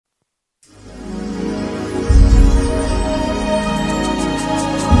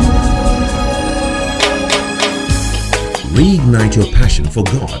reignite your passion for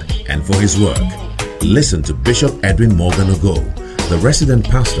God and for His work. Listen to Bishop Edwin Morgan Ogo, the resident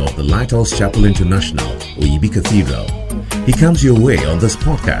pastor of the Lighthouse Chapel International, Oyibi Cathedral. He comes your way on this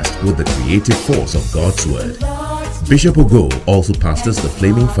podcast with the creative force of God's Word. Bishop Ogo also pastors the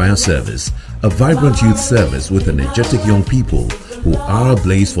Flaming Fire Service, a vibrant youth service with energetic young people who are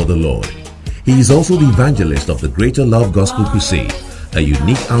ablaze for the Lord. He is also the evangelist of the Greater Love Gospel Crusade, a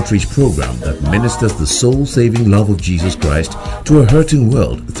unique outreach program that ministers the soul-saving love of Jesus Christ to a hurting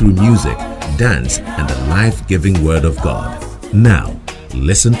world through music, dance, and the life-giving Word of God. Now,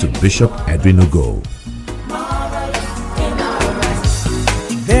 listen to Bishop Edwin Ogo.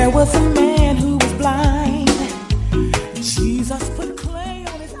 There was a man who was blind. Jesus put clay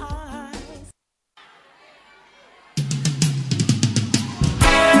on his eyes.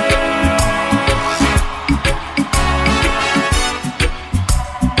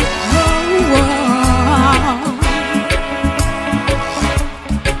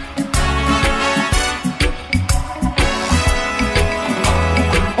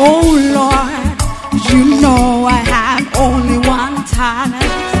 Oh Lord, you know I have only one talent.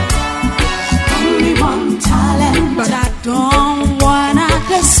 Only one talent. But I don't wanna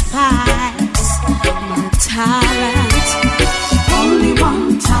despise my talent. Only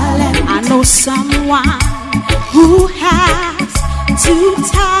one talent. I know someone who has two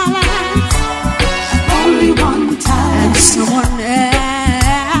talents. Only one talent. And someone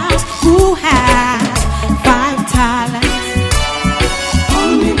else who has five talents.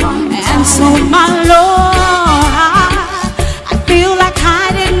 And so my Lord, I feel like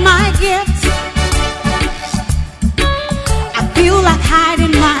hiding my gifts. I feel like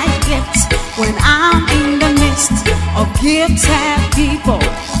hiding my gifts when I'm in the midst of gifted people.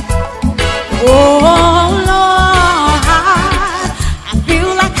 Oh Lord, I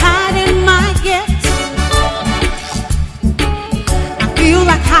feel like hiding my gifts. I feel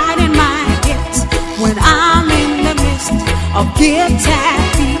like hiding my gifts when I'm in the midst of gifted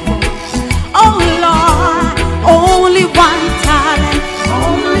people. Oh Lord, only one talent.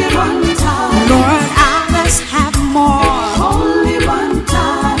 Only one talent. Lord, others have more. Only one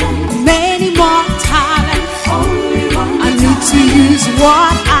talent. Many more talents. Only one talent. I need to use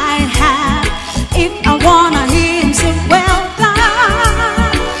what I have if I wanna hear Him say, well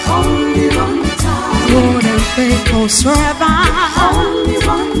done. Only one talent. Good and faithful servant. Only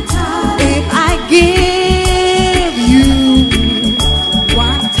one talent. If I give you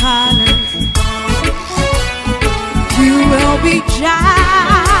one talent, you will be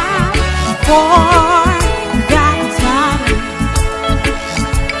judged for that talent.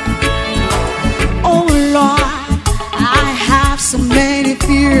 Oh Lord, I have so many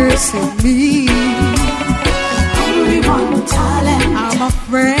fears in me. Only one talent. I'm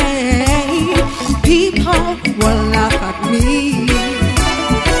afraid people will laugh at me.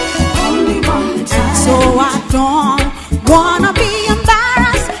 Only one talent. And so I don't wanna be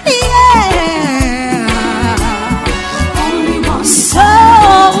embarrassed. So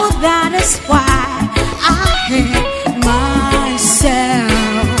that is why I hate myself.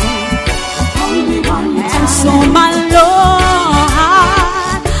 Only one time. And so my Lord,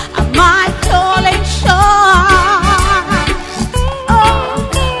 am I falling short?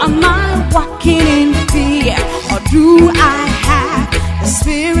 Oh, am I walking in fear, or do I have the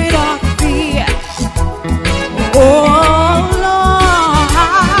spirit of fear? Oh Lord,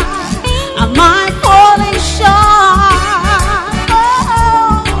 am I falling short?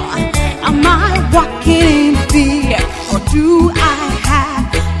 Walking in fear, or do I have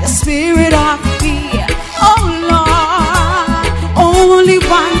the spirit of fear? Oh Lord, only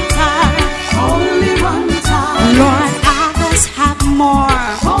one time. Only one time. Lord, others have more.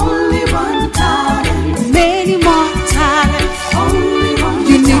 Only one time. Many more talents. Only one.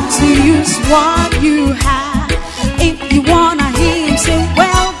 You need to use what you have if you wanna hear Him say,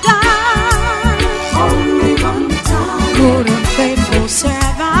 well done. Only one time. Good and faithful servant.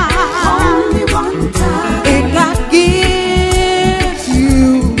 If God gives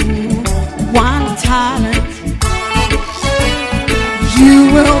you one talent, you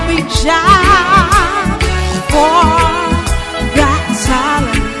will be judged for that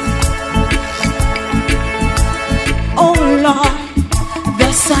talent. Oh Lord,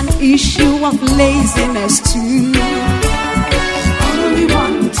 there's an issue of laziness too. Only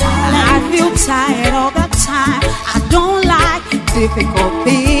one talent. I feel tired all the time. I don't like difficult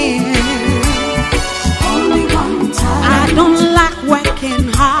things. I don't like working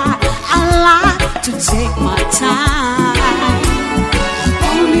hard. I like to take my time.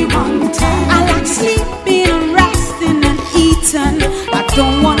 Only one time. I like sleeping and resting and eating. I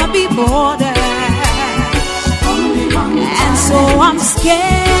don't wanna be bored. And so I'm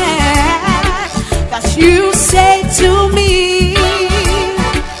scared, 'cause you say to me,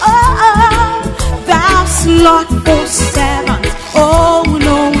 oh, thou slothful servant. Oh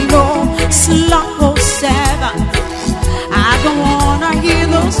no, no, slothful servant. I don't wanna hear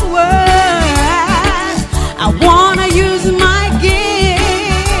those words. I wanna use my gift.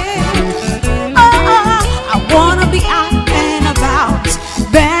 I wanna be out and about,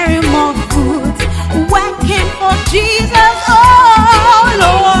 bearing more food, working for Jesus. Oh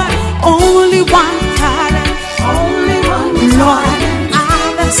Lord, only one talent, only one Lord,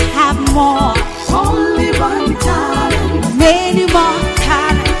 others have more, only one talent, many more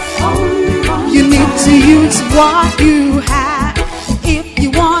talents, only one. You need to use what you have if you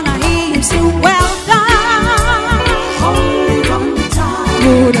wanna hear him say, well done, only one talent,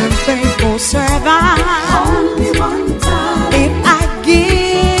 good and faithful servant, only one talent. If I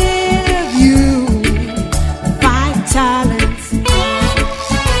give you 5 talents,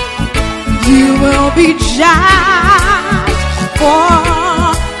 you will be judged for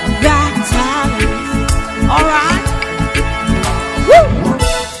that talent. All right. Woo.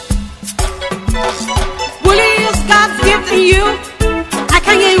 Will you use God's gift in you? I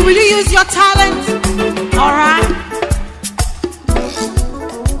can hear you. Will you use your talent? All right.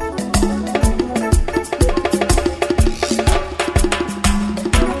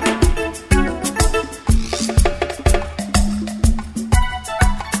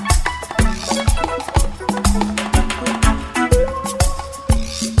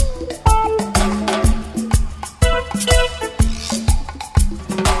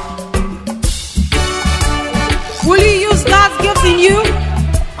 Will you use God's gift in you?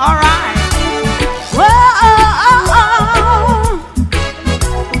 All right. Whoa,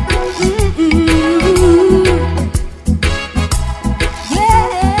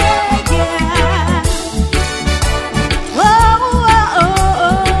 yeah, yeah.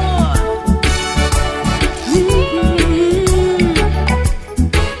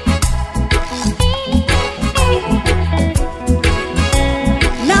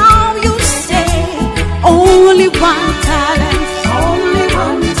 Now you say only one talent, only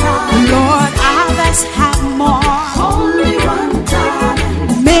one talent. Lord, others have more, only one talent,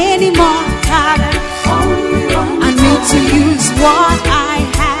 many more talents, only one. I need to use what I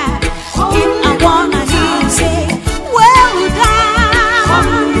have if I wanna hear him say, well done,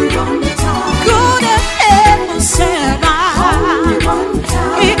 only one talent, good and faithful servant. Only one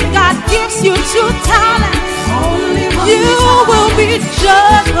talent. If God gives you 2 talents, only one you talent, will be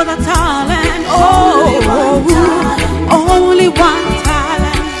judged for the talent. Only one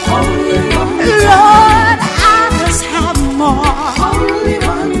talent. Lord, others have more, only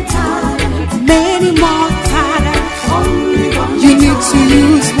one talent, many more talents. You need to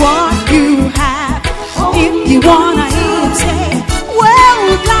use what you have if you wanna hear him say, well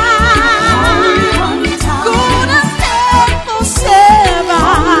done, good and faithful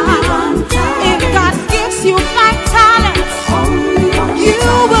servant. If God gives you 5 talents, you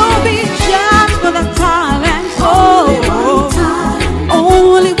will be judged for the talent.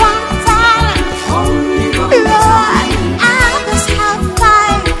 Only one talent. Lord, others have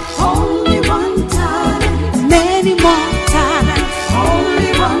 5. Only one talent. Many more talents.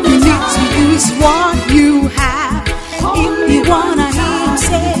 You need to use what you have if you wanna hear him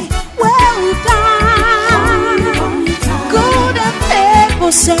say, well done, good and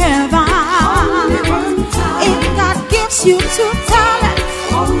faithful servant. If God gives you 2 talents,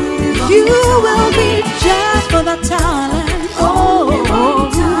 you will be judged for the talent. Only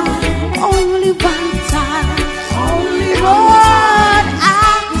one talent. Lord,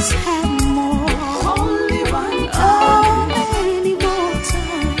 others have more. Only one talent. Many more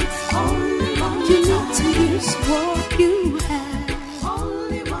talents. You need to use what you have.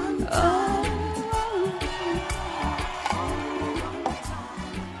 Only one talent.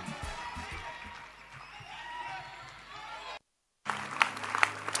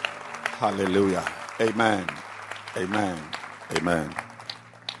 Hallelujah. Amen. Amen. Amen.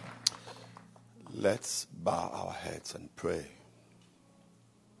 Let's bow our heads and pray.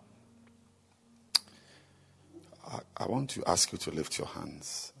 I want to ask you to lift your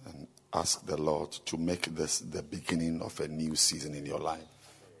hands and ask the Lord to make this the beginning of a new season in your life.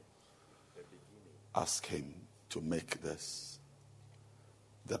 Ask him to make this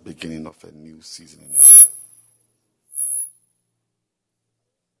the beginning of a new season in your life.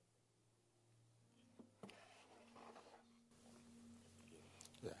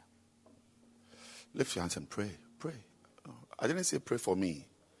 Lift your hands and pray. Pray. I didn't say pray for me.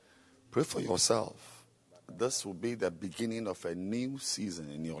 Pray for yourself. This will be the beginning of a new season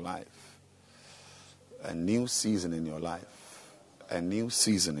in your life. A new season in your life. A new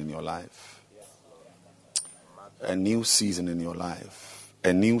season in your life. A new season in your life.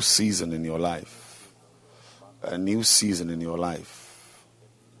 A new season in your life. A new season in your life.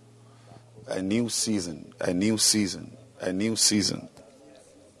 A new season. A new season. A new season.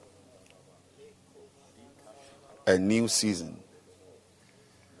 A new season.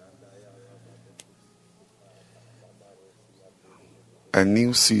 A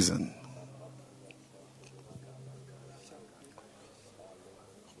new season.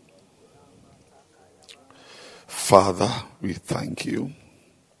 Father, we thank you.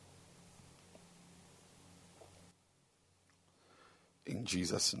 In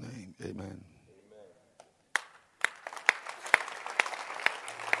Jesus' name, amen.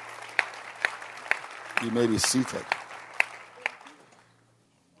 You may be seated.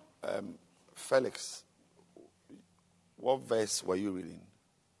 Felix, what verse were you reading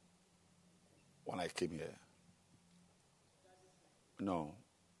when I came here? No.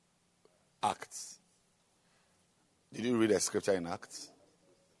 Acts. Did you read a scripture in Acts?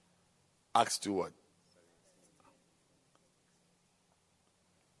 Acts 2 what?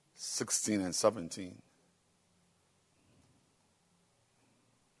 16 and 17.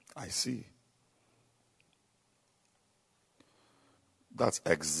 I see. That's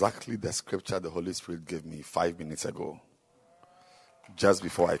exactly the scripture the Holy Spirit gave me 5 minutes ago, just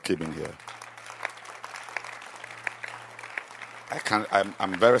before I came in here.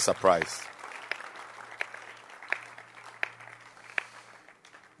 I'm very surprised.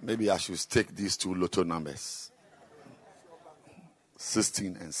 Maybe I should take these two lotto numbers,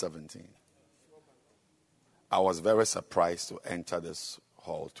 16 and 17. I was very surprised to enter this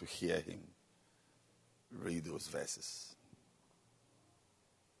hall to hear him read those verses.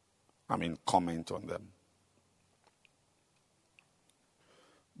 Comment on them.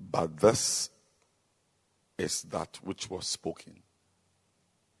 But this is that which was spoken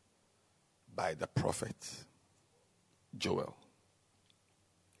by the prophet Joel.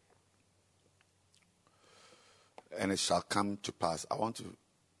 And it shall come to pass. I want to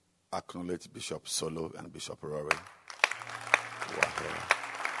acknowledge Bishop Solo and Bishop Rory, who are here.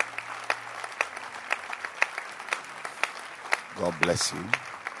 God bless you.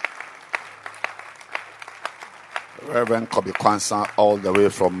 Reverend Kobe Kwanzaa, all the way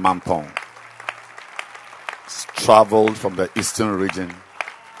from Mampong, traveled from the eastern region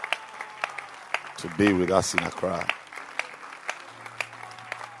to be with us in Accra.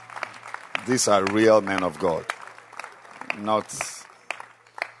 These are real men of God, not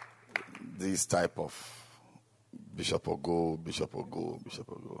these type of Bishop Ogo, Bishop Ogo, Bishop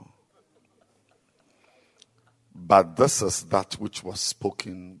Ogo. But this is that which was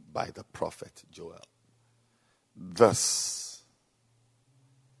spoken by the prophet Joel. This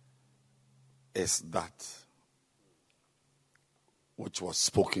is that which was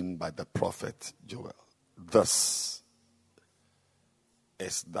spoken by the prophet Joel. This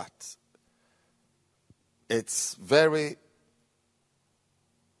is that. It's very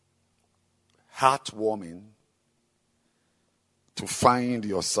heartwarming to find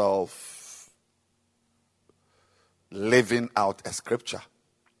yourself living out a scripture.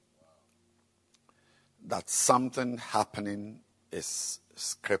 That something happening is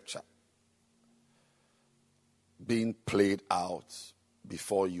scripture being played out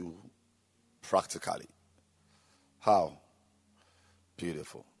before you practically. How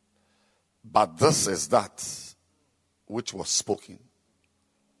beautiful. But this is that which was spoken.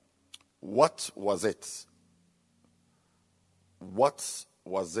 What was it? What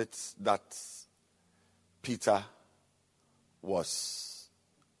was it that Peter was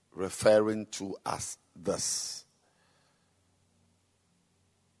referring to as this?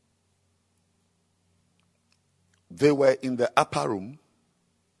 They were in the upper room,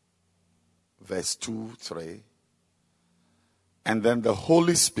 verse 2, 3, and then the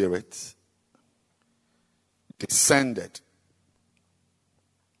Holy Spirit descended.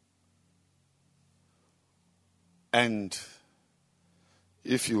 And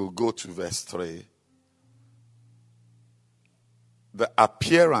if you go to verse 3, the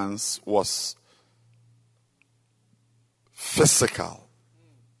appearance was physical.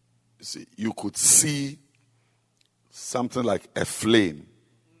 You see, you could see something like a flame.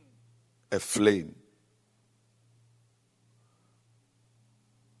 A flame.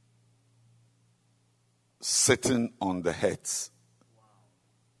 Sitting on the heads.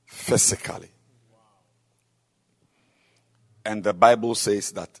 Physically. And the Bible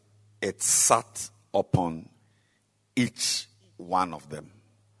says that it sat upon each one of them.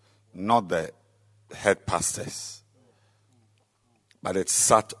 Not the head pastors. But it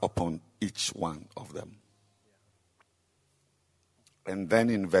sat upon each one of them. And then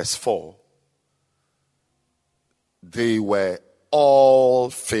in verse 4, they were all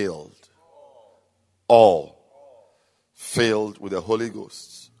filled with the Holy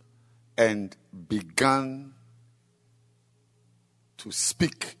Ghost and began to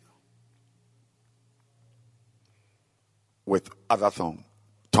speak with other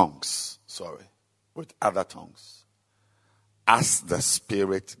tongues, as the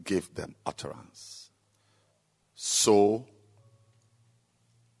Spirit gave them utterance. So,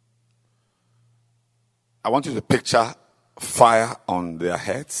 I want you to picture fire on their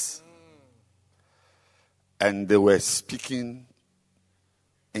heads, and they were speaking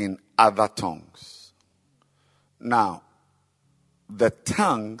in other tongues. Now, the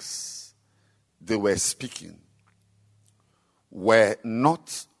tongues they were speaking were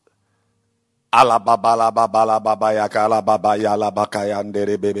not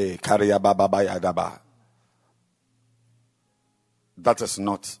that is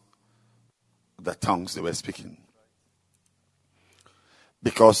not the tongues they were speaking.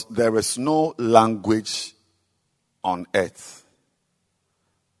 Because there is no language on earth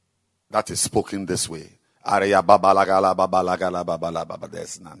that is spoken this way. There's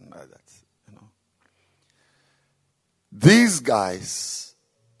none like that. These guys,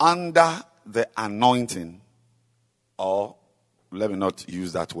 under the anointing, or let me not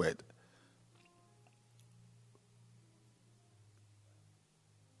use that word,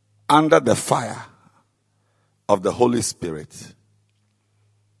 under the fire of the Holy Spirit,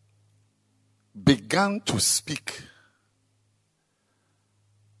 began to speak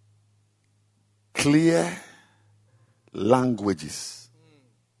clear languages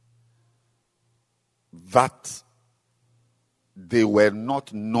that they were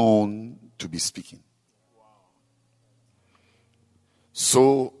not known to be speaking.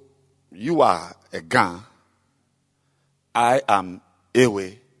 So, you are a Ga. I am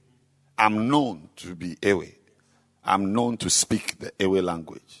Ewe. I'm known to be Ewe. I'm known to speak the Ewe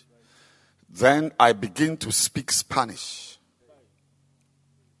language. Then I begin to speak Spanish.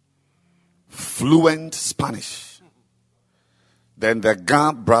 Fluent Spanish. Then the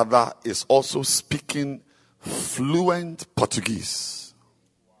Ga brother is also speaking fluent Portuguese.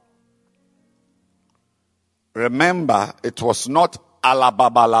 Remember, it was not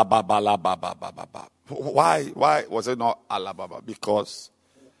Alababa, Alababa, Alababa, Alababa. Why was it not Alababa? Because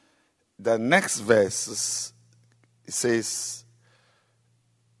the next verse says,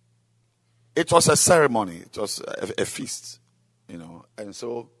 it was a ceremony, it was a feast, and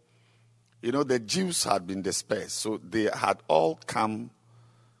so, the Jews had been dispersed, so they had all come.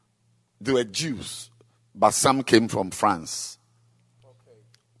 They were Jews, but some came from France,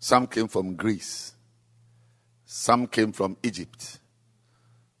 some came from Greece, some came from Egypt,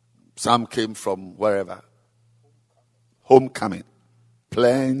 some came from wherever. Homecoming,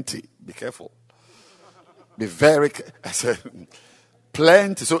 plenty. Be careful. Be very careful.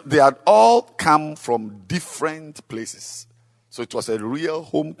 Plenty. So they had all come from different places. So it was a real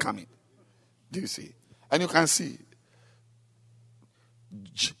homecoming. Do you see? And you can see.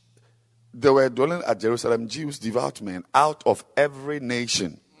 They were dwelling at Jerusalem, Jews, devout men, out of every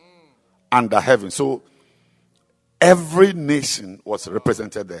nation under heaven. So every nation was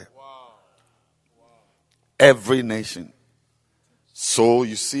represented there. Every nation. So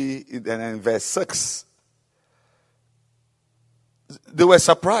you see, in verse 6, they were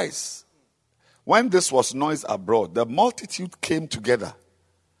surprised. When this was noised abroad, the multitude came together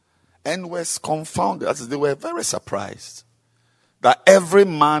and was confounded. As they were very surprised that every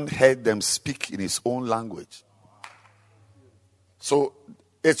man heard them speak in his own language. So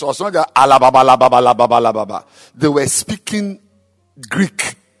it was not that alababa, alababa, alababa, alababa. They were speaking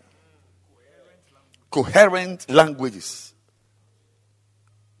Greek, coherent languages.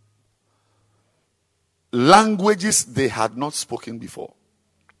 Languages they had not spoken before.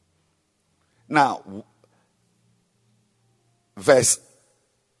 Now, verse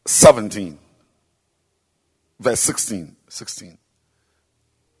 17, verse 16.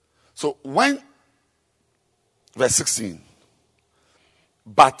 So when, verse 16,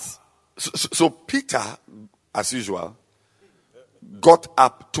 so Peter, as usual, got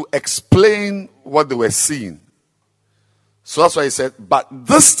up to explain what they were seeing. So that's why he said, but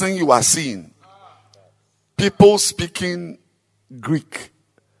this thing you are seeing, people speaking Greek,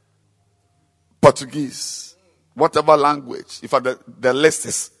 Portuguese, whatever language. In fact, the list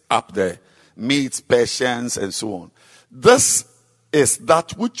is up there. Medes, Persians, and so on. This is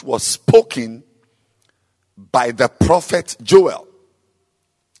that which was spoken by the prophet Joel.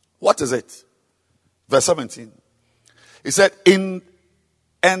 What is it? Verse 17. He said, and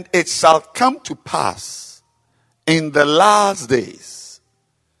it shall come to pass In the last days,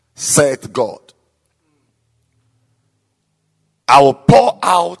 saith God, I will pour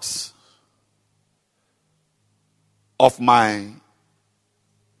out of my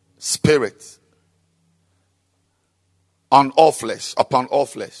spirit on all flesh, upon all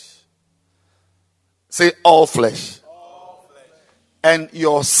flesh. Say all flesh. All flesh. And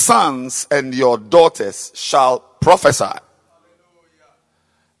your sons and your daughters shall prophesy. Hallelujah.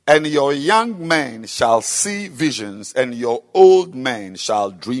 And your young men shall see visions, and your old men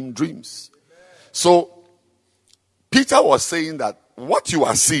shall dream dreams. So, Peter was saying that what you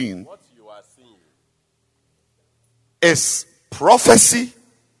are seeing is prophecy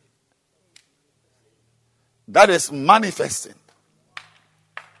that is manifesting.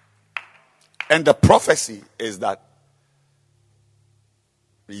 And the prophecy is that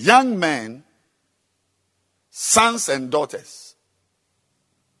young men, sons and daughters,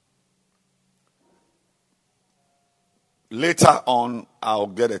 later on I'll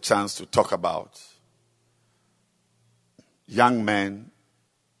get a chance to talk about young men,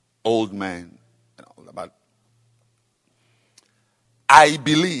 old men, and all that. But I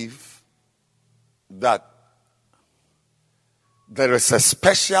believe that there is a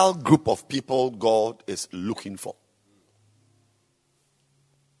special group of people God is looking for.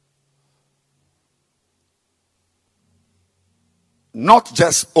 Not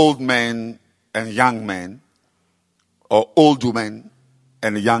just old men and young men, or old women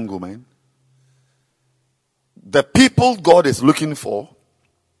and young women. The people God is looking for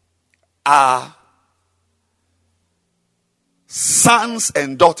are sons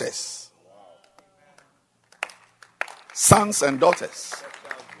and daughters. Sons and daughters.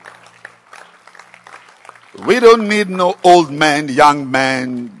 We don't need no old men, young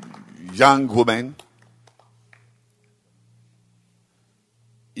women.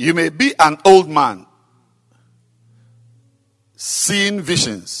 You may be an old man seeing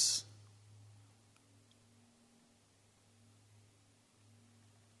visions.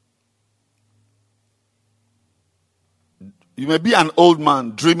 You may be an old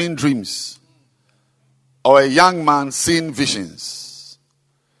man dreaming dreams, or a young man seeing visions.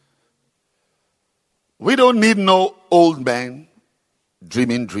 We don't need no old man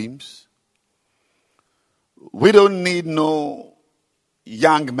dreaming dreams. We don't need no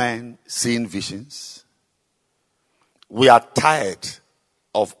young man seeing visions. We are tired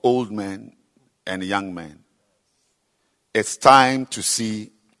of old men and young men. It's time to see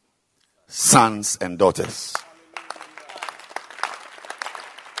sons and daughters.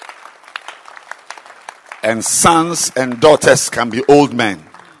 And sons and daughters can be old men.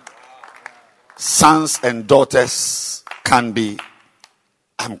 Sons and daughters can be...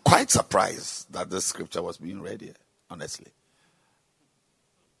 I'm quite surprised that this scripture was being read here, honestly.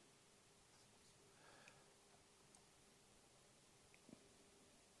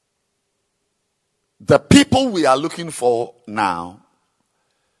 The people we are looking for now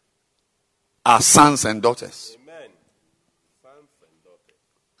are sons and daughters. Amen. Sons and daughters.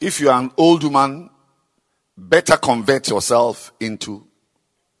 If you are an old woman, better convert yourself into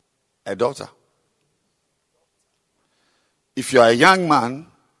a daughter. If you are a young man,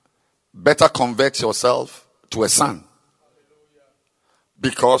 better convert yourself to a son.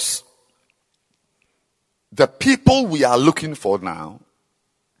 Because the people we are looking for now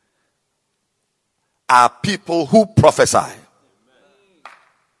are people who prophesy.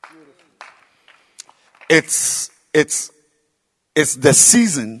 It's the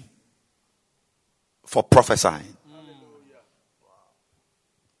season for prophesying.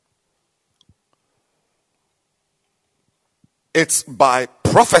 It's by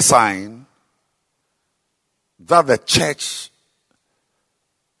prophesying that the church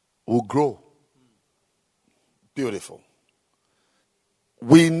will grow. Beautiful.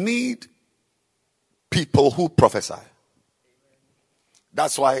 We need people who prophesy.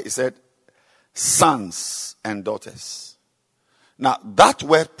 That's why it said sons and daughters. Now, that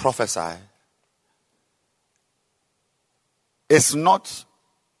word prophesy is not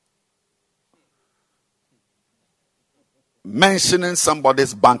mentioning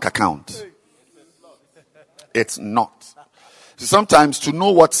somebody's bank account. It's not. Sometimes to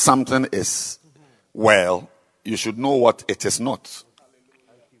know what something is, well, you should know what it is not.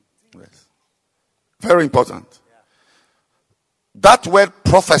 Yes. Very important. That word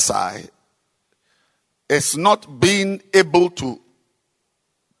prophesy is not being able to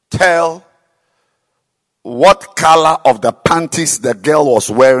tell what color of the panties the girl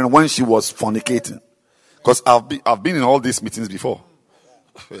was wearing when she was fornicating. Because I've been in all these meetings before.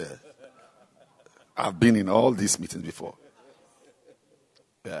 Yeah. I've been in all these meetings before.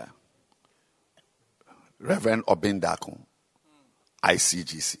 Yeah. Reverend Obindakun,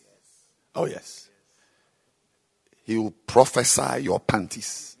 ICGC. Oh, yes. He will prophesy your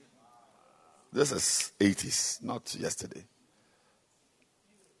panties. This is 80s, not yesterday.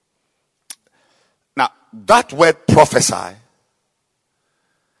 Now, that word prophesy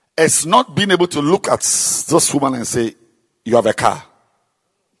is not being able to look at this woman and say, you have a car.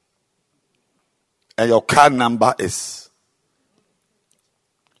 And your car number is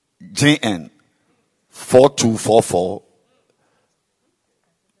JN 4244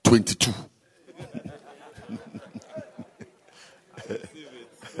 22.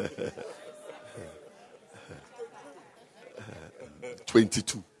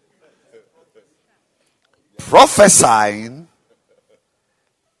 Prophesying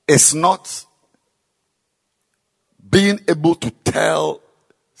is not being able to tell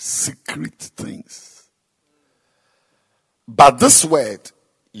secret things. But this word,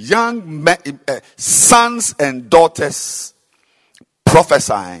 young men, sons and daughters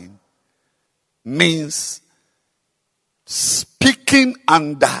prophesying, means speaking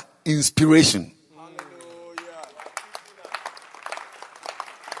under inspiration.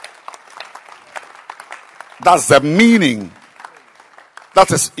 That's the meaning. That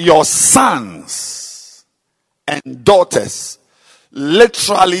is, your sons and daughters,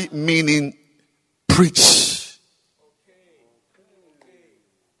 literally meaning preach.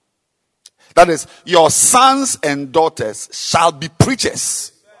 That is, your sons and daughters shall be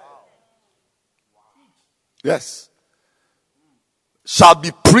preachers. Yes. Shall be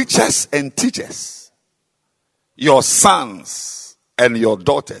preachers and teachers. Your sons and your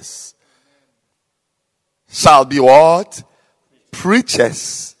daughters shall be what?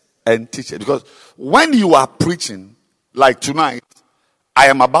 Preachers and teachers. Because when you are preaching, like tonight, I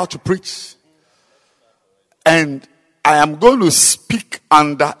am about to preach. And I am going to speak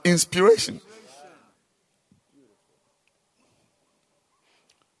under inspiration.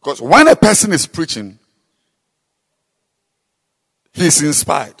 Because when a person is preaching, he's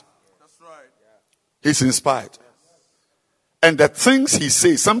inspired. That's right. He's inspired. And the things he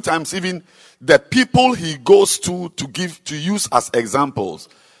says, sometimes even the people he goes to use as examples,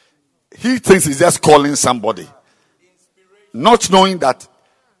 he thinks he's just calling somebody, not knowing that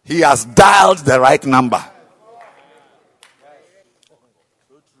he has dialed the right number.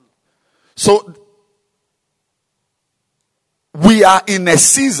 So we are in a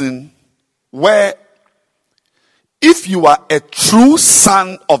season where if you are a true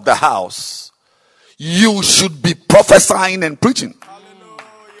son of the house, you should be prophesying and preaching. Hallelujah.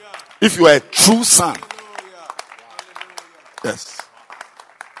 If you are a true son. Hallelujah. Yes.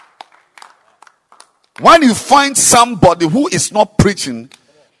 When you find somebody who is not preaching,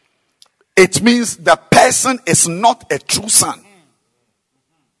 it means the person is not a true son.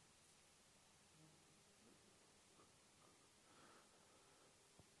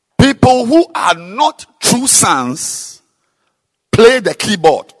 People who are not true sons play the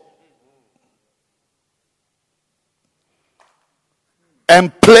keyboard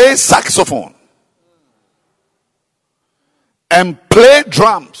and play saxophone and play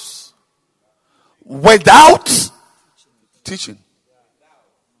drums without teaching.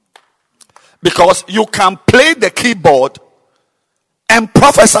 Because you can play the keyboard and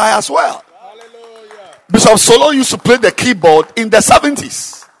prophesy as well. Hallelujah. Bishop Solo used to play the keyboard in the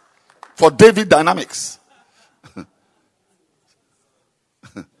 70s. For David Dynamics.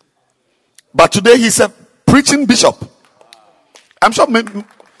 But today he's a preaching bishop. I'm sure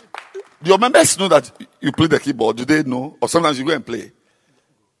your members know that you play the keyboard. Do they know? Or sometimes you go and play.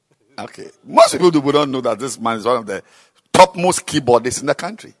 Okay. Most people do not know that this man is one of the topmost keyboardists in the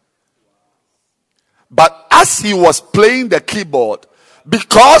country. But as he was playing the keyboard,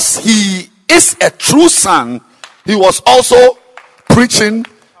 because he is a true son, he was also preaching,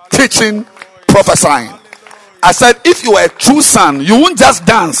 teaching, prophesying. I said, if you are a true son, you won't just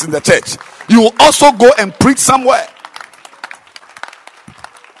dance in the church. You will also go and preach somewhere.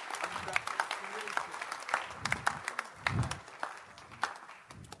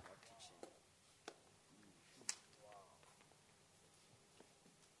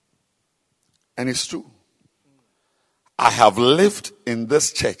 And it's true. I have lived in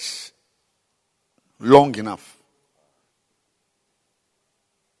this church long enough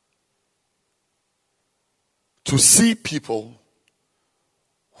to see people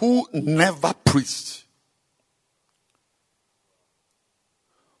who never preached,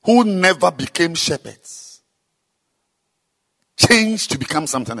 who never became shepherds, change to become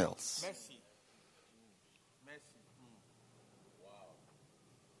something else. Mercy. Mercy.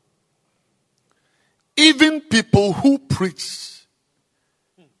 Even people who preach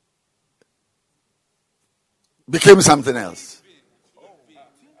became something else.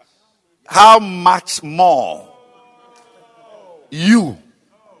 How much more you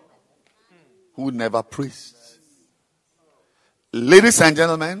who never praised? Ladies and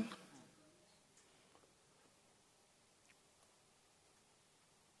gentlemen,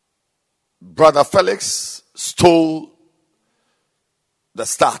 Brother Felix stole the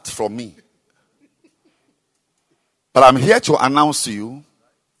start from me. But I'm here to announce to you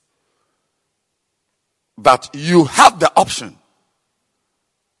that you have the option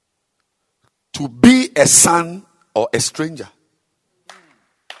to be a son or a stranger.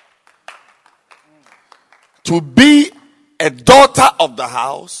 To be a daughter of the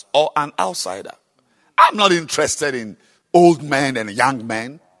house or an outsider. I'm not interested in old men and young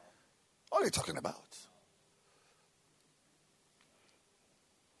men. What are you talking about?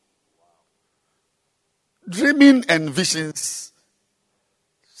 Dreaming and visions,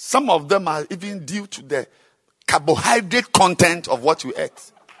 some of them are even due to the carbohydrate content of what you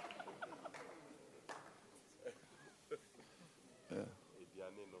ate.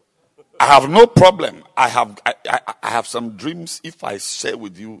 I have no problem. I have some dreams. If I share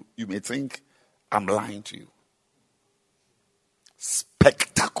with you, you may think I'm lying to you.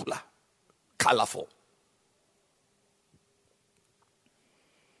 Spectacular, colorful.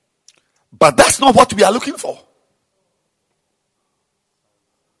 But that's not what we are looking for.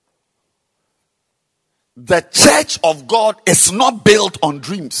 The church of God is not built on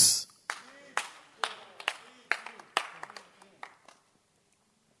dreams.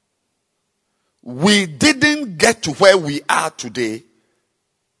 We didn't get to where we are today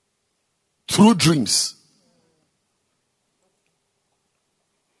through dreams.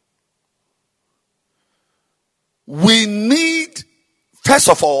 We need, first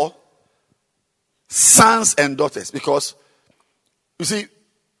of all, sons and daughters, because you see,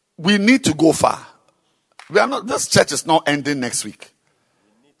 we need to go far. We are not. This church is not ending next week.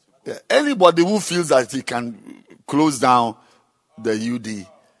 Yeah. Anybody who feels that he can close down the UD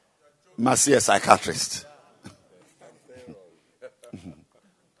must see a psychiatrist.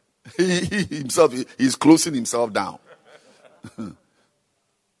 He's closing himself down.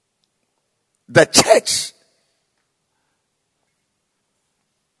 The church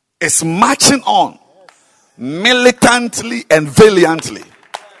is marching on militantly and valiantly.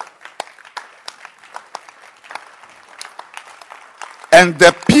 And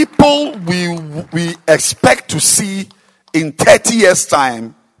the people we expect to see in 30 years'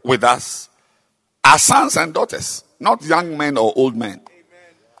 time with us are sons and daughters, not young men or old men.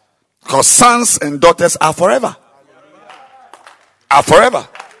 Because sons and daughters are forever. Are forever.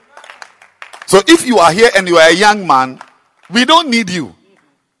 So if you are here and you are a young man, we don't need you.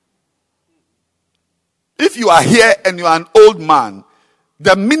 If you are here and you are an old man,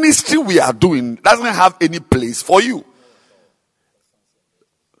 the ministry we are doing doesn't have any place for you.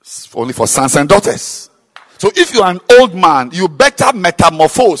 It's only for sons and daughters. So if you are an old man, you better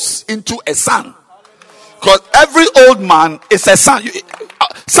metamorphose into a son. Because every old man is a son.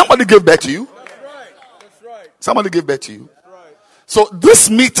 Somebody gave birth to you. That's right. Somebody gave birth to you. So this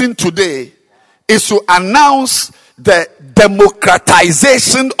meeting today is to announce the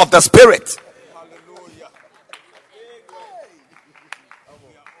democratization of the spirit.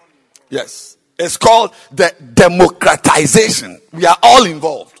 Yes. It's called the democratization. We are all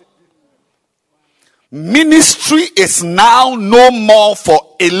involved. Ministry is now no more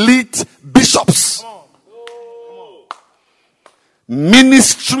for elite bishops.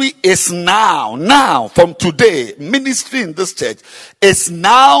 Ministry is now from today, ministry in this church is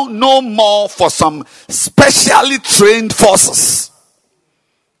now no more for some specially trained forces.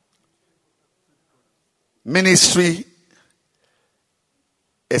 Ministry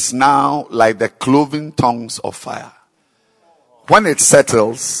is now like the cloven tongues of fire. When it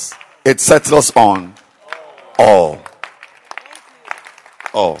settles on all.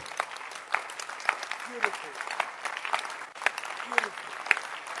 All.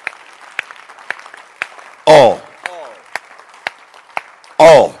 All.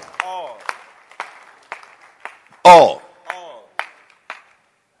 All. All.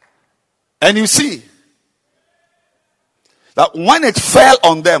 And you see that when it fell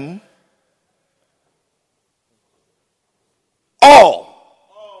on them,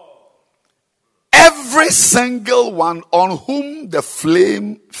 every single one on whom the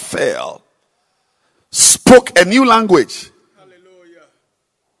flame fell spoke a new language. Hallelujah.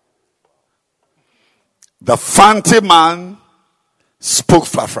 The Fanti man spoke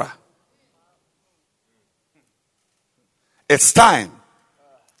Fafra. It's time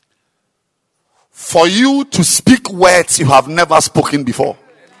for you to speak words you have never spoken before.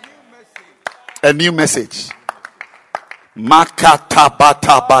 A new message.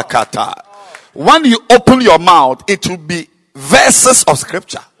 Makatabatabakata. When you open your mouth, it will be verses of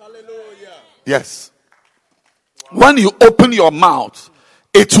scripture. Yes. When you open your mouth,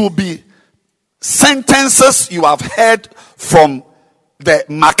 it will be sentences you have heard from the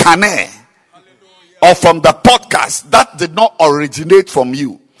Makane or from the podcast that did not originate from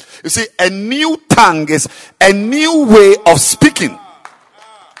you. You see, a new tongue is a new way of speaking.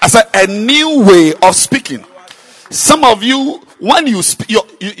 I said a new way of speaking. Some of you, when you speak,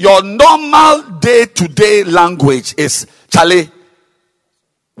 your normal day-to-day language is Chale,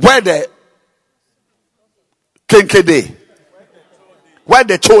 where the Kenke day, where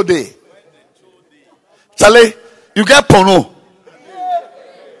the Cho day. Chale, you get pono.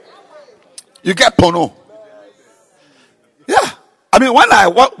 You get pono. Yeah. I mean, when I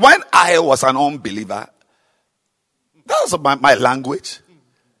was an unbeliever, that was my language.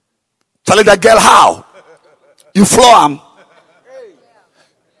 Chale, that girl, how? You floor him.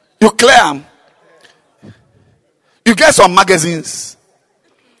 You clear him. You get some magazines.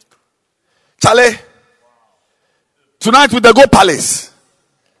 Chale, tonight we dey go palace.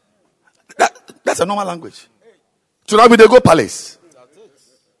 That's a normal language. Tonight we dey go palace.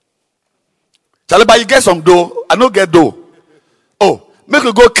 Chale, but you get some dough. I no get dough. Oh, make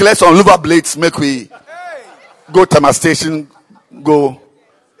we go clear some liver blades. Make we go to my station. Go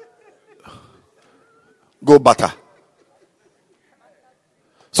butter.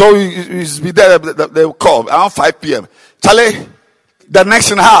 So you be there. They will call around 5 p.m. Chale, the next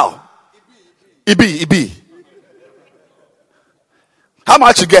thing how? Ibi. How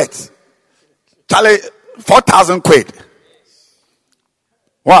much you get? Chale, 4,000 quid.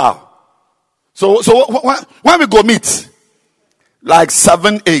 Wow. So when we go meet, like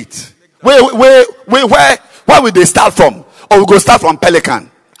 7, 8. Where will they start from? Or we go start from Pelican?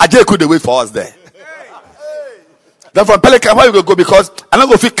 Ajay could wait for us there. Then from Pelican, where we go? Because I'm not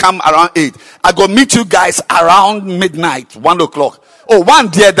going to come around 8. I go meet you guys around midnight, 1 o'clock. Oh, one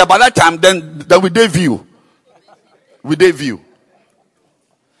day, by that time, then we debut. We debut.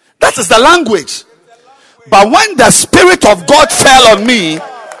 That is the language. But when the Spirit of God fell on me,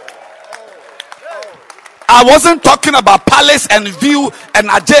 I wasn't talking about palace and view and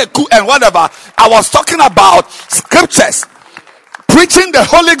ajeku and whatever. I was talking about scriptures, preaching the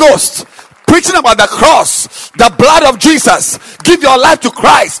Holy Ghost, preaching about the cross, the blood of Jesus. Give your life to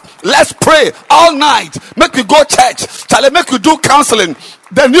Christ. Let's pray all night. Make you go church. Shall I make you do counseling?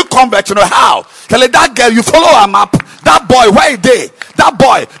 Then you convert. You know how? Tell that girl you follow her map. That boy where he dey? That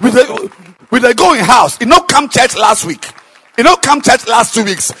boy with the going house. He not come church last week. He not come church last 2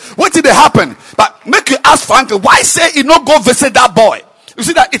 weeks. What did it happen? But make you ask Frank, why say he not go visit that boy? You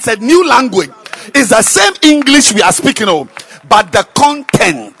see that it's a new language. It's the same English we are speaking of, but the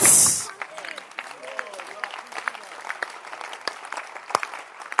contents.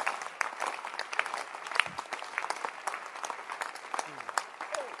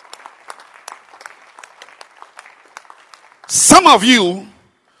 Some of you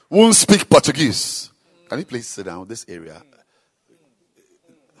won't speak Portuguese. Can you please sit down? This area,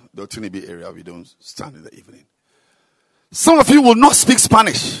 the Tunibi area, we don't stand in the evening. Some of you will not speak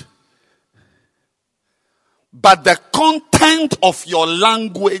Spanish. But the content of your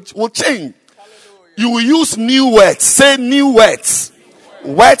language will change. You will use new words. Say new words.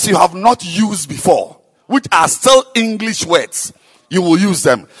 Words you have not used before, which are still English words. You will use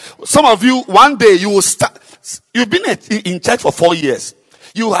them. Some of you, one day you will start. You've been in church for 4 years.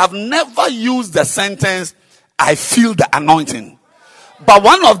 You have never used the sentence, I feel the anointing. But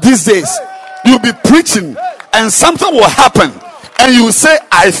one of these days, you'll be preaching and something will happen. And you will say,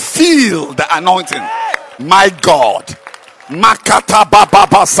 I feel the anointing. My God. Makata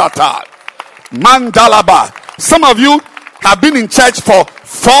Baba Sata. Mandalaba. Some of you have been in church for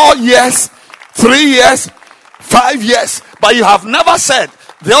 4 years, 3 years, 5 years. But you have never said,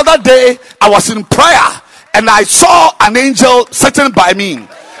 the other day I was in prayer and I saw an angel sitting by me.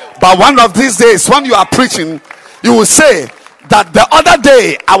 But one of these days, when you are preaching, you will say that the other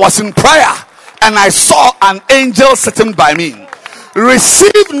day I was in prayer and I saw an angel sitting by me.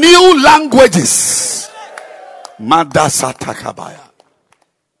 Receive new languages. Madasatakabaya.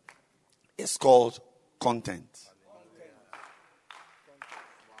 It's called content.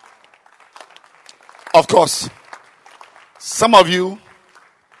 Of course, some of you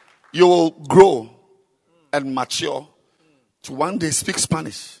will grow and mature to one day speak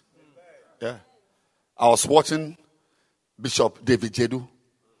Spanish. Yeah. I was watching Bishop David Jedu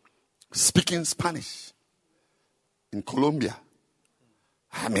speaking Spanish in Colombia.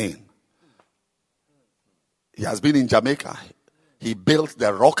 I mean, he has been in Jamaica. He built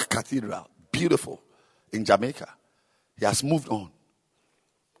the Rock Cathedral, beautiful, in Jamaica. He has moved on.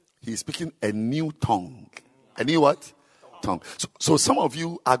 He is speaking a new tongue. A new what? Tongue. So some of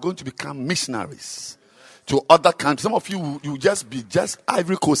you are going to become missionaries to other countries. Some of you just be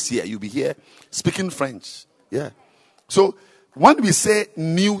Ivory Coast here. You'll be here speaking French. Yeah. So when we say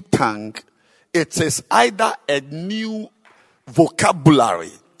new tongue, it is either a new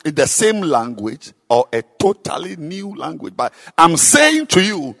vocabulary in the same language or a totally new language. But I'm saying to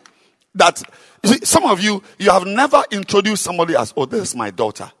you that, you see, some of you have never introduced somebody as, oh, this is my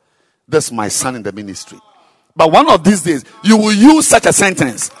daughter. This is my son in the ministry. But one of these days, you will use such a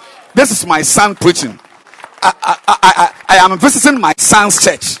sentence. This is my son preaching. I am visiting my son's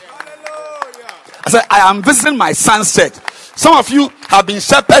church. I said, I am visiting my son's church. Some of you have been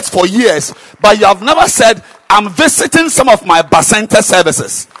shepherds for years, but you have never said, I'm visiting some of my Bacenta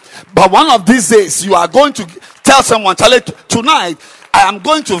services. But one of these days, you are going to tell someone, Charlie, tonight, I am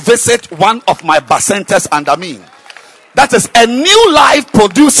going to visit one of my Bacentas under me. That is a new life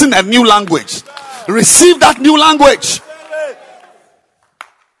producing a new language. Receive that new language.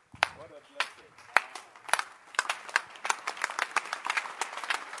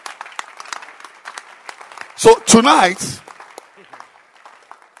 So tonight,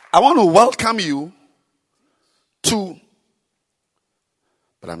 I want to welcome you to,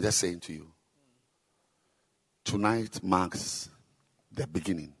 but I'm just saying to you, tonight marks the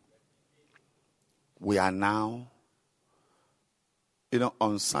beginning. We are now,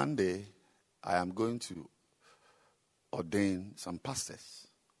 on Sunday, I am going to ordain some pastors.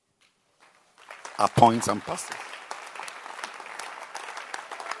 Appoint some pastors.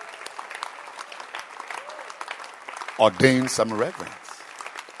 Ordain some reverends.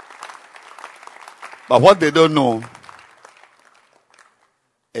 But what they don't know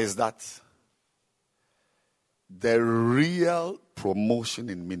is that the real promotion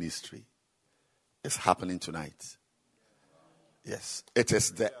in ministry is happening tonight. Yes, it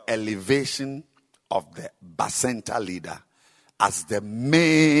is the elevation of the Bacenta leader as the main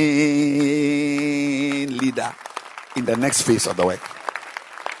leader in the next phase of the work.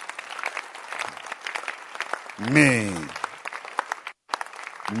 Main.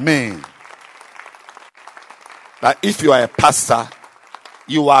 That if you are a pastor,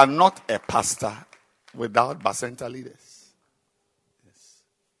 you are not a pastor without Bacenta leaders. Yes.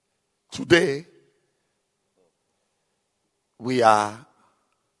 Today, we are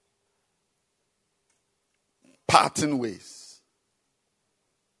parting ways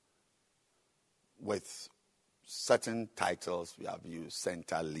with certain titles. We have used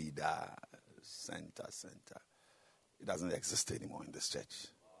center leader, center. It doesn't exist anymore in this church.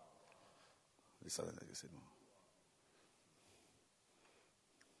 It doesn't exist anymore.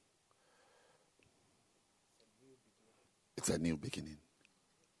 It's a new beginning.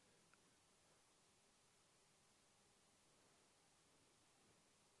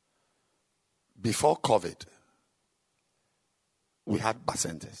 Before COVID, we had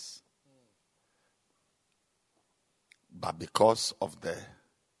Bacentas. But because of the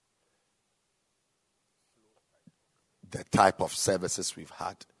type of services we've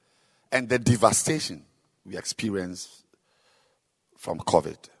had and the devastation we experienced from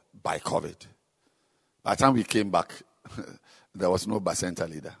COVID, by COVID, by the time we came back, there was no Bacenta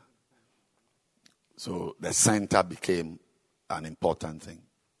leader. So the center became an important thing.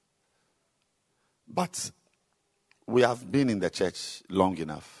 But we have been in the church long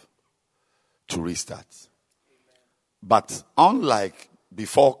enough to restart. But unlike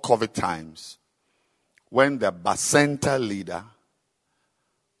before COVID times, when the Bacenta leader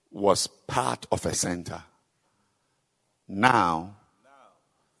was part of a center, now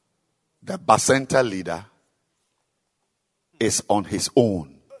the Bacenta leader is on his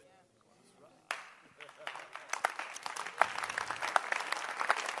own.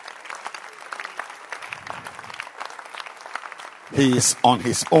 He is on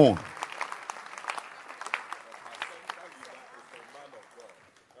his own.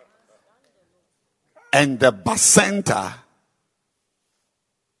 And the Bacenta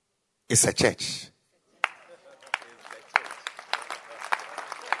is a church.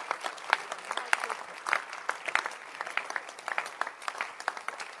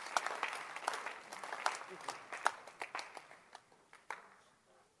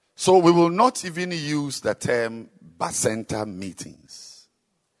 So we will not even use the term Bacenta meetings.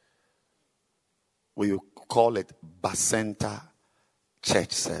 We will call it Bacenta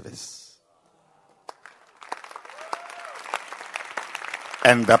church service.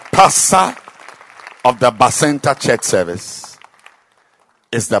 And the pastor of the Bacenta church service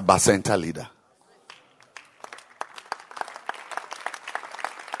is the Bacenta leader.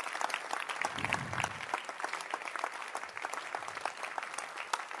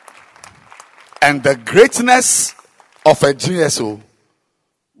 And the greatness of a GSO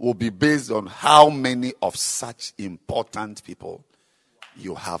will be based on how many of such important people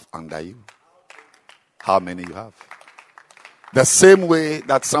you have under you. How many you have. The same way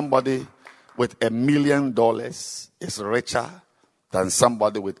that somebody with $1 million is richer than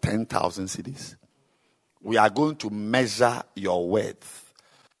somebody with 10,000 cedis. We are going to measure your worth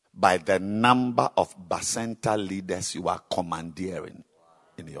by the number of Bacenta leaders you are commandeering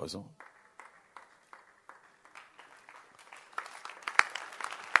in your zone.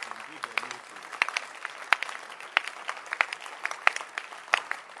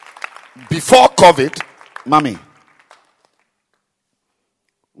 Before COVID, Mommy,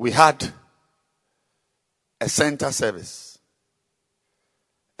 we had a center service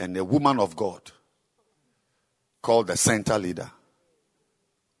and a woman of God called the center leader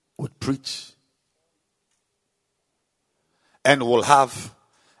would preach and will have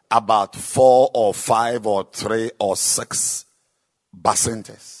about 4 or 5 or 3 or 6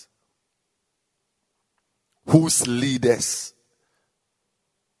 Bacentas whose leaders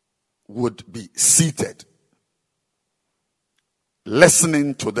would be seated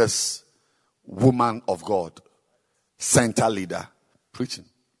listening to this woman of God, center leader, preaching.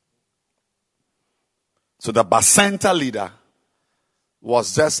 So the Bacenta leader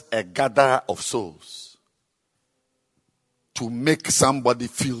was just a gatherer of souls to make somebody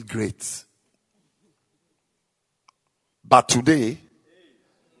feel great. But today,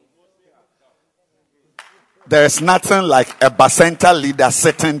 there is nothing like a Bacenta leader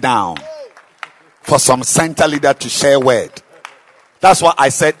sitting down for some center leader to share word. That's why I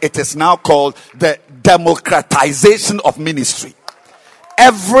said it is now called the democratization of ministry.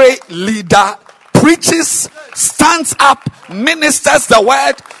 Every leader preaches, stands up, ministers the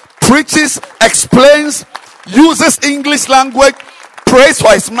word, preaches, explains, uses English language, prays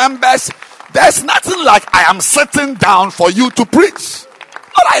for his members. There's nothing like I am sitting down for you to preach.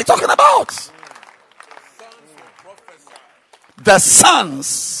 What are you talking about? The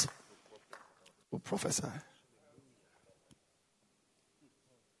sons will prophesy.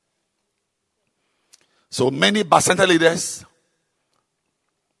 So many Bacenta leaders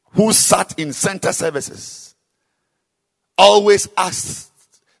who sat in center services always asked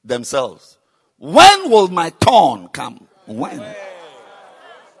themselves, when will my turn come? When?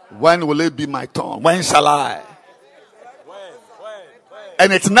 When will it be my turn? When shall I?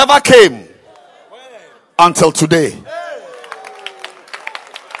 And it never came until today.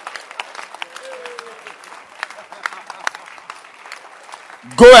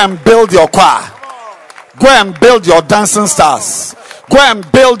 Go and build your choir. Go and build your dancing stars. Go and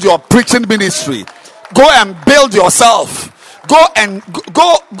build your preaching ministry. Go and build yourself. Go and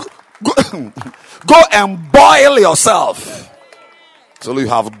go and boil yourself till you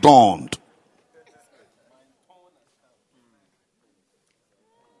have dawned.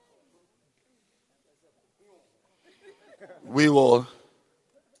 We will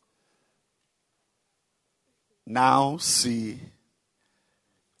now see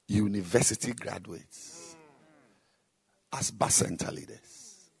university graduates as Bacenta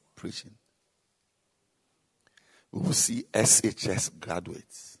leaders preaching. We will see SHS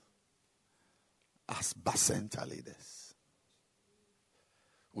graduates as Bacenta leaders.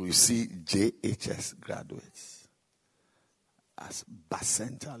 We will see JHS graduates as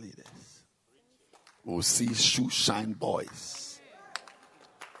Bacenta leaders. We will see shoe shine boys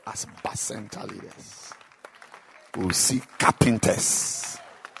as Bacenta leaders. We will see carpenters.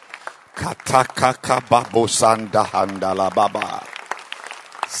 Katakaka babosanda handala baba.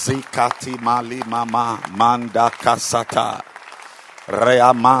 Sikati mali mama manda kasata.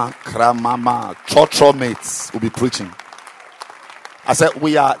 Reama kramama. Chocho mates will be preaching. I said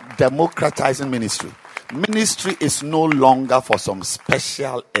we are democratizing ministry. Ministry is no longer for some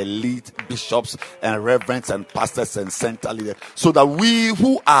special elite bishops and reverends and pastors and center leaders. So that we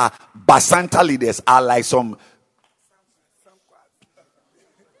who are Bacenta leaders are like some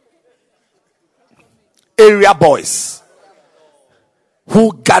area boys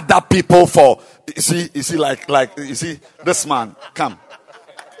who gather people for, you see like you see this man, come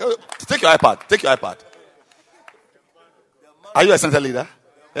take your iPad. Are you a center leader?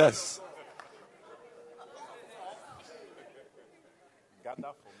 Yes.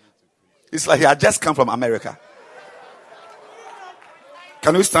 It's like he had just come from America.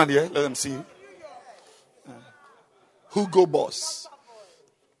 Can we stand here? Let them see you. Hugo Boss.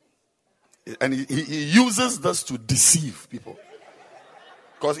 And he uses this to deceive people.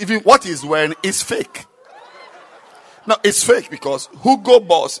 Because what he's wearing is fake. No, it's fake because Hugo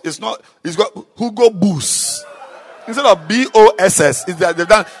Boss is not, he's got Hugo Boss. Instead of BOSS, they've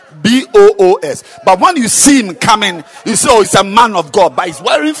done BOSS. POOS. But when you see him coming, you say, oh, it's a man of God, but he's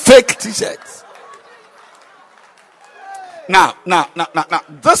wearing fake t-shirts. Now,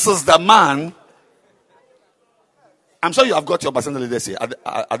 this is the man. I'm sure you have got your Bacenta leaders here.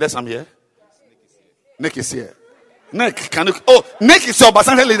 Are there some here? Nick is here. Nick, can you? Oh, Nick is your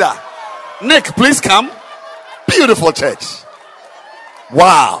Bacenta leader. Nick, please come. Beautiful church.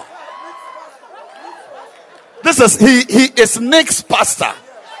 Wow. He is Nick's pastor.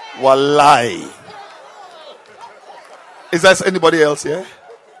 Wallahi. Is there anybody else here?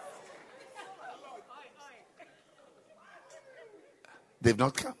 They've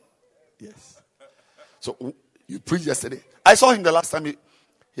not come. Yes. So you preached yesterday. I saw him the last time. He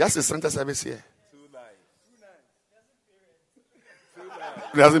has a center service here.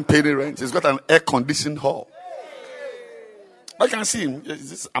 He hasn't paid the rent. He's got an air-conditioned hall. I can see him.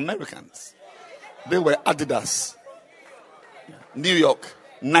 It's Americans. They were Adidas, New York,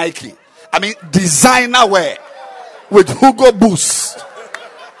 Nike. I mean, designer wear with Hugo Boss.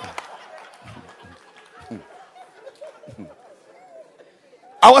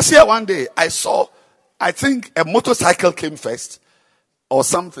 I was here one day. I saw, I think a motorcycle came first or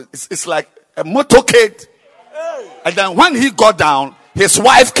something. It's like a motorcade. And then when he got down, his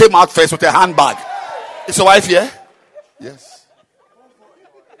wife came out first with a handbag. Is your wife here? Yes.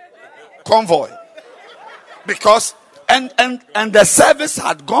 Convoy. Because and the service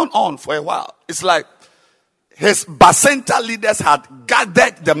had gone on for a while. It's like his Bacenta leaders had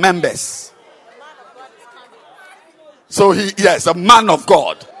gathered the members. So yes, a man of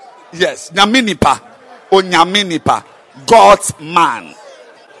God. Yes, Nyaminipa, or Nyaminipa, God's man.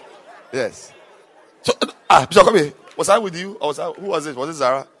 Yes. So, Bishop Kobe, was I with you? Or who was it? Was it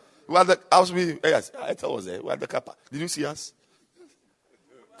Zara? Who had the house with? Yes, I thought I was there. Who had the kappa? Did you see us?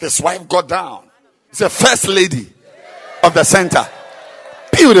 His wife got down. It's the first lady of the center.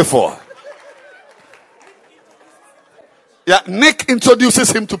 Beautiful. Yeah, Nick introduces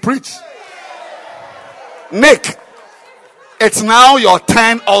him to preach. Nick, it's now your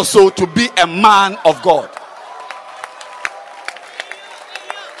turn also to be a man of God.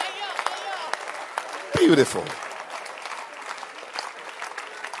 Beautiful.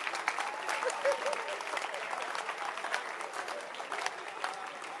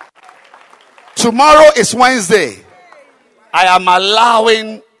 Tomorrow is Wednesday. I am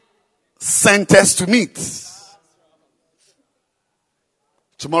allowing centers to meet.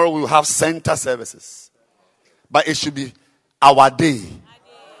 Tomorrow we will have center services. But it should be our day.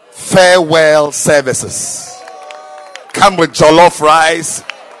 Farewell services. Come with jollof rice,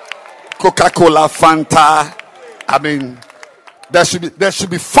 Coca-Cola, Fanta. I mean, there should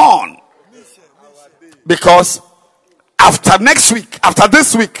be fun. Because after next week, after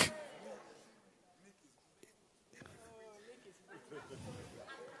this week,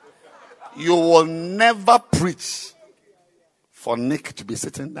 you will never preach for Nick to be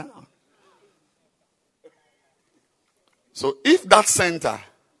sitting down. So if that center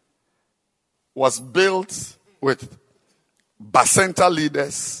was built with Bacenta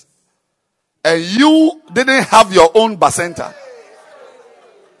leaders and you didn't have your own Bacenta,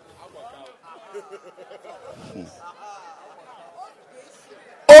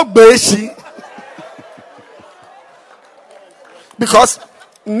 Obeshi, because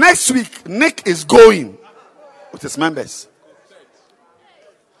next week Nick is going with his members.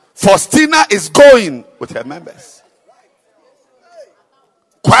 Faustina is going with her members.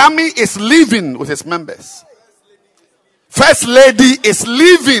 Kwame is leaving with his members. First lady is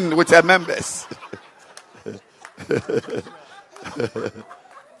leaving with her members.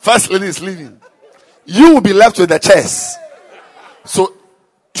 First lady is leaving. You will be left with the chairs. So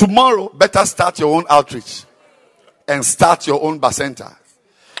tomorrow, better start your own outreach and start your own Bacenta.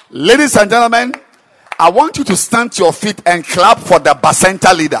 Ladies and gentlemen, I want you to stand to your feet and clap for the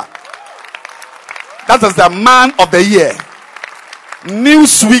Bacenta leader. That is the man of the year.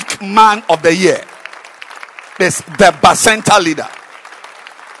 Newsweek man of the year. Is the Bacenta leader.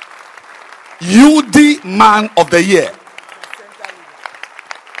 UD man of the year.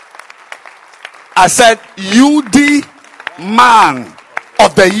 I said UD man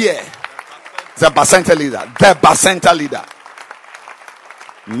of the year. The Bacenta leader. The Bacenta leader.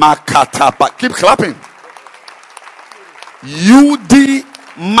 Makatapa. Keep clapping. UD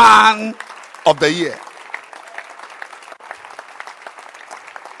man of the year.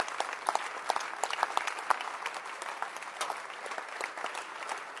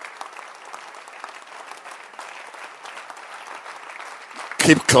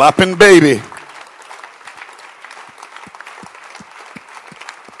 Keep clapping, baby.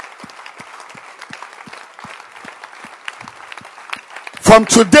 From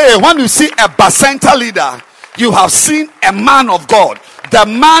today, when you see a Bacenta leader, you have seen a man of God, the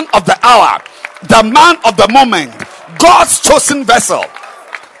man of the hour, the man of the moment, God's chosen vessel,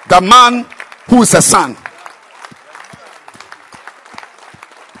 the man who is a son.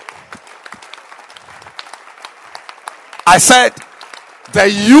 I said the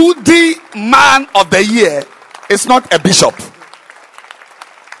UD man of the year is not a bishop,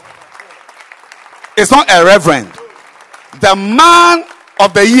 it's not a reverend. The man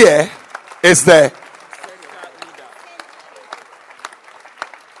of the year is the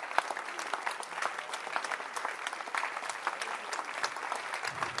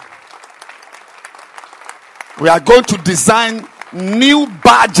we are going to design new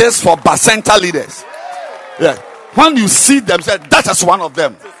badges for Bacenta leaders. Yeah. When you see them, say that is one of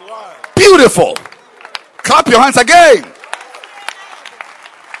them. Beautiful. Clap your hands again.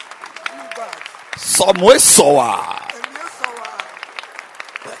 Somewhere soa.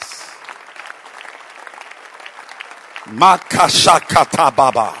 Yes. Makashakata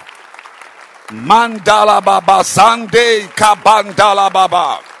baba. Mandala baba Sunday kabandala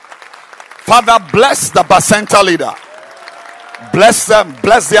baba. Father, bless the Bacenta leader. Bless them,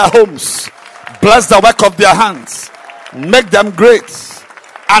 bless their homes, bless the work of their hands, make them great,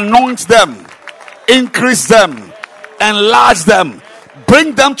 anoint them, increase them, enlarge them,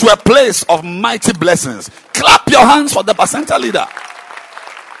 bring them to a place of mighty blessings. Clap your hands for the Bacenta leader.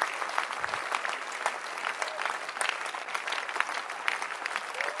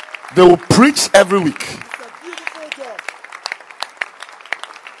 They will preach every week.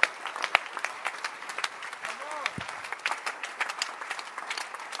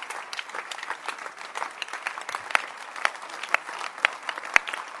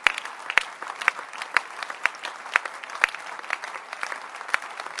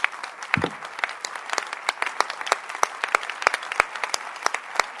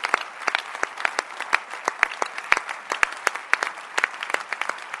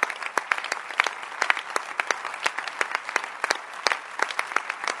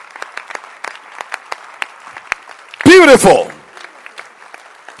 Beautiful.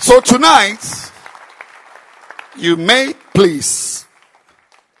 So tonight, you may please.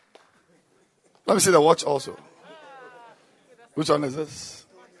 Let me see the watch also. Which one is this?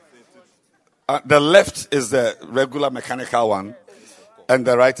 The left is the regular mechanical one, and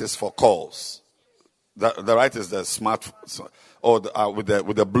the right is for calls. The right is the smart, or with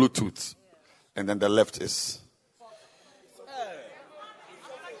the Bluetooth, and then the left is.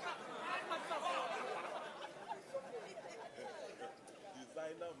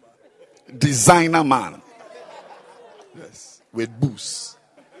 Designer man. Yes, with booze.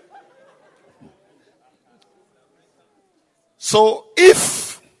 So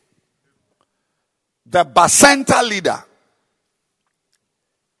if the Bacenta leader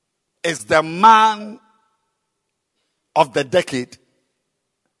is the man of the decade,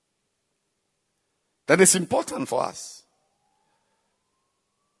 then it's important for us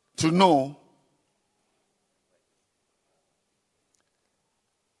to know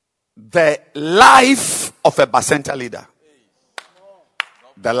the life of a Bacenta leader.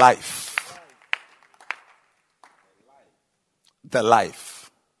 The life. The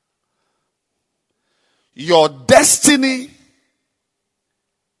life. Your destiny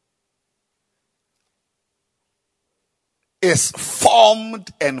is formed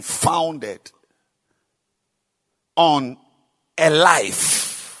and founded on a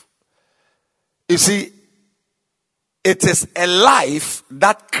life. You see, it is a life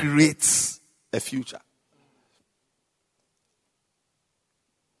that creates a future.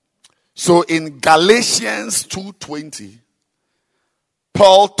 So in Galatians 2:20,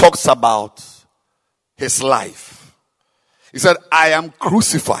 Paul talks about his life. He said, I am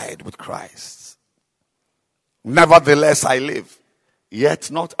crucified with Christ. Nevertheless I live, yet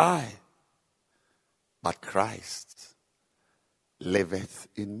not I, but Christ liveth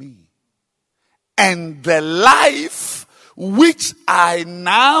in me. And the life which I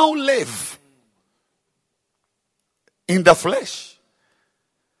now live in the flesh,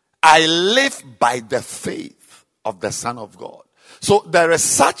 I live by the faith of the Son of God. So there is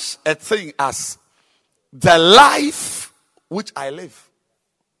such a thing as the life which I live.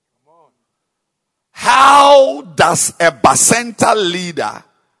 How does a Bacenta leader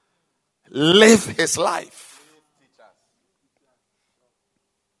live his life?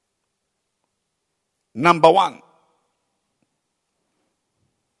 Number one,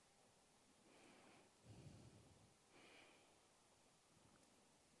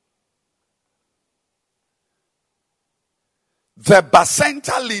 the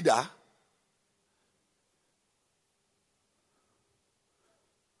Bacenta leader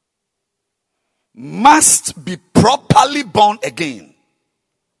must be properly born again.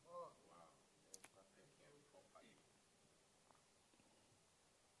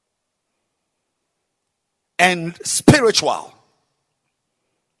 And spiritual.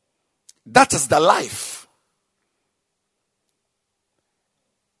 That is the life.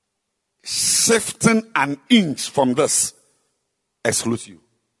 Shifting an inch from this excludes you.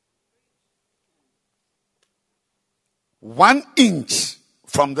 1 inch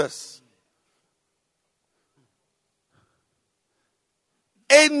from this.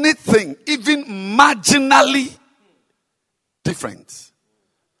 Anything, even marginally different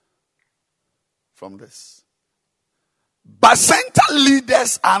from this. Bacenta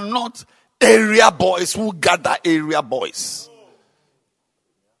leaders are not area boys who gather area boys.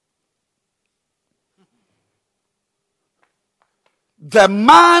 The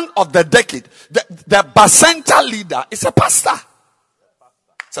man of the decade, the Bacenta leader is a pastor.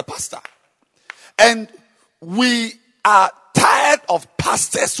 It's a pastor. And we are tired of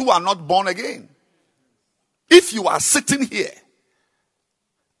pastors who are not born again. If you are sitting here,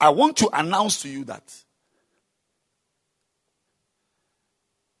 I want to announce to you that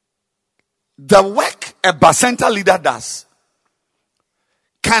the work a Bacenta leader does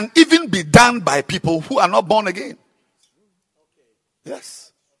can even be done by people who are not born again.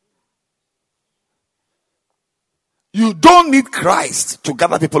 Yes. You don't need Christ to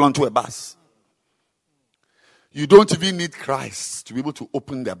gather people onto a bus. You don't even need Christ to be able to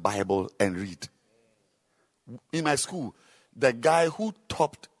open the Bible and read. In my school, the guy who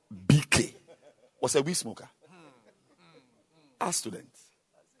topped BK was a weed smoker. Our students.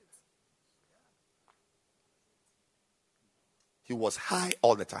 He was high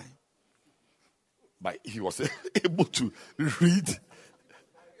all the time. But he was able to read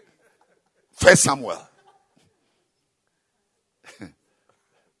 1 Samuel.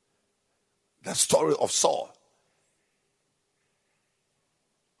 The story of Saul.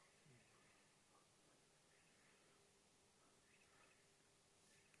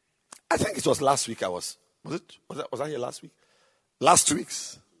 I think it was last week was I here last week? Last 2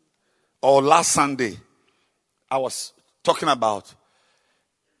 weeks. Or last Sunday. I was talking about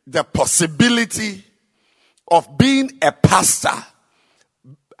the possibility of being a pastor,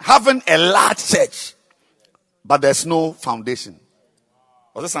 having a large church, but there's no foundation.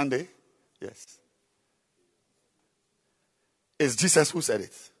 Was it Sunday? Yes. It's Jesus who said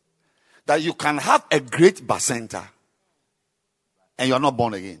it. That you can have a great Bacenta and you're not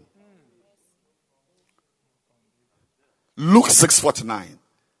born again. Luke 6:49.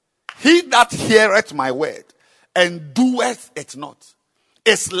 He that heareth my word and doeth it not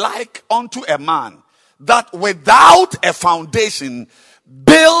is like unto a man that without a foundation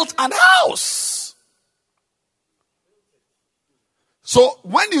built an house. So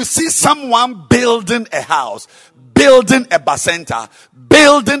when you see someone building a house, building a Bacenta,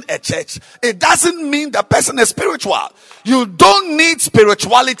 building a church, it doesn't mean the person is spiritual. You don't need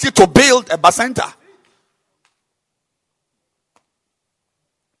spirituality to build a Bacenta.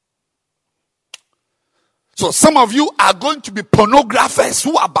 So some of you are going to be pornographers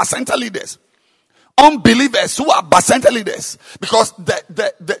who are Bacenta leaders. Unbelievers who are Bacenta leaders. Because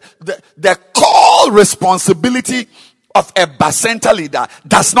the core responsibility of a Bacenta leader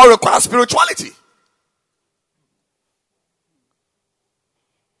does not require spirituality.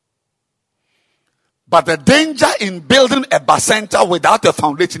 But the danger in building a Bacenta without a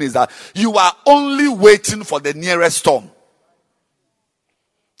foundation is that you are only waiting for the nearest storm.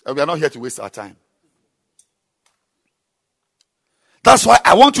 And we are not here to waste our time. That's why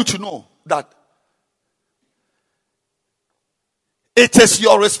I want you to know that it is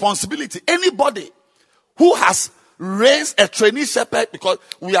your responsibility. Anybody who has raised a trainee shepherd, because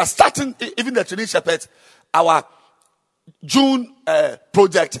we are starting, even the trainee shepherd, our June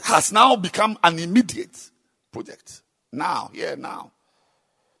project has now become an immediate project. Now. You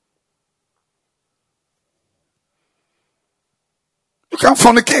can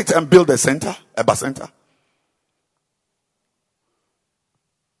fornicate and build a Bacenta.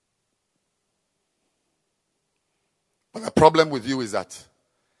 But the problem with you is that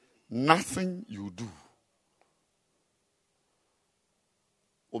nothing you do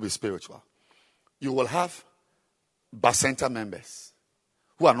will be spiritual. You will have Bacenta members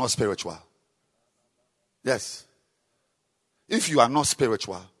who are not spiritual. Yes. If you are not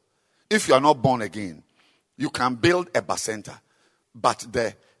spiritual, if you are not born again, you can build a Bacenta, but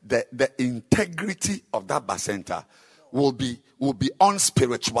the integrity of that Bacenta will be on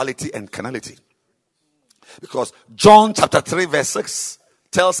spirituality and carnality. Because John chapter 3 verse 6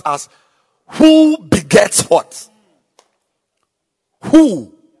 tells us who begets what?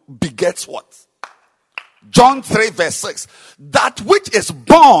 Who begets what? John 3 verse 6. That which is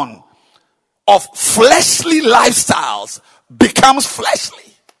born of fleshly lifestyles becomes fleshly.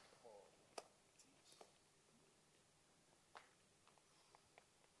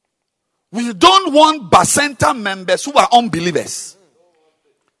 We don't want Bacenta members who are unbelievers.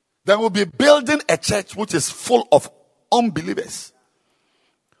 Then we'll be building a church which is full of unbelievers.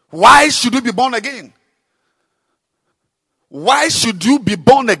 Why should you be born again? Why should you be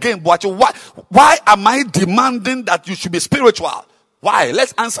born again? But why am I demanding that you should be spiritual? Why?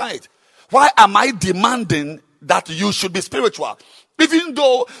 Let's answer it. Why am I demanding that you should be spiritual? Even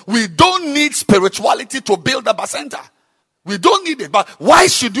though we don't need spirituality to build a Bacenta. We don't need it. But why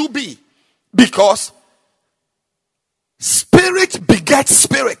should you be? Because spirit begets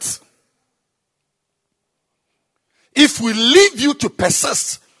spirit. If we leave you to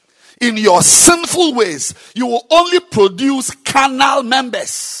persist in your sinful ways, you will only produce carnal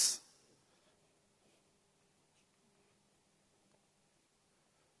members.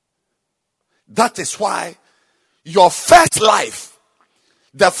 That is why your first life,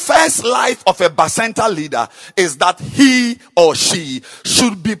 the first life of a Bacenta leader, is that he or she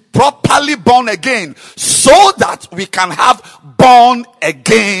should be properly born again, so that we can have born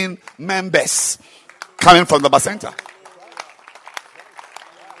again members coming from the Bacenta.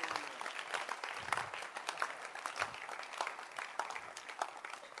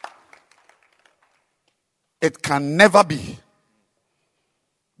 It can never be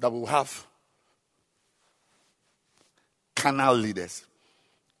that we'll have carnal leaders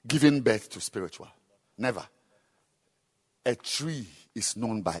giving birth to spiritual. Never. A tree is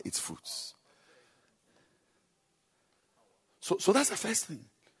known by its fruits. So that's the first thing.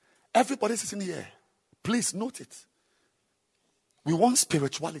 Everybody sitting here, please note it. We want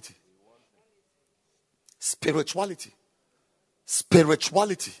spirituality. Spirituality.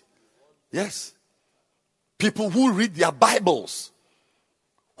 Spirituality. Yes. People who read their Bibles,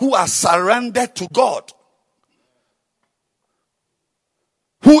 who are surrendered to God.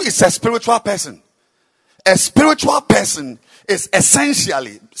 Who is a spiritual person? A spiritual person is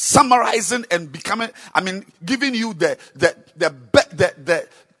essentially summarizing and becoming, giving you the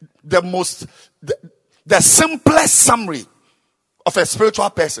simplest summary of a spiritual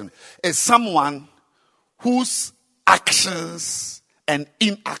person is someone whose actions and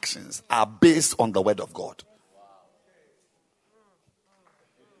inactions are based on the word of God.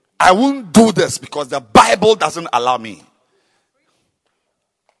 I won't do this because the Bible doesn't allow me.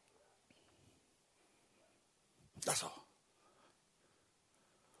 That's all.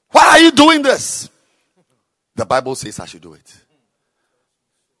 Why are you doing this? The Bible says I should do it.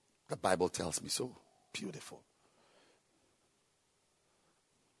 The Bible tells me so. Beautiful.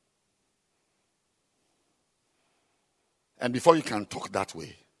 And before you can talk that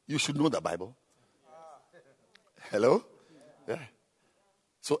way, you should know the Bible. Hello? Yeah.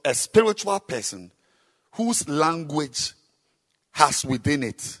 So a spiritual person whose language has within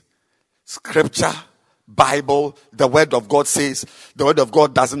it scripture, Bible, the word of God says, the word of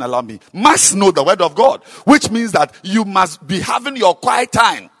God doesn't allow me, must know the word of God, which means that you must be having your quiet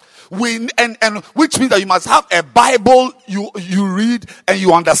time. And which means that you must have a Bible you read and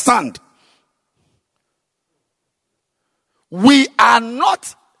you understand. We are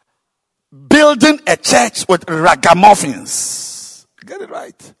not building a church with ragamuffins. Get it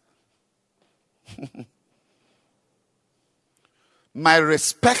right. My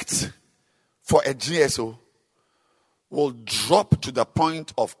respect for a GSO will drop to the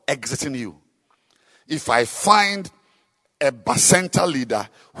point of exiting you if I find a Bacenta leader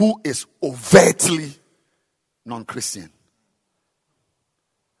who is overtly non-Christian.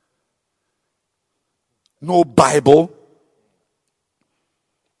 No Bible,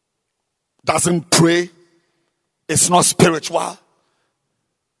 doesn't pray, is not spiritual.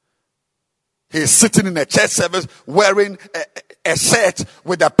 He's sitting in a church service wearing a shirt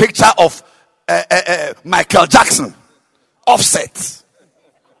with a picture of Michael Jackson, Offset,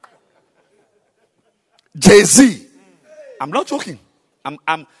 Jay-Z. I'm not joking.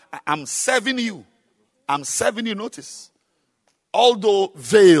 I'm serving you. I'm serving you notice. Although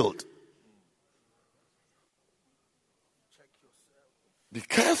veiled. Be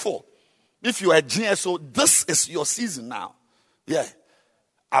careful. If you are GSO, this is your season now. Yeah.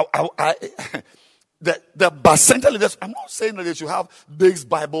 The Bacenta leaders, I'm not saying that they should have Dave's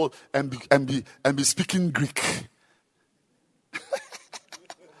Bible and be speaking Greek.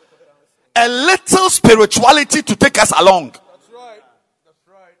 A little spirituality to take us along. That's right. That's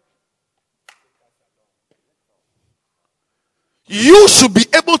right. You should be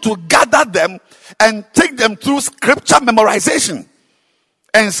able to gather them and take them through scripture memorization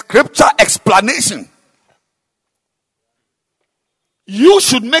and scripture explanation. you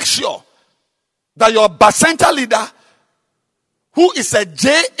should make sure that your Bacenta leader, who is a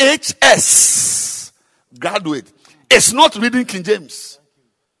JHS graduate, is not reading King James.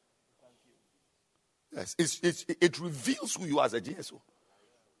 Yes, it reveals who you are as a GSO.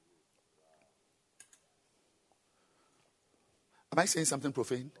 Am I saying something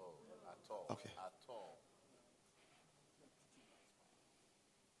profane? Okay.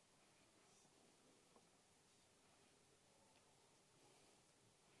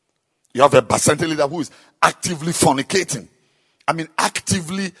 You have a Bacenta leader who is actively fornicating. I mean,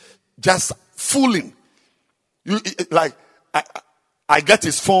 actively just fooling. Like, I get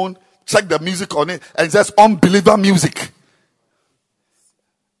his phone, check the music on it, and it says unbeliever music.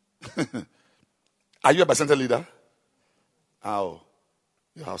 Are you a Bacenta leader? Oh,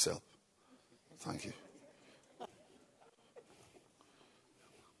 your house help. Thank you.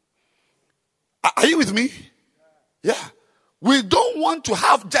 Are you with me? Yeah. We don't want to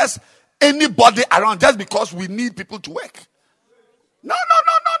have just anybody around just because we need people to work. No.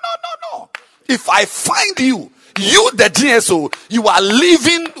 If I find you, the GSO, you are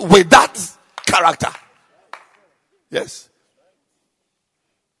living with that character. Yes.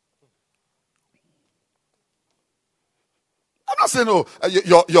 I'm not saying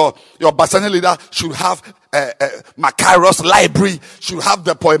your Bacenta leader should have Macarius library, should have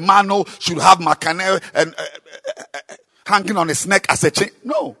the Poemano, should have Macanel and hanging on his neck as a chain.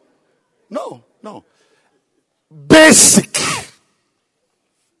 No. Basic.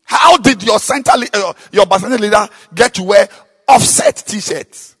 How did your Bacenta leader get to wear offset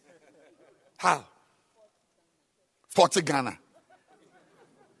t-shirts? How? 40 Ghana.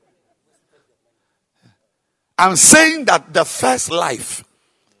 I'm saying that the first life,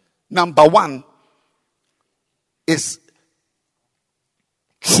 number one, is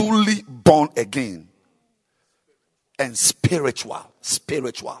truly born again and spiritual.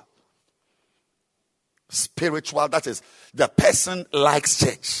 That is, the person likes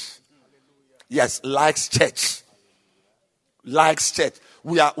church. Yes, likes church. We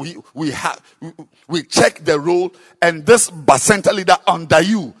check the role, and this Bacenta leader under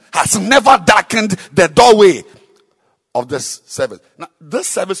you has never darkened the doorway of this service. Now, this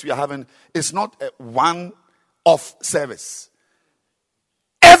service we are having is not a one-off service.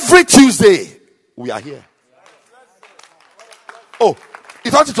 Every Tuesday we are here. Oh,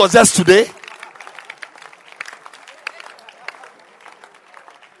 you thought it was just today?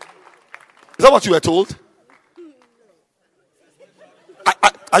 Is that what you were told?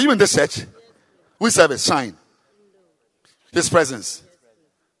 Are you in this church? Which service? Shine. His presence.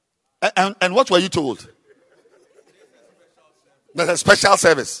 And what were you told? There's a special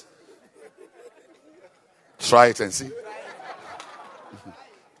service. Try it and see.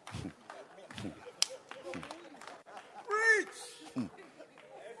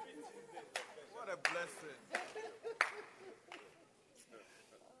 What a blessing.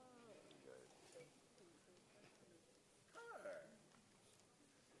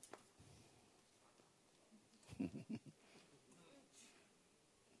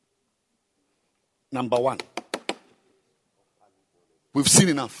 Number one, we've seen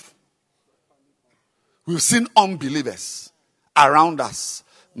enough. We've seen unbelievers around us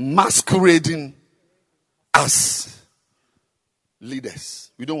masquerading as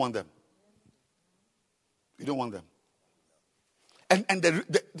leaders. We don't want them. We don't want them. And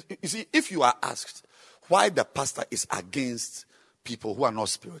you see, if you are asked why the pastor is against people who are not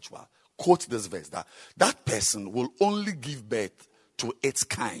spiritual, quote this verse, that person will only give birth to its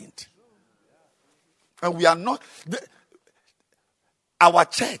kind. And we are not. Our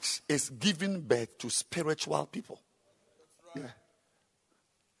church is giving birth to spiritual people. Yeah.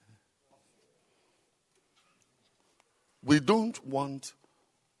 We don't want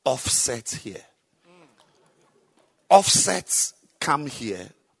offsets here. Offsets come here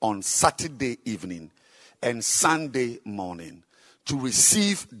on Saturday evening and Sunday morning to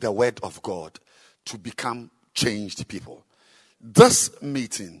receive the word of God to become changed people. This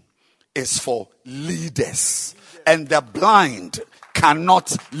meeting is for leaders, and the blind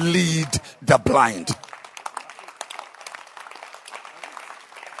cannot lead the blind.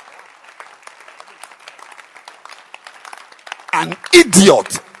 An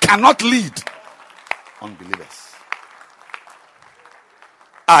idiot cannot lead unbelievers.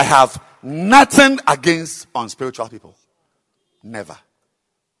 I have nothing against unspiritual people. Never.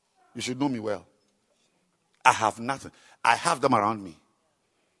 You should know me well. I have nothing. I have them around me.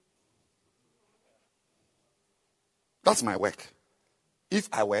 That's my work. If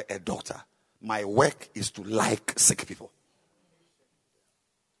I were a doctor, my work is to like sick people.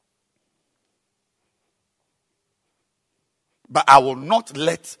 But I will not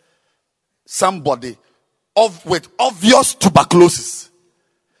let somebody with obvious tuberculosis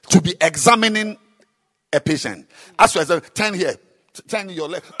to be examining a patient. As you say, turn here, turn your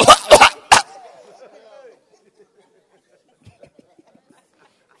leg.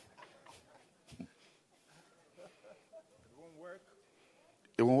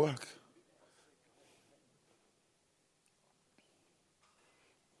 It won't work.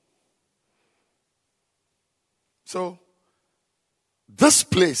 So, this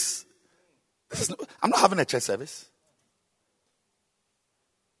place, I'm not having a church service.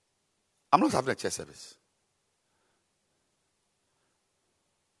 I'm not having a church service.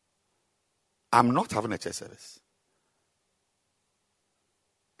 I'm not having a church service.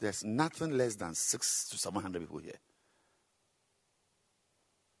 There's nothing less than 600 to 700 people here.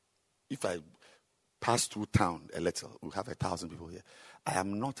 If I pass through town a little, we'll have 1,000 people here. I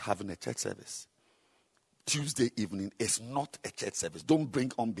am not having a church service. Tuesday evening is not a church service. Don't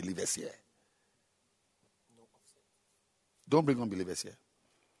bring unbelievers here. Don't bring unbelievers here.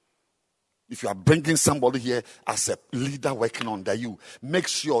 If you are bringing somebody here as a leader working under you, make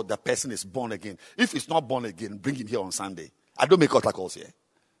sure the person is born again. If he's not born again, bring him here on Sunday. I don't make altar calls here.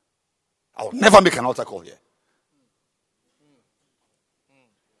 I will never make an altar call here.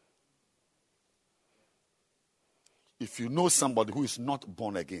 If you know somebody who is not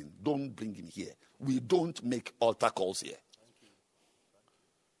born again, don't bring him here. We don't make altar calls here.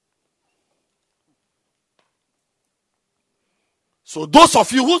 So those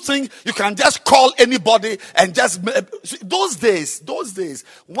of you who think you can just call anybody and just, those days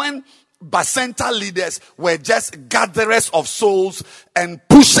when Bacenta leaders were just gatherers of souls and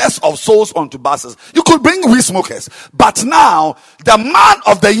pushers of souls onto buses, you could bring weed smokers. But now, the man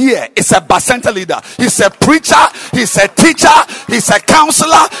of the year is a Bacenta leader. He's a preacher, he's a teacher, he's a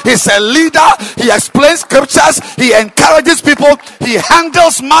counselor, he's a leader, he explains scriptures, he encourages people, he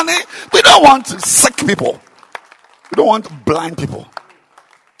handles money. We don't want sick people. We don't want blind people.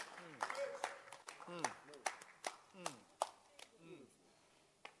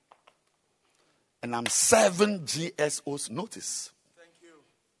 And I'm serving GSO's notice. Thank you.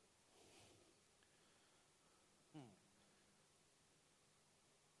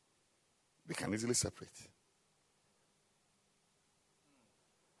 We can easily separate.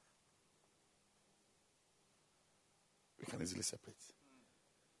 We can easily separate.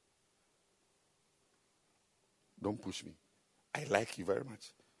 Don't push me. I like you very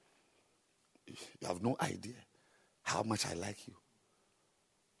much. You have no idea how much I like you.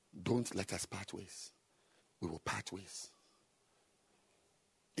 Don't let us part ways. We will part ways.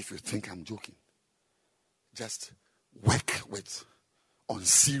 If you think I'm joking, just work with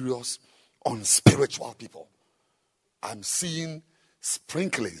unserious, unspiritual people. I'm seeing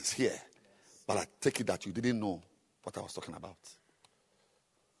sprinklings here, but I take it that you didn't know what I was talking about.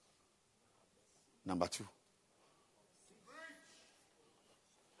 Number 2.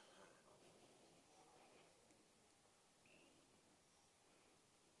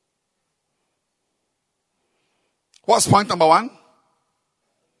 What's point number 1?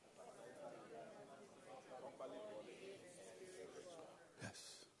 Yes.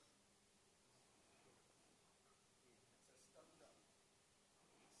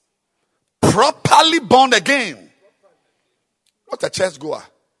 Properly born again. Not a church goer.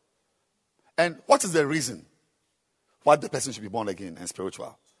 And what is the reason why the person should be born again and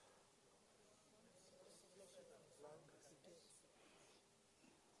spiritual?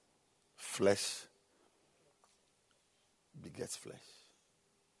 Flesh begets flesh.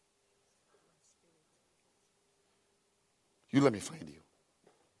 You let me find you.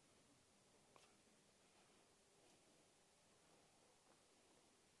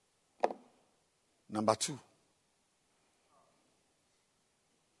 Number 2.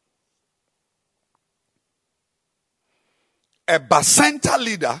 A Bacenta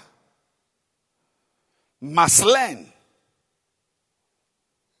leader must learn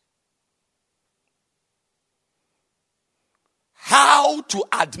how to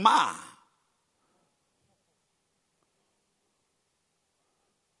admire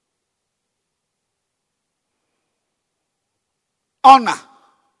honor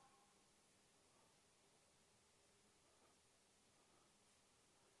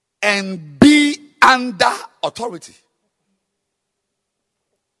and be under authority.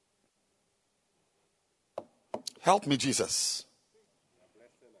 Help me, Jesus.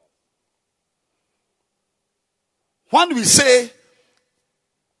 When we say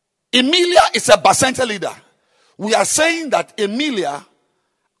Emilia is a Bacenta leader, we are saying that Emilia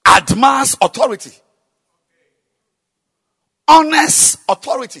admires authority, honors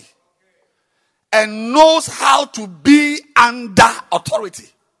authority, and knows how to be under authority.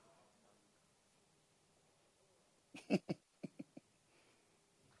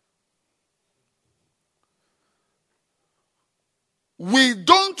 We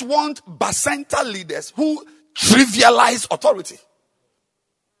don't want bacenta leaders who trivialize authority.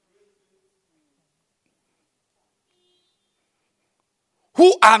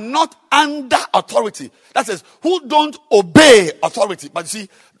 Who are not under authority. That is, who don't obey authority. But you see,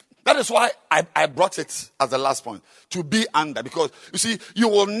 that is why I brought it as the last point. To be under. Because, you see, you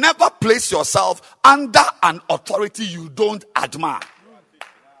will never place yourself under an authority you don't admire.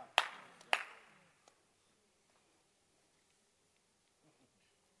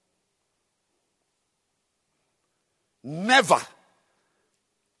 Never.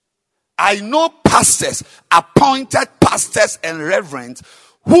 I know pastors, appointed pastors and reverends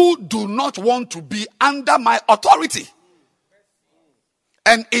who do not want to be under my authority.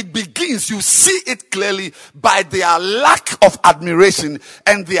 And it begins, you see it clearly, by their lack of admiration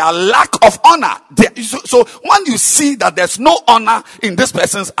and their lack of honor. So when you see that there's no honor in this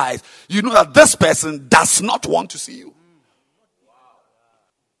person's eyes, you know that this person does not want to see you.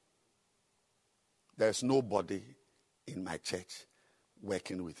 There's nobody in my church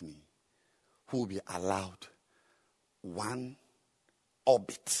working with me who will be allowed one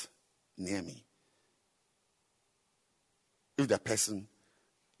orbit near me if the person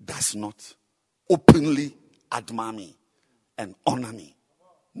does not openly admire me and honor me.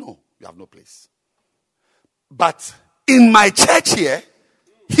 No, you have no place. But in my church here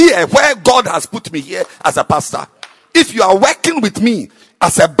where God has put me here as a pastor, if you are working with me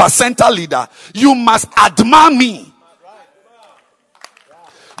as a bacenta leader, you must admire me.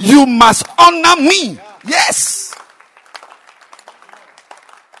 You must honor me. Yes.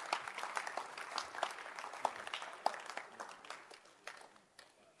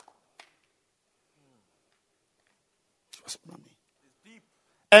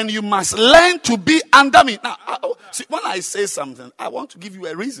 And you must learn to be under me. Now, see, when I say something, I want to give you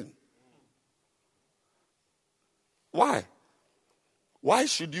a reason. Why? Why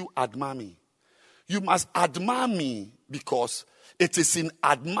should you admire me? You must admire me because it is in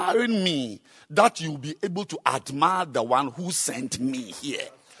admiring me that you'll be able to admire the one who sent me here.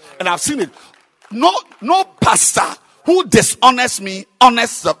 And I've seen it. No pastor who dishonors me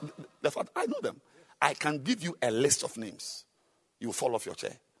honors the fact. I know them. I can give you a list of names. You will fall off your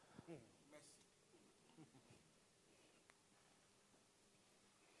chair.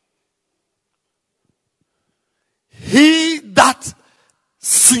 He that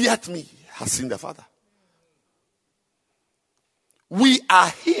seeth me has seen the Father. We are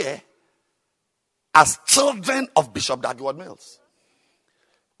here as children of Bishop Dag Heward-Mills.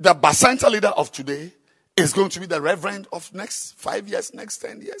 The bacenta leader of today is going to be the reverend of next 5 years, next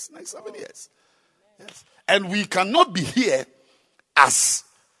 10 years, next 7 years. Yes. And we cannot be here as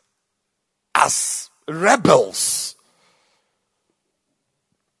rebels.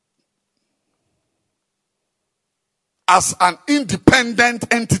 As an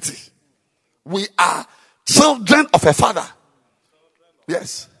independent entity. We are children of a father.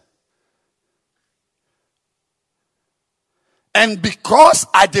 Yes. And because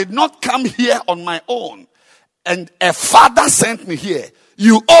I did not come here on my own, and a father sent me here,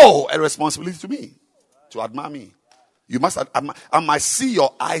 you owe a responsibility to me to admire me. You must admire. I must see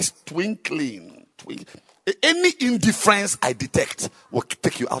your eyes twinkling. Any indifference I detect will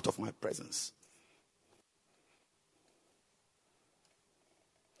take you out of my presence.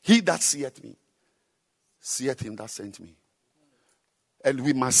 He that seeth me, seeth him that sent me. And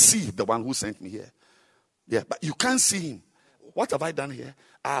we must see the one who sent me here. Yeah, but you can't see him. What have I done here?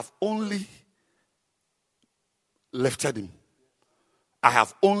 I have only lifted him. I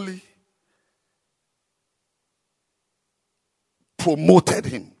have only promoted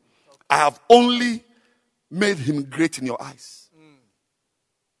him. I have only made him great in your eyes.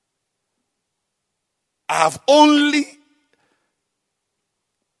 I have only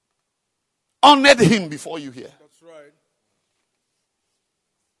honored him before you here. That's right.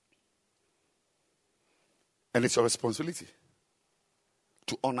 And it's your responsibility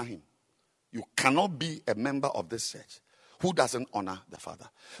to honor him. You cannot be a member of this church who doesn't honor the Father.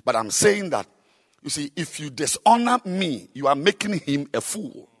 But I'm saying that, you see, if you dishonor me, you are making him a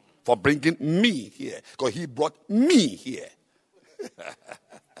fool for bringing me here. Because he brought me here.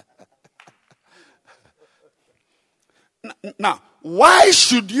 Now, why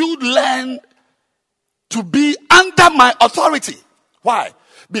should you learn to be under my authority? Why?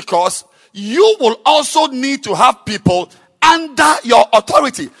 Because you will also need to have people under your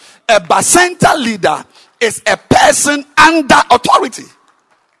authority. A bacenta leader is a person under authority.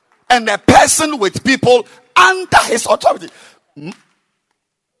 and a person with people under his authority.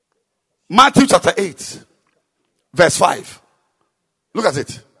 Matthew chapter 8, verse 5. Look at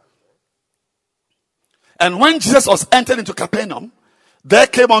it. And when Jesus was entered into Capernaum, there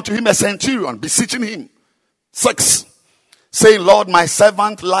came unto him a centurion, beseeching him. 6. Saying, Lord, my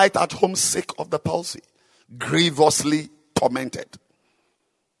servant lieth at home sick of the palsy, grievously tormented.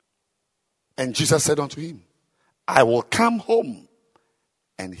 And Jesus said unto him, I will come home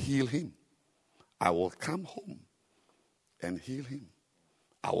and heal him. I will come home and heal him.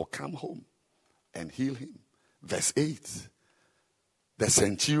 I will come home and heal him. Verse 8. The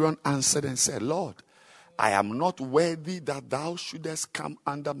centurion answered and said, Lord, I am not worthy that thou shouldest come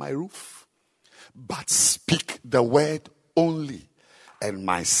under my roof, but speak the word only, and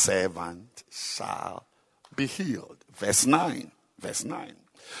my servant shall be healed. Verse 9. Verse 9.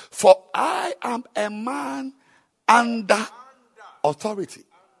 For I am a man under authority.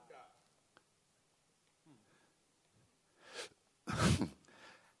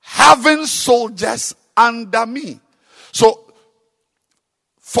 Having soldiers under me. So,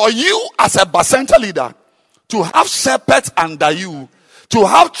 for you as a Bacenta leader to have shepherds under you, to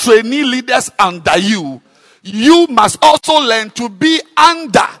have trainee leaders under you, you must also learn to be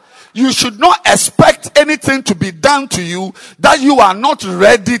under. You should not expect anything to be done to you that you are not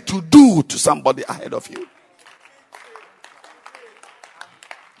ready to do to somebody ahead of you.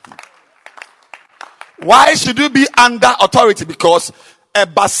 Why should you be under authority? Because a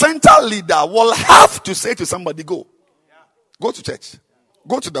Bacenta leader will have to say to somebody, go. Go to church.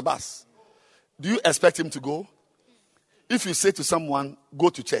 Go to the bus. Do you expect him to go? If you say to someone, go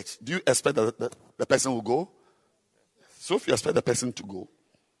to church, do you expect that the person will go? So if you expect the person to go,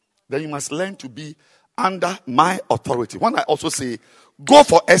 then you must learn to be under my authority. When I also say, go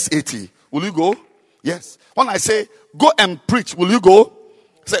for SAT, will you go? Yes. When I say, go and preach, will you go?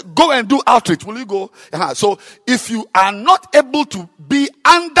 Say, go and do outreach, will you go? So if you are not able to be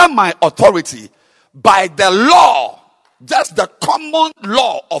under my authority by the law, just the common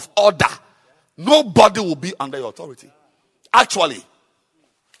law of order, nobody will be under your authority. Actually,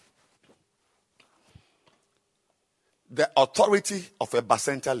 the authority of a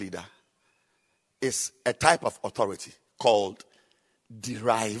Bacenta leader is a type of authority called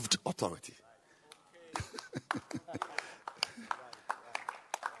derived authority.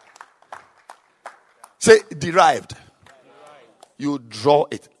 Say derived. You draw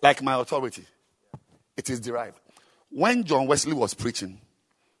it like my authority. It is derived. When John Wesley was preaching,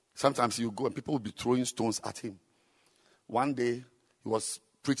 sometimes you go and people will be throwing stones at him. One day he was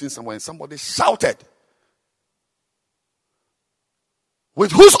preaching somewhere and somebody shouted,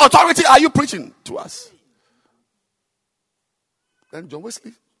 with whose authority are you preaching to us? Then John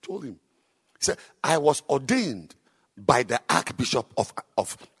Wesley told him, he said, I was ordained by the Archbishop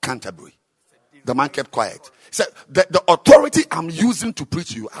of Canterbury. The man kept quiet. He said, the authority I'm using to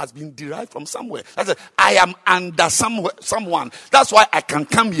preach you has been derived from somewhere. I said, I am under someone. That's why I can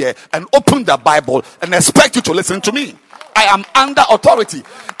come here and open the Bible and expect you to listen to me. I am under authority.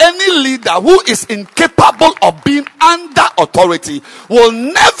 Any leader who is incapable of being under authority will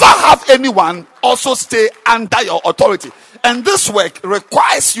never have anyone also stay under your authority. And this work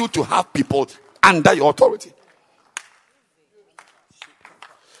requires you to have people under your authority.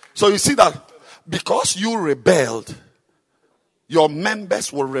 So you see that because you rebelled, your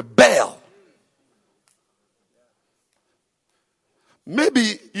members will rebel.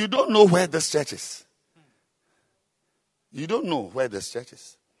 Maybe you don't know where this church is. You don't know where this church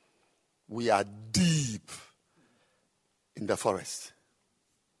is. We are deep in the forest.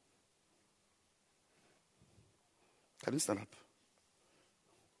 Can you stand up?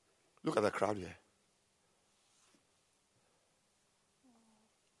 Look at the crowd here.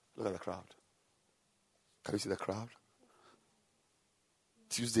 Look at the crowd. Can you see the crowd?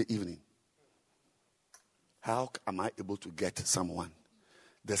 Tuesday evening. How am I able to get someone,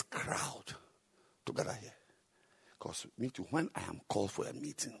 this crowd, together here? Because me too, when I am called for a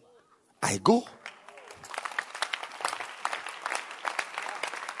meeting, I go.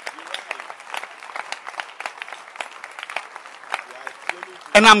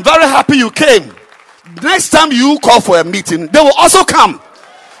 And I'm very happy you came. Next time you call for a meeting, they will also come.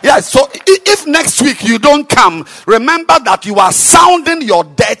 Yes, so if next week you don't come, remember that you are sounding your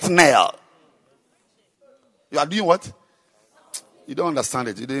death knell. You are doing what? You don't understand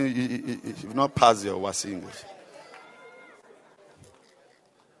it. You've not passed your WASI English.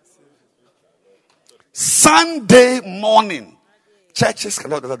 Sunday morning, churches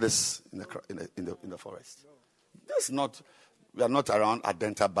cannot do this in the forest. That's not. We are not around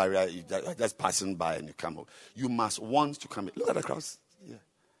Adenta barrier. You're just passing by and you come home. You must want to come. Look at the crowds. Yeah.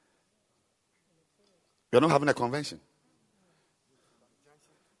 You're not having a convention.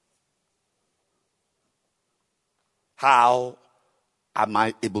 How am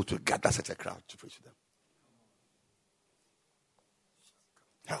I able to gather such a crowd to preach to them?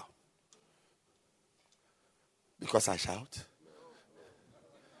 How? Because I shout?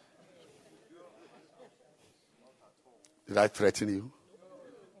 Did I threaten you?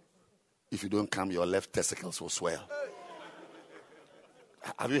 If you don't come, your left testicles will swell.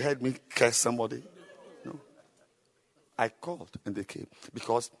 Have you heard me curse somebody? No. I called and they came.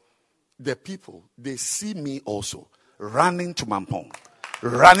 Because the people, they see me also running to Mampong,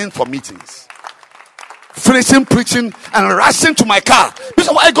 running for meetings, finishing preaching and rushing to my car.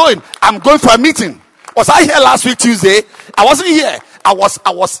 Bishop, where are you going? I'm going for a meeting. Was I here last week Tuesday? I wasn't here. I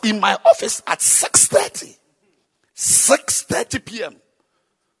was in my office at 6:30 p.m.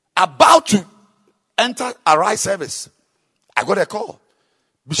 about to enter a rise service. I got a call.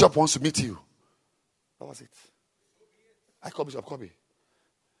 Bishop wants to meet you. That was it. I called Bishop Kobe.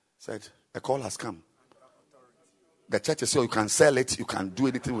 Said, a call has come. The church is so you can sell it, you can do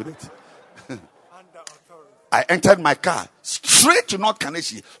anything with it. I entered my car straight to North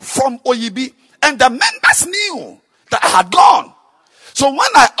Kaneshi from Oyibi, and the members knew that I had gone. So when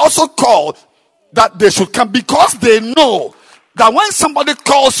I also called that they should come, because they know that when somebody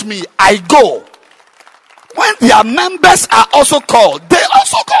calls me, I go. When their members are also called, they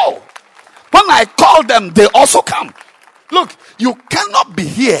also go. When I call them, they also come. Look, you cannot be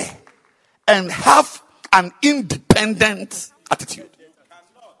here and have an independent attitude.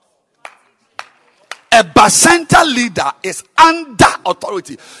 A Bacenta leader is under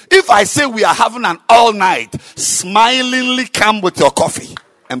authority. If I say we are having an all night, smilingly come with your coffee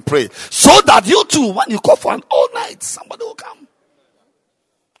and pray. So that you too, when you call for an all night, somebody will come.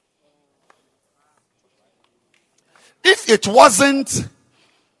 If it wasn't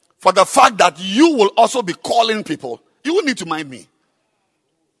for the fact that you will also be calling people, you wouldn't need to mind me.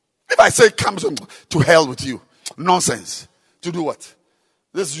 If I say come to hell with you, nonsense. To do what?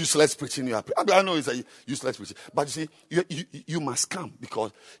 This useless preaching you are preaching. I know it's a useless preaching. But you see, you must come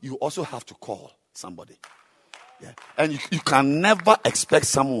because you also have to call somebody. Yeah. And you can never expect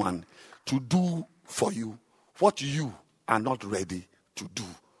someone to do for you what you are not ready to do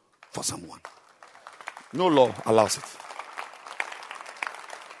for someone. No law allows it.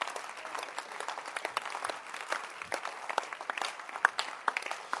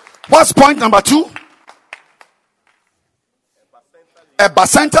 What's point number 2? A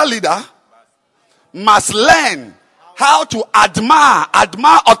Bacenta leader must learn how to admire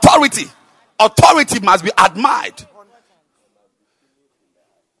authority. Authority must be admired.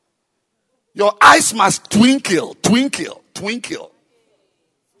 Your eyes must twinkle.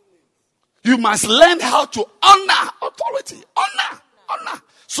 You must learn how to honor authority. Honor.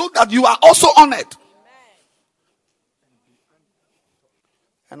 So that you are also honored.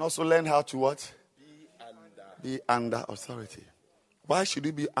 And also learn how to what? Be under authority. Why should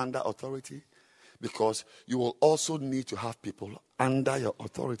you be under authority? Because you will also need to have people under your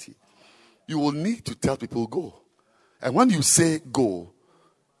authority. You will need to tell people go. And when you say go,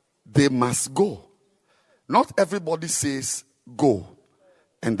 they must go. Not everybody says go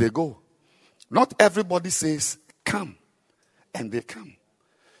and they go. Not everybody says come and they come.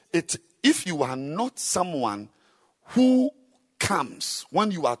 If you are not someone who comes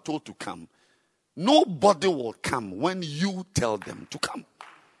when you are told to come, nobody will come when you tell them to come.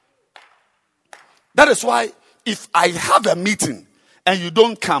 That is why if I have a meeting and you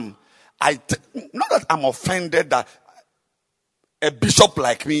don't come, not that I'm offended that a bishop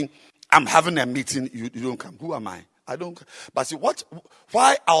like me, I'm having a meeting, you don't come. Who am I? I don't. But see,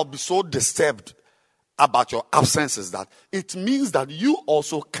 why I'll be so disturbed about your absence is that it means that you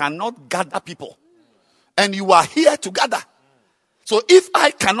also cannot gather people. And you are here to gather. So if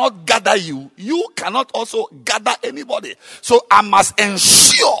I cannot gather you, you cannot also gather anybody. So I must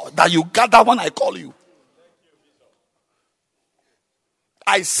ensure that you gather when I call you.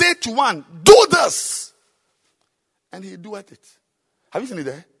 I say to one, do this. And he doeth it. Have you seen it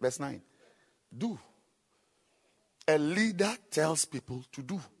there? Verse 9. Do. A leader tells people to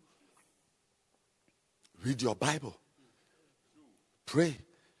do. Read your Bible. Pray.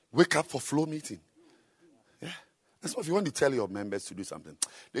 Wake up for flow meeting. Yeah. That's why if you want to tell your members to do something,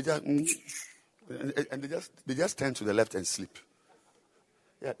 they just turn to the left and sleep.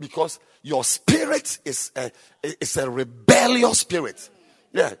 Yeah, because your spirit is a rebellious spirit.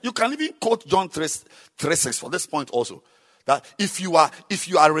 Yeah, you can even quote John 3:6 for this point also. That if you are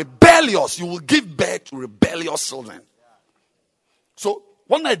rebellious, you will give birth to rebellious children. So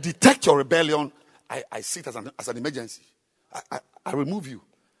when I detect your rebellion, I see it as an emergency. I remove you.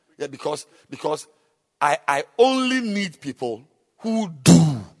 Yeah, because I only need people who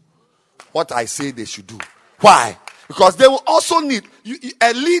do what I say they should do. Why? Because they will also need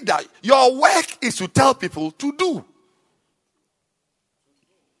a leader. Your work is to tell people to do.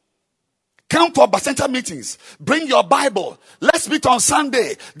 Come for Bacenta meetings. Bring your Bible. Let's meet on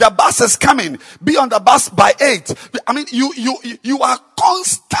Sunday. The bus is coming. Be on the bus by 8. I mean, you are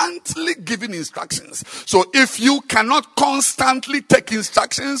constantly giving instructions. So if you cannot constantly take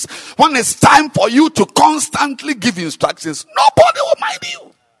instructions, when it's time for you to constantly give instructions, nobody will mind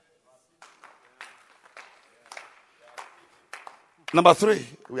you. Number 3,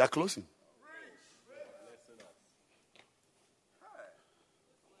 we are closing.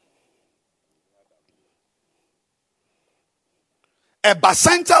 A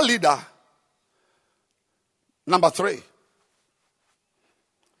Bacenta leader, number 3,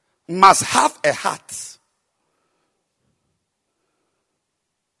 must have a heart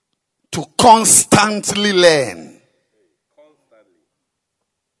to constantly learn.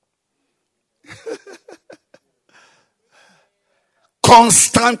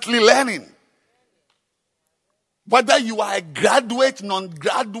 Constantly learning. Whether you are a graduate,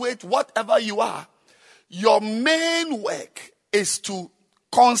 non-graduate, whatever you are, your main work is to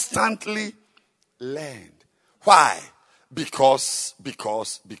constantly learn. Why? Because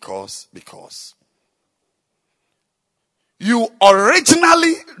you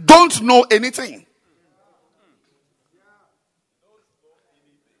originally don't know anything.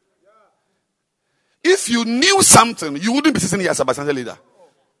 If you knew something, you wouldn't be sitting here as a Bacenta leader.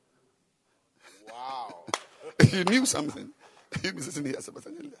 Wow. If you knew something, you'd be sitting here as a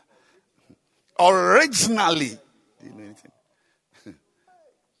Bacenta leader. Originally, you didn't know anything.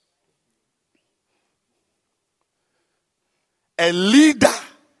 A leader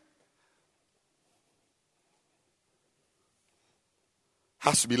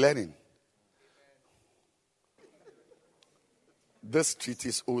has to be learning. This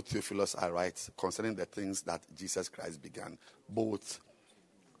treatise, O Theophilus, I write concerning the things that Jesus Christ began both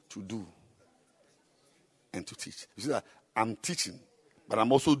to do and to teach. You see that I'm teaching, but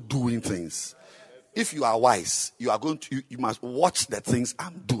I'm also doing things. If you are wise, you must watch the things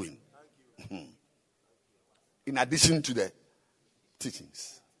I'm doing. In addition to the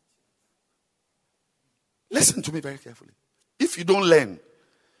teachings. Listen to me very carefully. If you don't learn,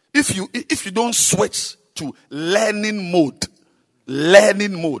 if you don't switch to learning mode,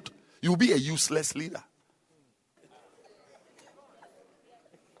 you'll be a useless leader.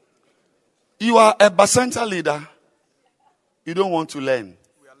 You are a Bacenta leader. You don't want to learn.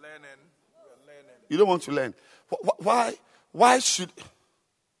 We are learning. You don't want to learn. Why should...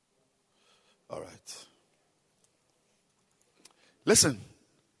 All right. Listen.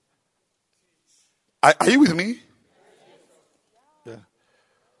 Are you with me? Yeah.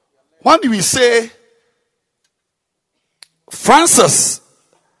 When we say Francis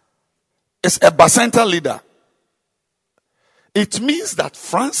is a Bacenta leader, it means that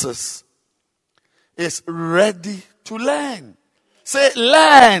Francis is ready to learn. Say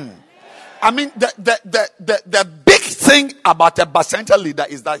learn. I mean, the big thing about a Bacenta leader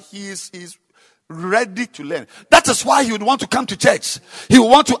is that he is ready to learn. That is why he would want to come to church. He would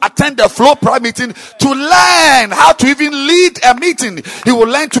want to attend the flow prayer meeting to learn how to even lead a meeting. He will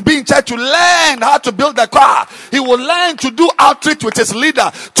learn to be in church, to learn how to build a car. He will learn to do outreach with his leader,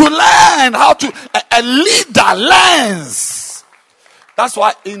 to learn how to... A leader learns. That's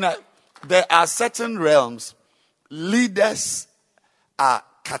why there are certain realms, leaders are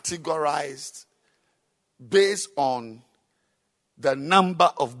categorized based on the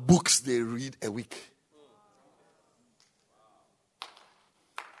number of books they read a week.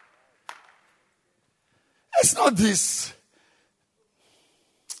 It's not this.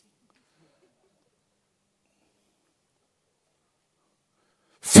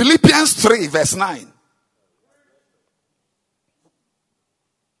 Philippians 3 verse 9.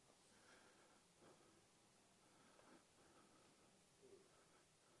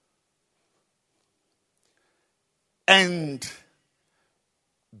 And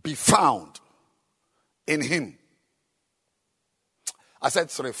be found in him. I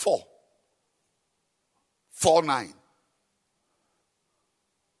said 4 9.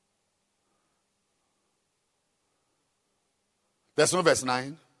 There's no verse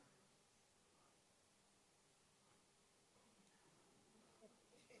 9.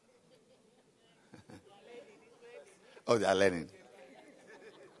 Oh, they are learning.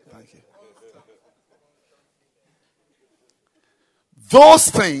 Thank you. Those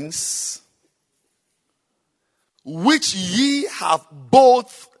things which ye have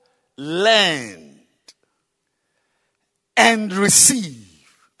both learned and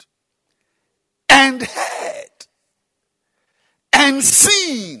received and heard and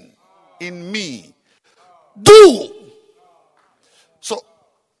seen in me. Do. So,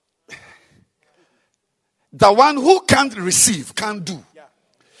 the one who can't receive can't do.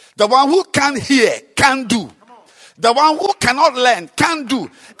 The one who can't hear can't do. The one who cannot learn can't do.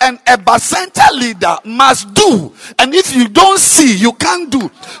 And a bacenta leader must do. And if you don't see, you can't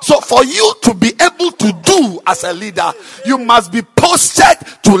do. So for you to be able to do as a leader, you must be posted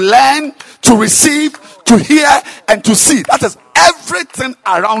to learn, to receive, to hear, and to see. That is, everything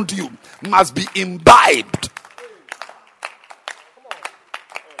around you must be imbibed.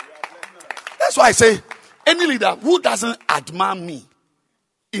 That's why I say, any leader who doesn't admire me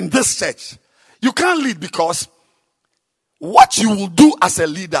in this church, you can't lead, because what you will do as a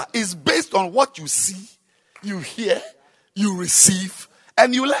leader is based on what you see, you hear, you receive,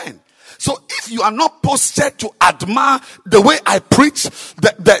 and you learn. So if you are not posted to admire the way I preach,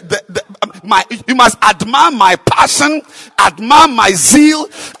 you must admire my passion, admire my zeal,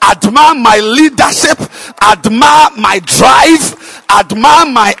 admire my leadership, admire my drive, admire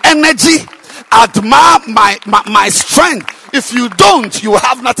my energy, admire my strength. If you don't, you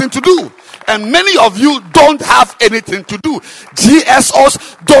have nothing to do. And many of you don't have anything to do.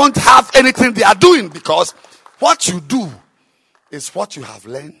 GSOs don't have anything they are doing, because what you do is what you have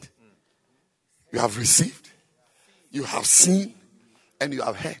learned, you have received, you have seen, and you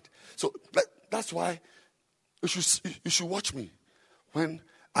have heard. So that's why you should watch me when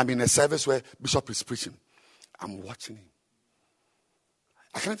I'm in a service where Bishop is preaching. I'm watching him.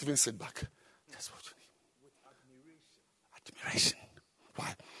 I can't even sit back. Just watching him. Admiration.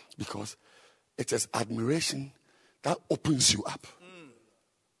 Why? Because it is admiration that opens you up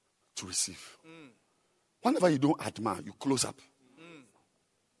to receive. Whenever you don't admire, you close up.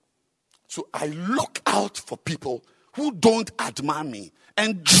 So I look out for people who don't admire me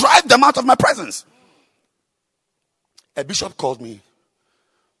and drive them out of my presence. A bishop called me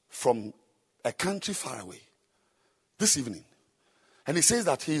from a country far away this evening. And he says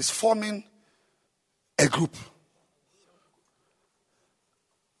that he is forming a group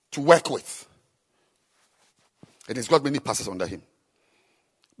to work with. And he's got many pastors under him.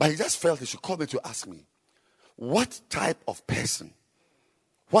 But he just felt he should call me to ask me, what type of person,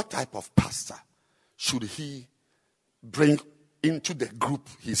 what type of pastor should he bring into the group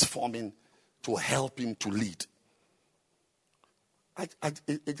he's forming to help him to lead?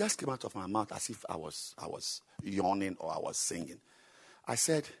 It just came out of my mouth as if I was yawning or I was singing. I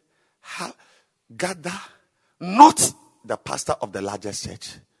said, gather not the pastor of the largest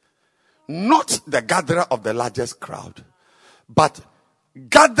church, not the gatherer of the largest crowd, but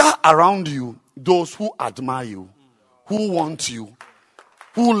gather around you those who admire you, who want you,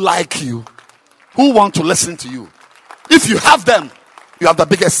 who like you, who want to listen to you. If you have them, you have the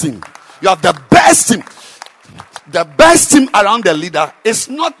biggest team. You have the best team. The best team around the leader is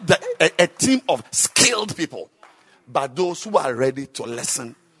not a team of skilled people, but those who are ready to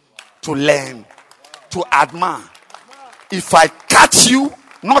listen, to learn, to admire. If I catch you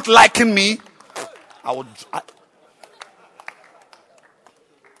not liking me, I would.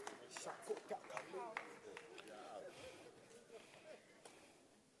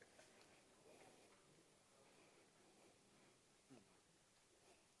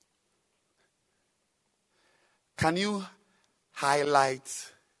 Can you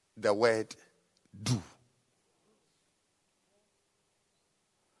highlight the word do?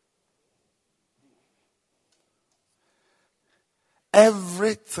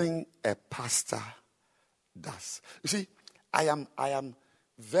 Everything a pastor does. You see, I am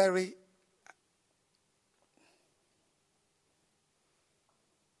very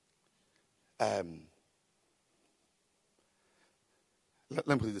let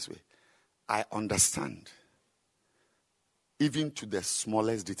me put it this way. I understand, even to the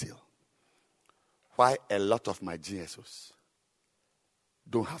smallest detail, why a lot of my GSOs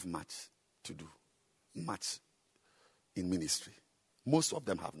don't have much to do, much in ministry. Most of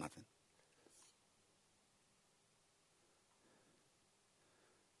them have nothing.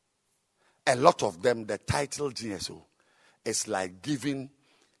 A lot of them, the title GSO is like giving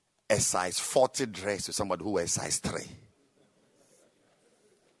a size 40 dress to somebody who wears size 3.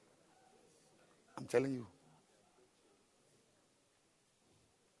 I'm telling you.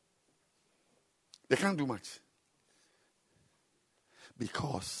 They can't do much.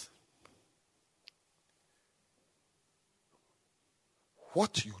 Because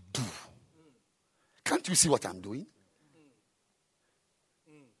what you do, can't you see what I'm doing?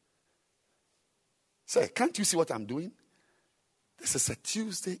 Say, can't you see what I'm doing? This is a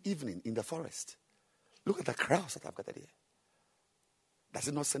Tuesday evening in the forest. Look at the crowds that I've gathered here. Does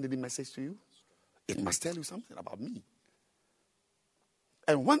it not send any message to you? it must tell you something about me.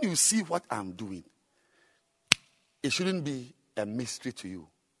 And when you see what I'm doing, it shouldn't be a mystery to you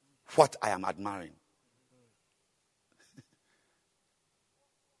what I am admiring.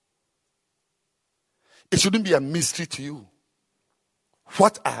 It shouldn't be a mystery to you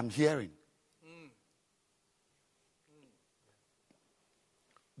what I am hearing.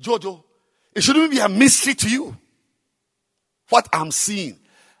 Jojo, it shouldn't be a mystery to you what I'm seeing.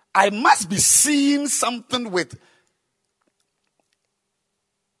 I must be seeing something with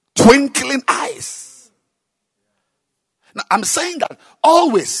twinkling eyes. Now, I'm saying that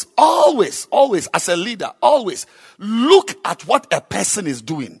always, as a leader, always look at what a person is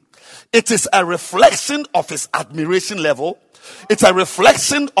doing. It is a reflection of his admiration level. It's a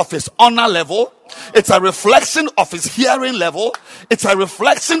reflection of his honor level. It's a reflection of his hearing level. It's a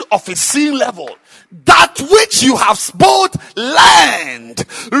reflection of his seeing level. That which you have both learned,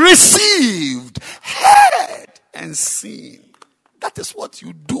 received, heard, and seen. That is what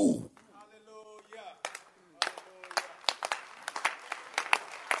you do.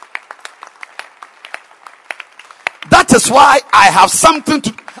 That is why I have something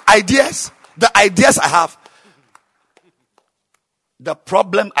to ideas. The ideas I have. The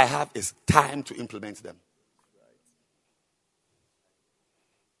problem I have is time to implement them.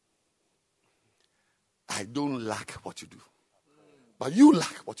 I don't lack what you do. But you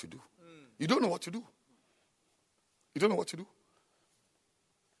lack what you do. You don't know what to do. You don't know what to do.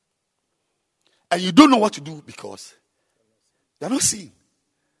 And you don't know what to do because you're not seeing.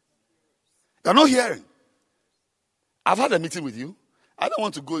 You're not hearing. I've had a meeting with you. I don't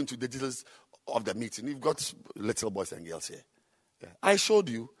want to go into the details of the meeting. You've got little boys and girls here. Yeah. I showed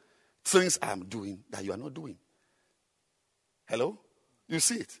you things I'm doing that you are not doing. Hello? You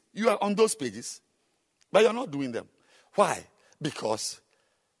see it. You are on those pages, but you're not doing them. Why? Because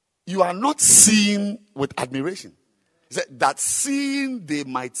you are not seeing with admiration. That seeing they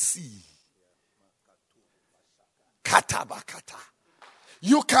might see. Katabakata.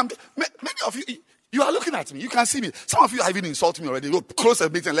 You can, many of you, you are looking at me. You can see me. Some of you have even insulted me already. Go close the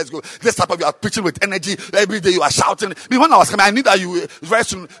meeting. Let's go. This type of you are preaching with energy. Every day you are shouting. When I was coming, I knew that you very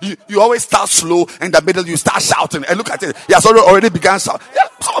soon. You always start slow. In the middle, you start shouting. And look at it. He has already begun shouting. Yeah,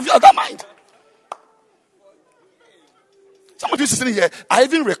 some of you are that mind. Some of you sitting here are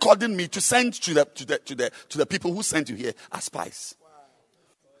even recording me to send to the people who sent you here as spies.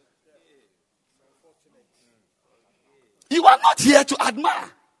 You are not here to admire.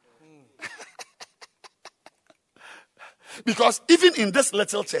 Because even in this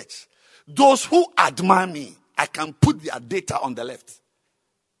little church, those who admire me, I can put their data on the left.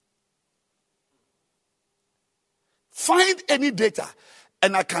 Find any data,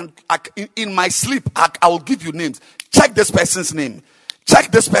 and in my sleep, I will give you names. Check this person's name.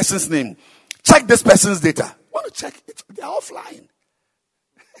 Check this person's name. Check this person's data. Want to check it? They are offline.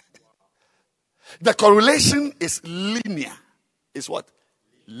 The correlation is linear. Is what?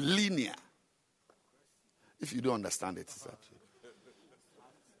 Linear. If you don't understand it, it's up to you.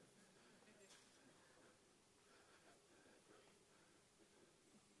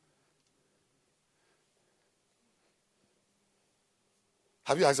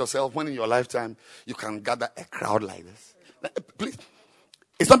 Have you asked yourself when in your lifetime you can gather a crowd like this? Please.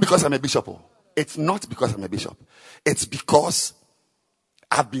 It's not because I'm a bishop. It's not because I'm a bishop. It's because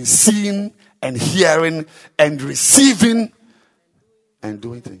I've been seeing and hearing and receiving and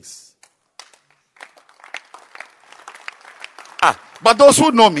doing things. But those who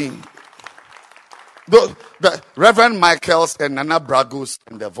know me, the Reverend Michaels and Nana Bragos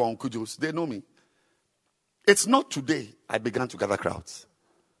and the Von Kujos, they know me. It's not today I began to gather crowds.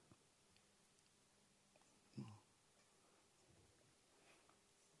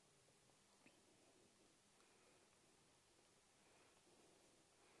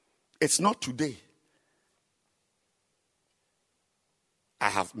 It's not today I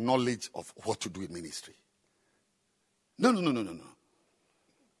have knowledge of what to do in ministry. No.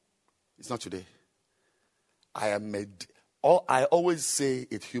 It's not today. I always say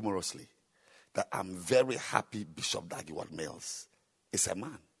it humorously that I'm very happy Bishop Dagiwad Mills is a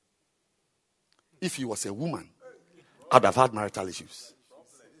man. If he was a woman, I'd have had marital issues.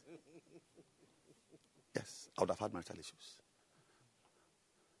 Yes, I would have had marital issues.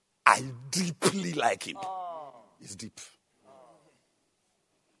 I deeply like him. It's deep.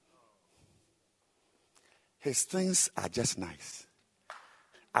 His things are just nice.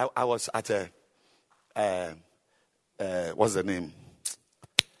 I was at what's the name?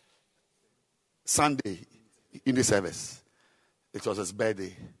 Sunday in the service. It was his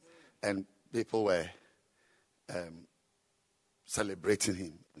birthday, and people were celebrating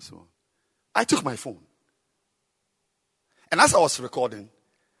him and so on. I took my phone. And as I was recording,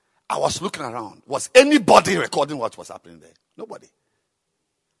 I was looking around. Was anybody recording what was happening there? Nobody.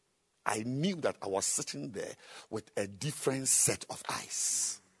 I knew that I was sitting there with a different set of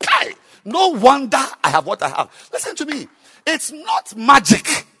eyes. Kai! No wonder I have what I have. Listen to me. It's not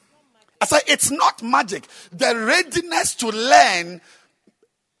magic. I say it's not magic. The readiness to learn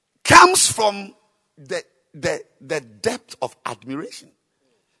comes from the depth of admiration.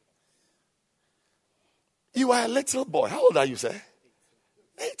 You are a little boy. How old are you, sir?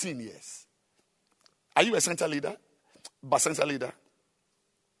 18 years. Are you a center leader? But center leader?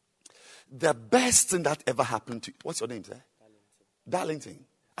 The best thing that ever happened to you. What's your name, sir? Darlington.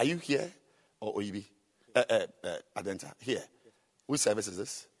 Are you here? Or OEB? Adenta. Here. Which service is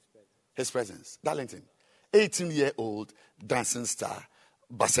this? His presence. Darlington. 18-year-old dancing star,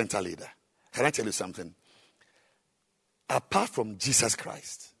 but center leader. Can I tell you something? Apart from Jesus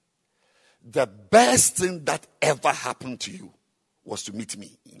Christ, the best thing that ever happened to you was to meet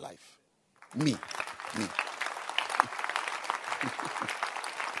me in life. Me.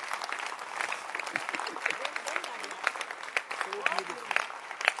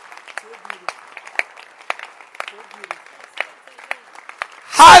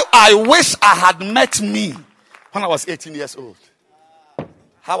 How I wish I had met me when I was 18 years old.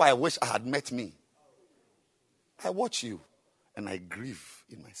 How I wish I had met me. I watch you and I grieve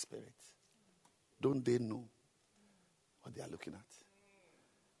in my spirit. Don't they know what they are looking at?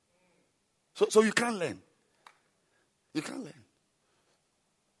 So you can't learn. You can't learn.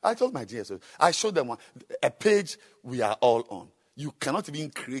 I told my GSO, I showed them a page we are all on. You cannot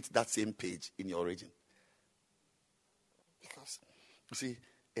even create that same page in your region. Because, you see,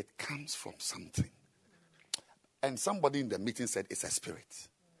 it comes from something. And somebody in the meeting said it's a spirit.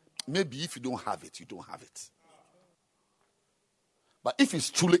 Maybe if you don't have it, you don't have it. But if it's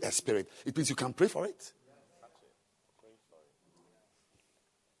truly a spirit, it means you can pray for it.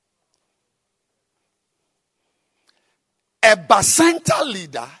 A Bacenta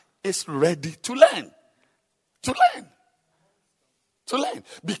leader is ready to learn. To learn.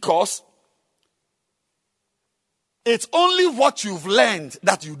 Because it's only what you've learned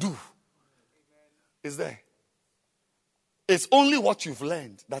that you do. Is there? It's only what you've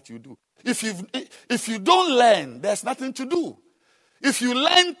learned that you do. If you don't learn, there's nothing to do. If you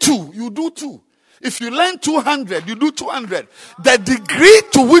learn 2, you do 2. If you learn 200, you do 200. The degree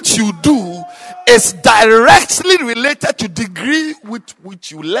to which you do is directly related to degree with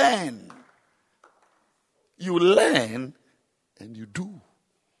which you learn. You learn and you do.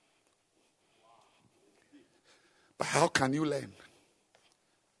 But how can you learn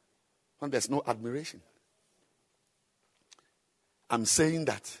when there's no admiration? I'm saying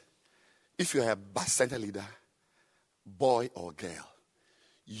that if you're a Bacenta leader, boy or girl,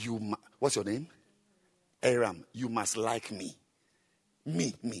 what's your name? Aram, you must like me.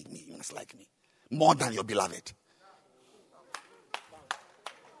 Me. You must like me. More than your beloved.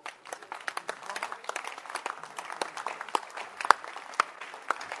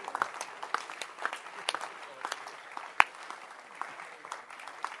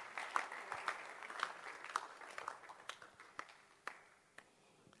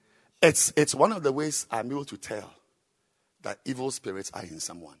 It's one of the ways I'm able to tell that evil spirits are in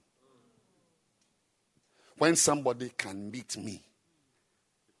someone. When somebody can meet me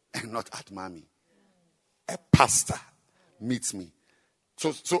and not admire me. A pastor meets me.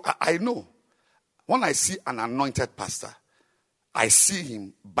 So I know. When I see an anointed pastor, I see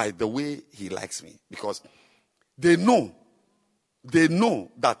him by the way he likes me. Because they know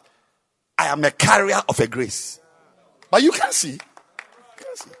that I am a carrier of a grace. But you can't see.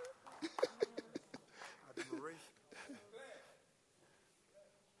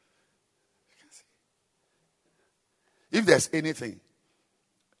 If there's anything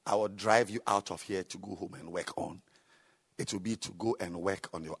I will drive you out of here to go home and work on, it will be to go and work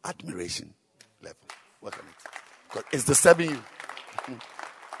on your admiration level. Work on it. Because it's disturbing you.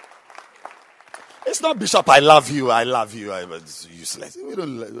 It's not, Bishop, I love you. It's useless. We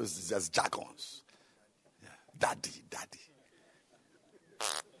don't, it's just jargons. Yeah. Daddy.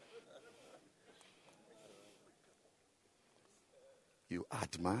 You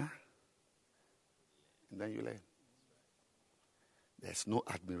admire, and then you learn. There's no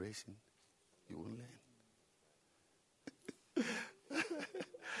admiration, you won't learn.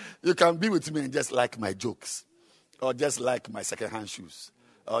 You can be with me and just like my jokes, or just like my second-hand shoes,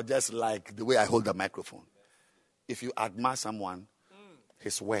 or just like the way I hold the microphone. If you admire someone,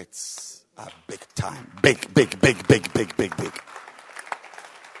 his words are big time. Big.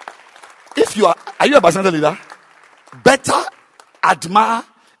 If you are you a Bacenta leader? Better admire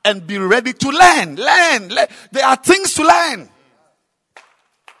and be ready to learn. Learn. There are things to learn.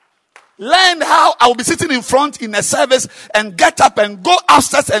 Learn how I will be sitting in front in a service and get up and go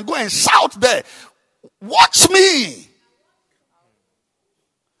upstairs and go and shout there. Watch me.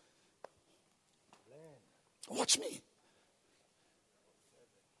 Watch me.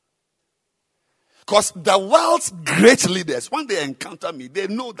 Because the world's great leaders, when they encounter me, they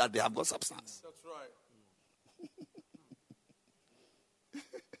know that they have got substance. That's right.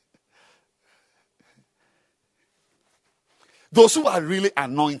 Those who are really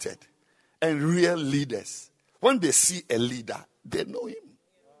anointed and real leaders, when they see a leader, they know him.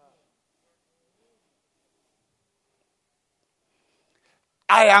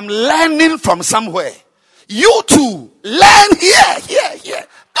 I am learning from somewhere. You too, learn here.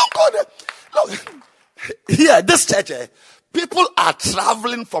 Don't go there. Look, here, this church, people are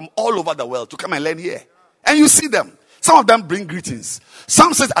traveling from all over the world to come and learn here. And you see them. Some of them bring greetings.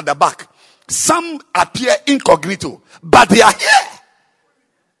 Some sit at the back. Some appear incognito. But they are here.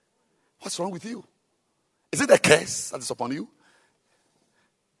 What's wrong with you? Is it a curse that is upon you?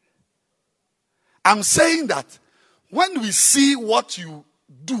 I'm saying that when we see what you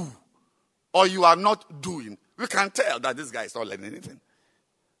do or you are not doing, we can tell that this guy is not learning anything.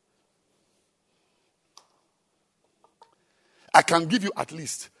 I can give you at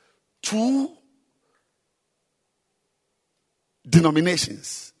least 2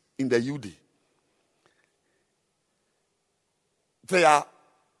 denominations in the UD. They are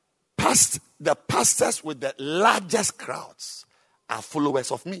the pastors with the largest crowds are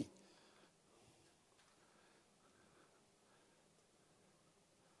followers of me.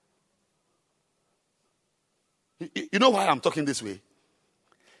 You know why I'm talking this way?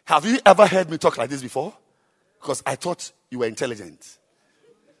 Have you ever heard me talk like this before? Because I thought you were intelligent.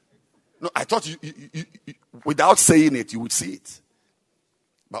 No, I thought you, without saying it, you would see it.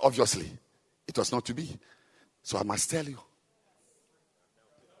 But obviously, it was not to be. So I must tell you.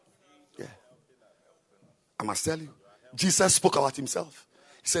 Yeah. I must tell you. Jesus spoke about himself.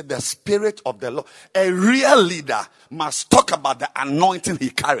 He said, the Spirit of the Lord. A real leader must talk about the anointing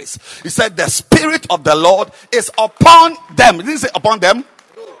he carries. He said, the Spirit of the Lord is upon them. Did he say upon them?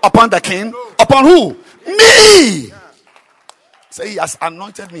 Upon the king? Upon who? Me! Say, he has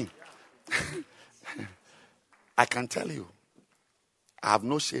anointed me. I can tell you, I have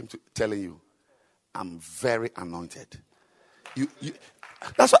no shame to telling you, I'm very anointed.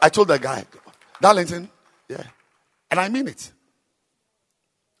 That's what I told the guy, Darlington. Yeah. And I mean it.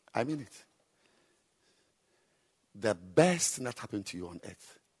 I mean it. The best thing that happened to you on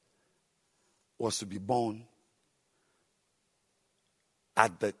earth was to be born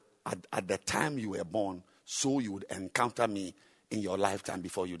at the time you were born, so you would encounter me in your lifetime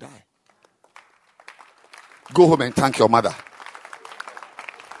before you die. Go home and thank your mother.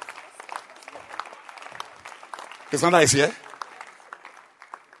 His mother is here.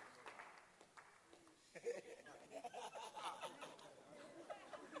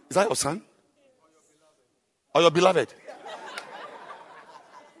 Is that your son? Or your beloved?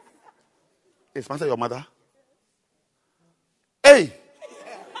 Is Martha your mother? Hey!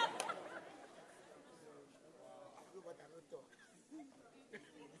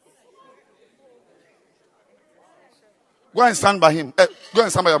 Go and stand by him. Go and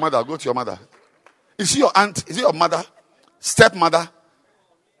stand by your mother. Go to your mother. Is she your aunt? Is it your mother? Stepmother?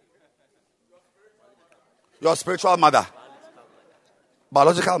 Your spiritual mother?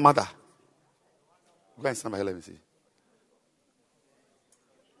 Biological mother? Go and stand by her. Let me see.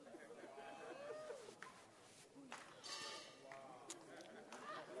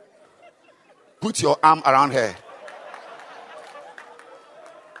 Put your arm around her.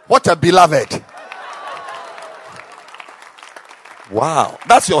 What a beloved. Wow.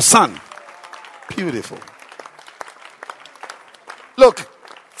 That's your son. Beautiful. Look,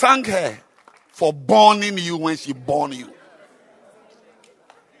 thank her for borning you when she born you.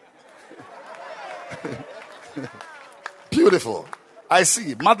 Beautiful. I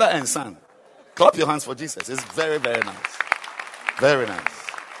see. Mother and son. Clap your hands for Jesus. It's very, very nice. Very nice.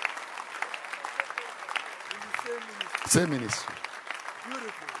 Same ministry.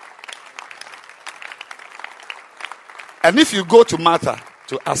 Beautiful. And if you go to Martha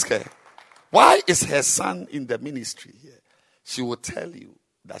to ask her, why is her son in the ministry here? She will tell you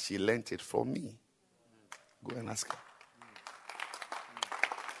that she learned it from me. Go and ask her.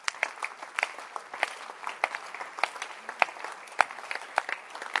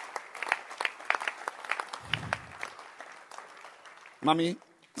 Mommy,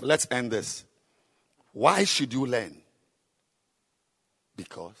 let's end this. Why should you learn?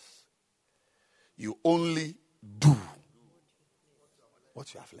 Because you only do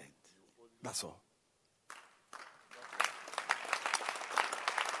what you have learned. That's all.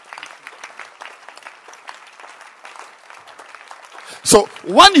 So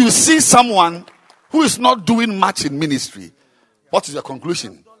when you see someone who is not doing much in ministry, what is your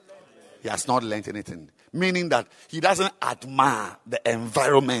conclusion? He has not learned anything. Meaning that he doesn't admire the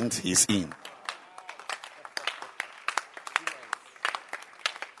environment he's in.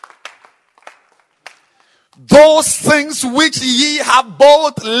 Those things which ye have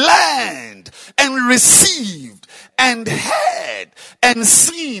both learned and received and heard and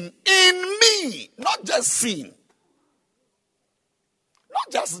seen in me. Not just seen.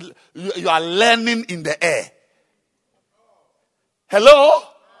 Not just you are learning in the air. Hello?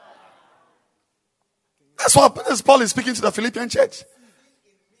 That's what Paul is speaking to the Philippian church.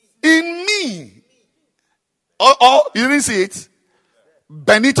 In me. Oh, you didn't see it?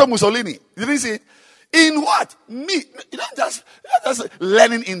 Benito Mussolini. You didn't see it? In what? Me. You're not just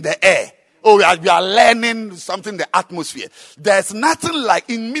learning in the air. Oh, we are learning something in the atmosphere. There's nothing like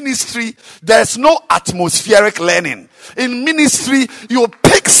in ministry, there's no atmospheric learning. In ministry, you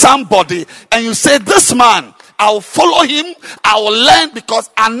pick somebody and you say, this man, I'll follow him, I will learn,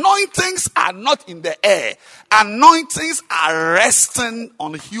 because anointings are not in the air. Anointings are resting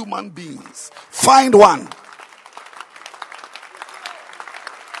on human beings. Find one.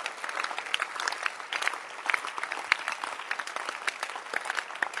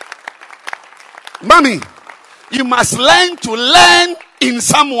 Mommy, you must learn to learn in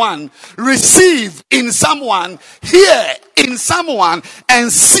someone, receive in someone, hear in someone,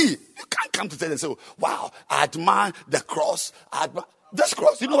 and see. You can't come to tell and say, wow, I admire the cross. This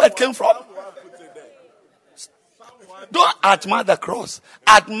cross, you know where it came from? Don't admire the cross.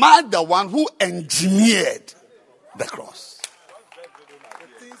 Admire the one who engineered the cross.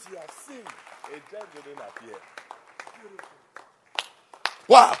 The things you have seen, it just didn't appear.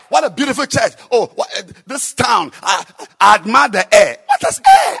 Wow, what a beautiful church. Oh, this town. I admire the air. What is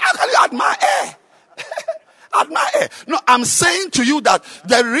air? How can you admire air? Admire air. No, I'm saying to you that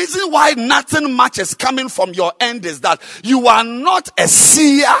the reason why nothing much is coming from your end is that you are not a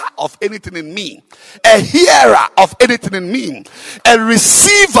seer of anything in me, a hearer of anything in me, a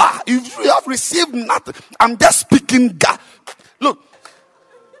receiver. You have received nothing. I'm just speaking God. Look,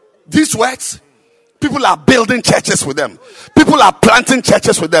 these words, people are building churches with them. People are planting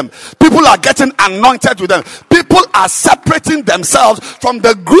churches with them. People are getting anointed with them. People are separating themselves from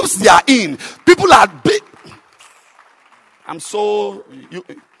the groups they are in. People are big. I'm so...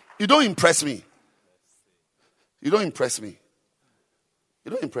 You don't impress me. You don't impress me.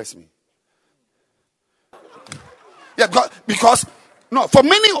 You don't impress me. Yeah, because no, for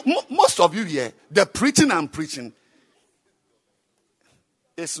most of you here, the preaching I'm preaching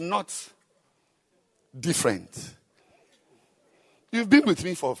is not different. You've been with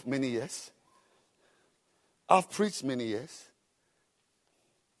me for many years. I've preached many years.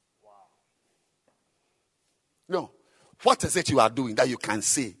 No. What is it you are doing that you can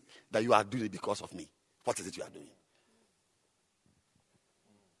say that you are doing it because of me? What is it you are doing?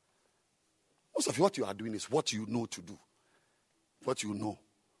 Most of what you are doing is what you know to do. What you know.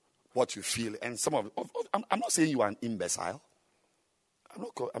 What you feel. And some of I'm not saying you are an imbecile.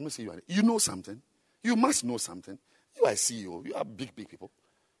 I'm not saying you know something. You must know something. You are a CEO. You are big people.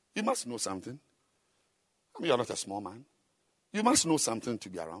 You must know something. I mean, you are not a small man. You must know something to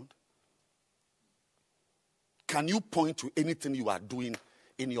be around. Can you point to anything you are doing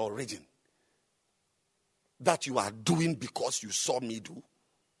in your region that you are doing because you saw me do?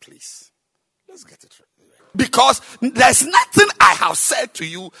 Please, let's get it right. Because there's nothing I have said to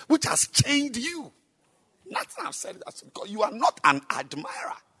you which has changed you. Nothing I've said. Because you are not an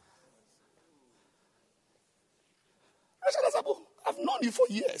admirer. I've known you for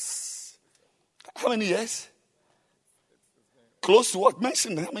years. How many years? Close to what?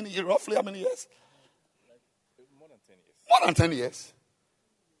 Mention how many years? Roughly how many years? More than 10 years. More than 10 years.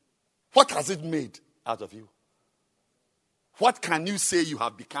 What has it made out of you? What can you say you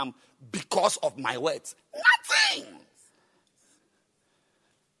have become because of my words? Nothing.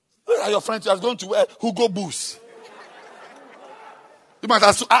 Where are your friends? You are going to wear Hugo Boss. You might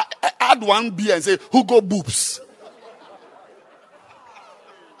have to add one B and say Hugo Boobs.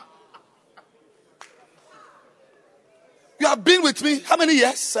 You have been with me how many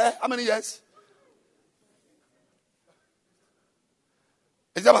years, sir? How many years?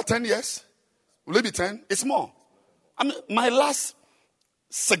 Is it about 10 years? Will it be 10? It's more. I mean, my last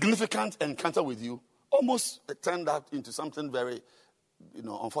significant encounter with you almost turned out into something very,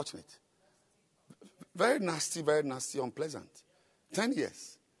 unfortunate. Very nasty, unpleasant. 10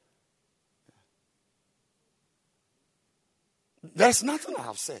 years. There's nothing I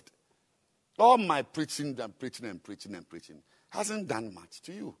have said. All my preaching and preaching and preaching and preaching hasn't done much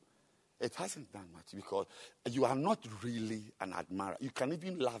to you. It hasn't done much because you are not really an admirer. You can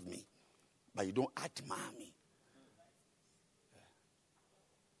even love me, but you don't admire me.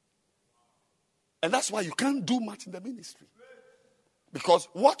 And that's why you can't do much in the ministry. Because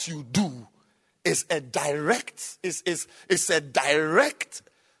what you do is a direct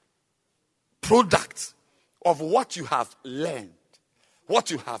product of what you have learned, what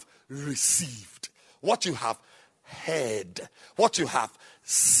you have received, what you have heard, what you have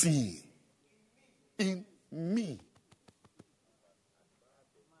seen in me.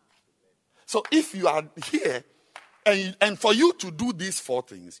 So if you are here and for you to do these 4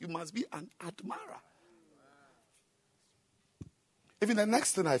 things, you must be an admirer. Even the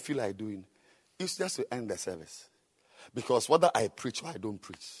next thing I feel like doing is just to end the service. Because whether I preach or I don't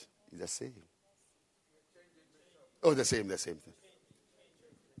preach, it's the same. Oh, the same thing.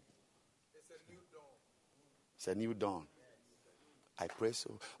 It's a new dawn. I pray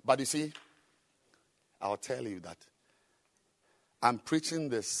so. But you see, I'll tell you that I'm preaching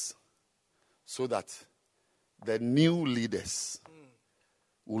this so that the new leaders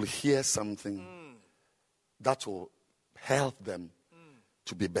will hear something that will help them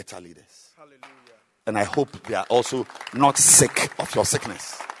to be better leaders. Hallelujah. And I hope they are also not sick of your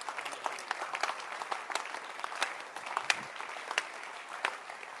sickness.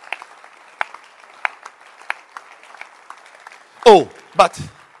 Oh, but,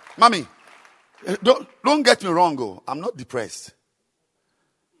 mommy, don't get me wrong. Oh, I'm not depressed.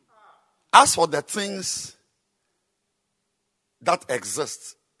 As for the things that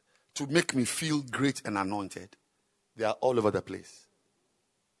exist to make me feel great and anointed, they are all over the place.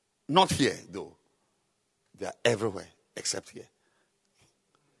 Not here, though. They are everywhere except here.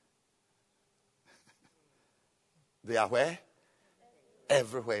 They are where?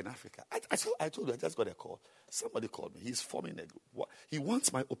 Everywhere in Africa. I told you, I just got a call. Somebody called me. He's forming a group. He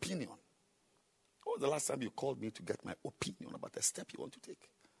wants my opinion. When was the last time you called me to get my opinion about a step you want to take?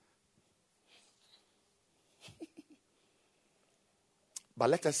 But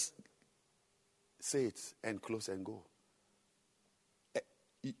let us say it and close and go.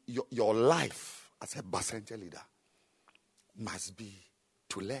 Your life as a Bacenta leader must be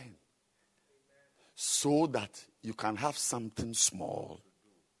to learn so that you can have something small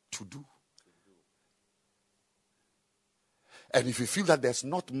to do. And if you feel that there's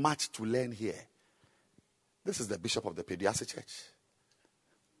not much to learn here, this is the bishop of the Pediasa Church.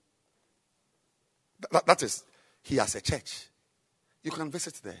 That is, he has a church. You can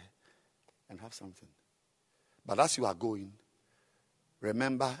visit there and have something. But as you are going,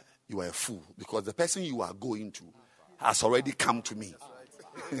 remember you are a fool because the person you are going to has already come to me.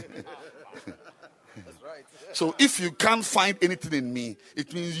 So if you can't find anything in me,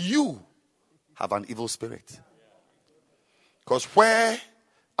 it means you have an evil spirit. Because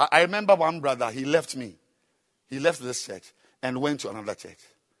I remember one brother, he left me. He left this church and went to another church.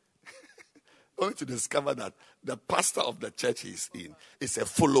 Only to discover that the pastor of the church he's in is a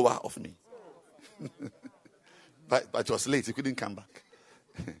follower of me. But it was late, he couldn't come back.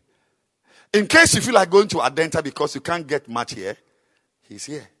 In case you feel like going to Adenta because you can't get much here, he's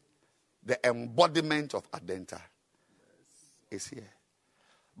here. The embodiment of Adenta is here.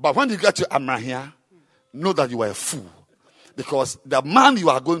 But when you get to Amrahia, know that you are a fool. Because the man you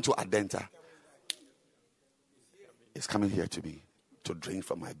are going to Adenta is coming here to me to drink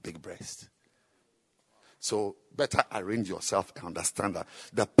from my big breast. So better arrange yourself and understand that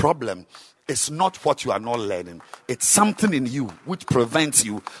the problem is not what you are not learning. It's something in you which prevents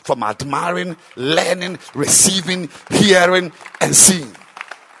you from admiring, learning, receiving, hearing, and seeing.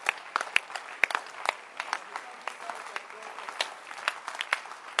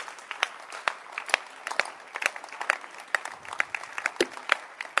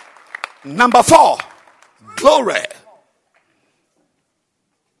 Number 4, glory.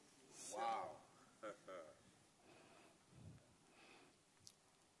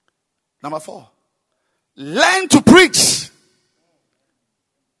 Number 4, learn to preach.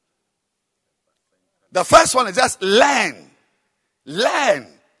 The first one is just learn. Learn.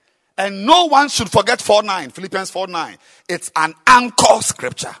 And no one should forget 4:9, Philippians 4:9. It's an anchor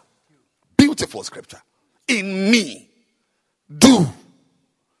scripture. Beautiful scripture. In me, do.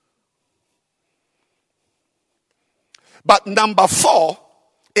 But number 4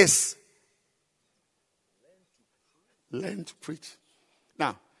 is learn to preach.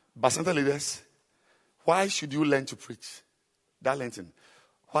 Now, Bacenta leaders, why should you learn to preach? Darlington,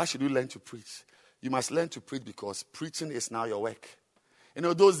 why should you learn to preach? You must learn to preach because preaching is now your work. You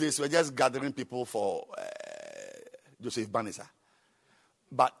know, those days we're just gathering people for Joseph Banisa.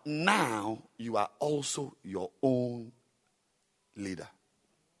 But now you are also your own leader.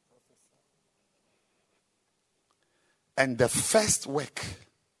 And the first work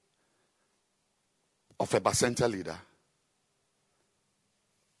of a Bacenta leader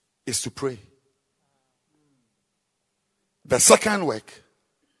is to pray. The second work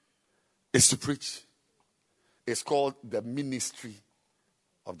is to preach. It's called the ministry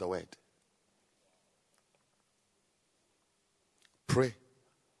of the word. Pray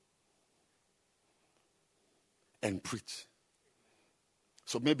and preach.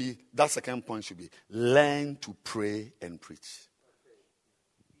 So maybe that second point should be learn to pray and preach.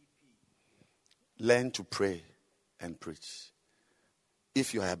 Learn to pray and preach.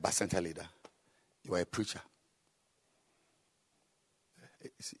 If you are a Bacenta leader, you are a preacher.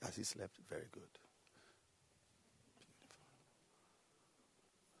 Has he slept? Very good.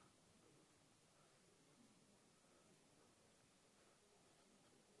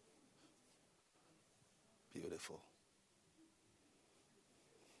 Beautiful.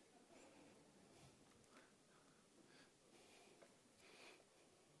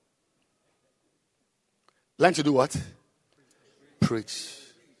 Learn to do what? Preach.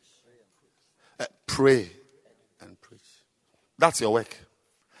 Pray and preach. That's your work.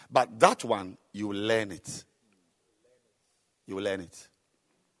 But that one, you will learn it. You will learn it.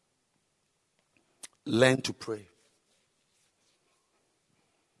 Learn to pray.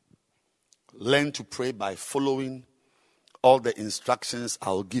 Learn to pray by following all the instructions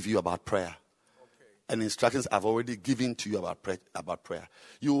I'll give you about prayer. And instructions I've already given to you about prayer.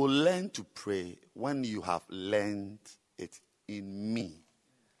 You will learn to pray when you have learned it in me.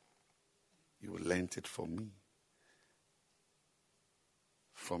 You will learn it from me.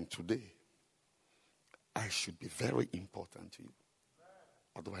 From today, I should be very important to you.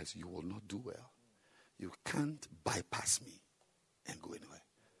 Otherwise, you will not do well. You can't bypass me and go anywhere.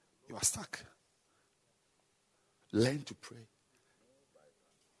 You are stuck. Learn to pray.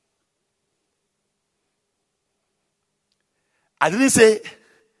 I didn't say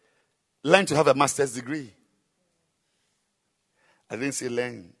learn to have a master's degree. I didn't say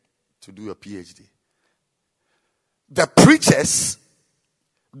learn to do a PhD. The preachers,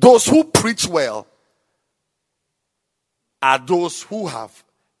 those who preach well, are those who have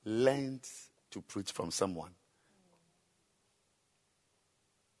learned to preach from someone.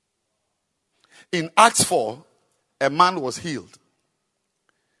 In Acts 4, a man was healed.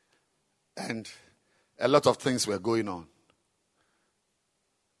 And a lot of things were going on.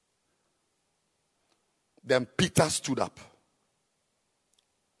 Then Peter stood up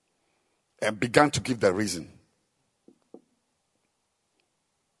and began to give the reason.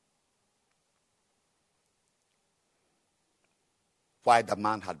 Why the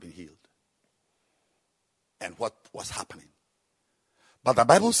man had been healed and what was happening. But the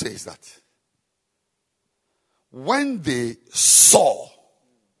Bible says that when they saw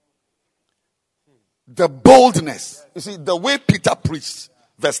the boldness, you see, the way Peter preached,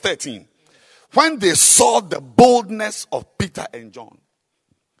 verse 13, when they saw the boldness of Peter and John,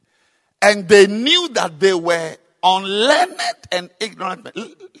 and they knew that they were unlearned and ignorant men.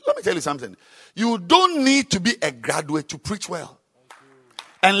 Let me tell you something. You don't need to be a graduate to preach well.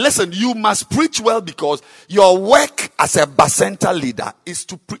 And listen, you must preach well because your work as a Bacenta leader is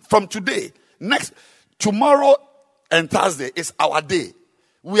to from today. Tomorrow and Thursday is our day.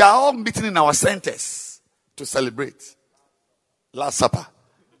 We are all meeting in our centers to celebrate Last Supper.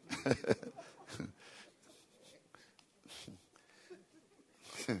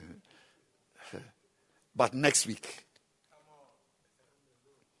 But next week,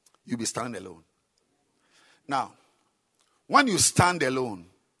 you'll be standing alone. Now, when you stand alone,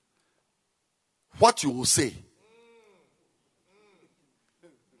 what you will say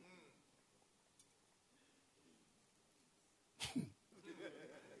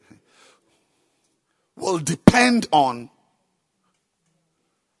will depend on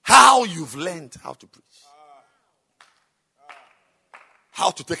how you've learned how to preach. How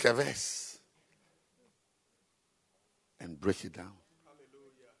to take a verse and break it down.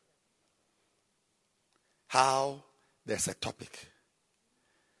 How there's a topic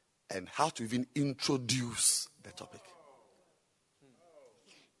and how to even introduce the topic.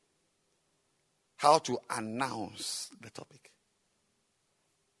 How to announce the topic.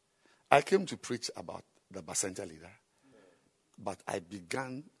 I came to preach about the Bacenta leader, but I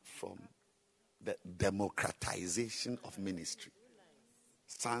began from the democratization of ministry.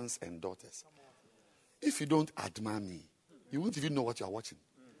 Sons and daughters. If you don't admire me, you won't even know what you are watching.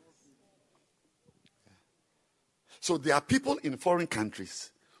 So there are people in foreign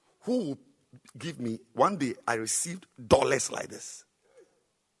countries who will give me, one day I received dollars like this.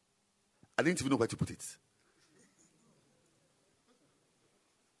 I didn't even know where to put it.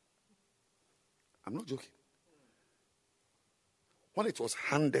 I'm not joking. When it was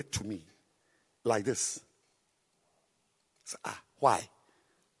handed to me like this, I said, why?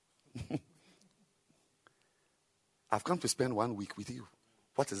 I've come to spend 1 week with you.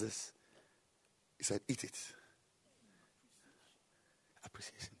 What is this? He said, eat it.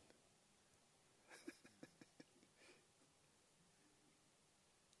 Appreciation.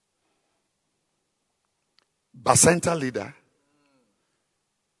 Bacenta leader,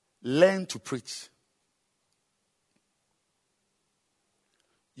 learn to preach.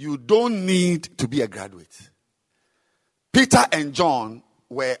 You don't need to be a graduate. Peter and John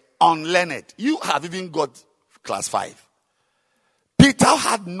were unlearned. You have even got class 5. Peter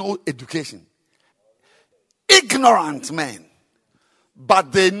had no education. Ignorant men.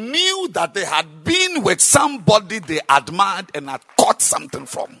 But they knew that they had been with somebody they admired and had caught something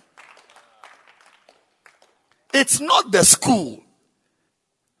from. It's not the school.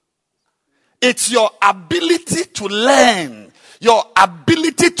 It's your ability to learn. Your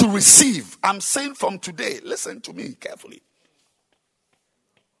ability to receive. I'm saying from today, listen to me carefully.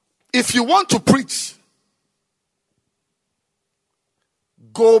 If you want to preach,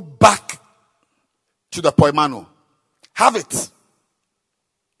 go back to the Poimano. Have it.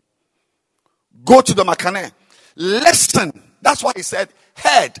 Go to the Makane. Listen. That's why he said,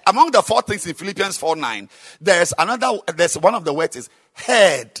 heard. Among the 4 things in Philippians 4:9, there's one of the words is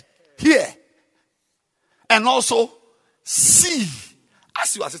heard. Hear. And also see.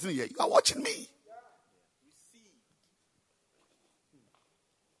 As you are sitting here, you are watching me.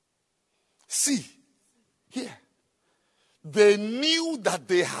 See. Hear. They knew that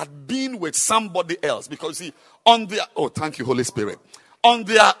they had been with somebody else. Because see, thank you, Holy Spirit. On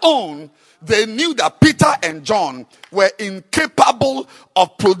their own, they knew that Peter and John were incapable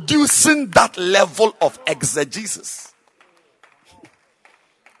of producing that level of exegesis.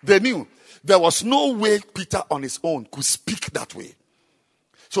 They knew there was no way Peter on his own could speak that way.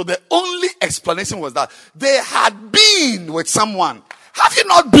 So the only explanation was that they had been with someone. Have you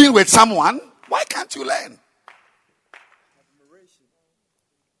not been with someone? Why can't you learn?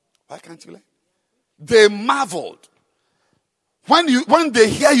 Why can't you learn? They marveled. When they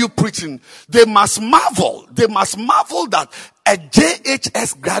hear you preaching, they must marvel. They must marvel that a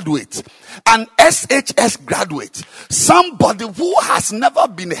JHS graduate, an SHS graduate, somebody who has never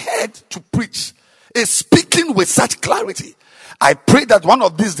been heard to preach, is speaking with such clarity. I pray that one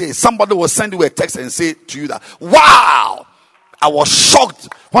of these days somebody will send you a text and say to you that, wow, I was shocked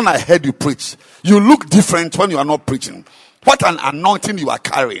when I heard you preach. You look different when you are not preaching. What an anointing you are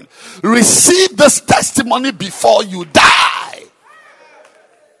carrying. Receive this testimony before you die.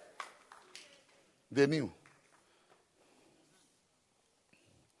 They knew.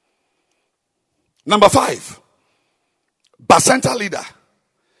 Number 5. Bacenta leader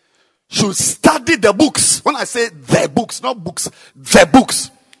should study the books. When I say the books, not books, the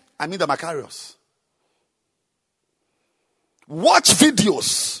books, I mean the Macarius. Watch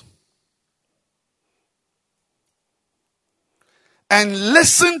videos. And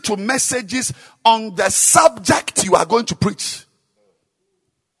listen to messages on the subject you are going to preach.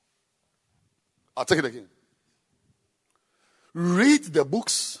 I'll take it again. Read the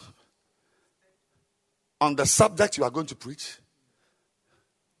books on the subject you are going to preach.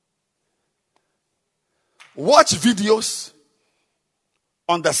 Watch videos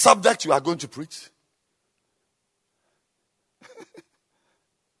on the subject you are going to preach.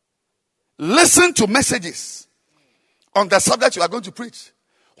 Listen to messages on the subject you are going to preach.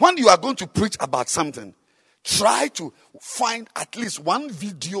 When you are going to preach about something, try to find at least one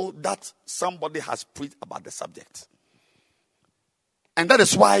video that somebody has preached about the subject. And that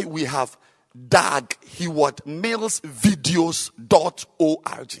is why we have Dag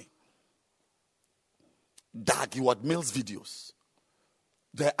HewardMillsVideos.org. Dag Heward Mills Videos.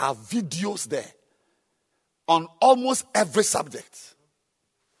 There are videos there on almost every subject.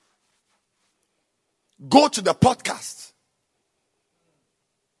 Go to the podcast.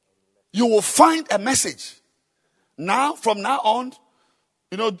 You will find a message. Now, from now on,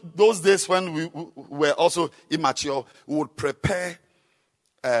 you know, those days when we were also immature, we would prepare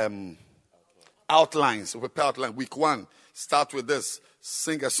outlines. We prepare outline. Week 1, start with this.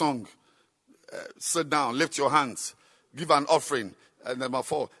 Sing a song. Sit down. Lift your hands. Give an offering. And number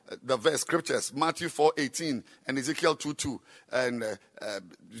 4, the verse scriptures. Matthew 4:18 and Ezekiel 2:2. And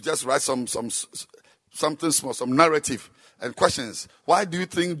you just write something small, some narrative and questions. Why do you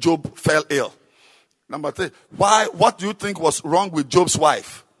think Job fell ill? Number 3, what do you think was wrong with Job's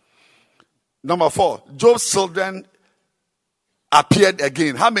wife? Number 4, Job's children appeared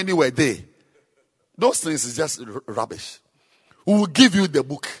again. How many were they? Those things is just rubbish. We will give you the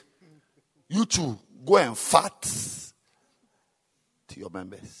book. You too, go and fart to your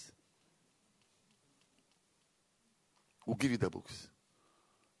members. We'll give you the books.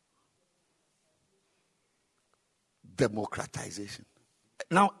 Democratization.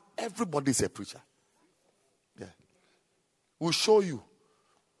 Now, everybody's a preacher. Yeah. We'll show you.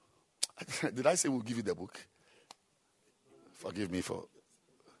 Did I say we'll give you the book? Forgive me for.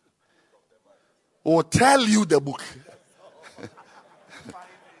 We'll tell you the book.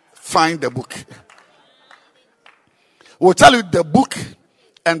 Find the book. We'll tell you the book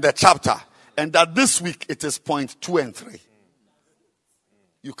and the chapter. And that this week it is point 2 and 3.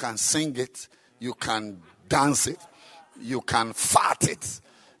 You can sing it. You can dance it. You can fart it.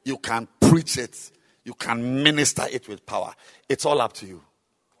 You can preach it. You can minister it with power. It's all up to you.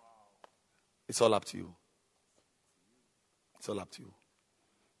 It's all up to you. It's all up to you.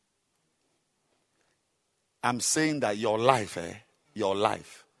 I'm saying that your life, your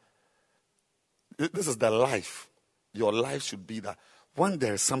life. This is the life. Your life should be that when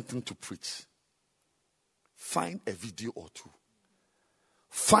there is something to preach, find a video or two.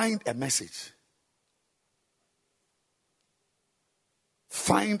 Find a message.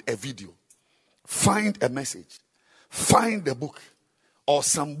 Find a video. Find a message. Find a book or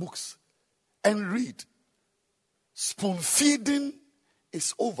some books and read. Spoon feeding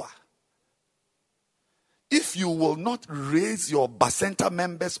is over. If you will not raise your Bacenta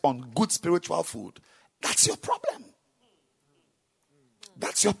members on good spiritual food, that's your problem.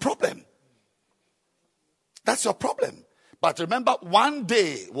 That's your problem. That's your problem. But remember, one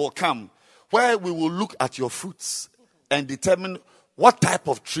day will come where we will look at your fruits and determine what type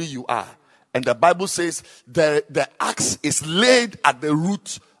of tree you are. And the Bible says the axe is laid at the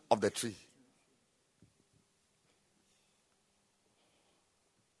root of the tree.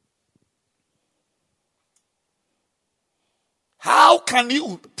 How can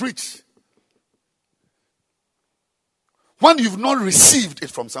you preach when you've not received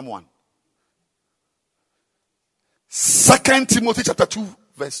it from someone? 2 Timothy chapter 2,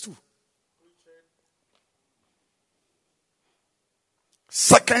 verse 2.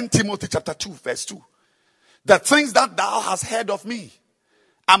 2 Timothy chapter 2, verse 2. The things that thou hast heard of me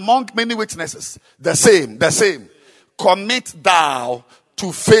among many witnesses, the same, commit thou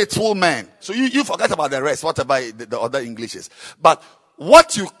to faithful men. So you forget about the rest, whatever the other English is. But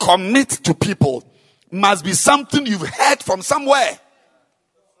what you commit to people must be something you've heard from somewhere.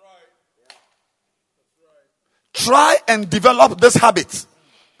 Try and develop this habit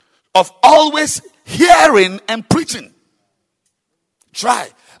of always hearing and preaching. Try.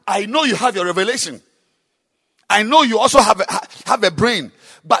 I know you have your revelation. I know you also have a brain.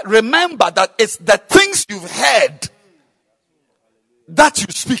 But remember that it's the things you've heard that you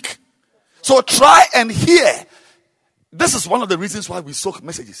speak. So try and hear. This is one of the reasons why we soak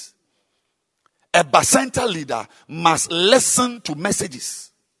messages. A Bacenta leader must listen to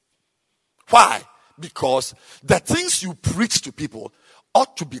messages. Why? Because the things you preach to people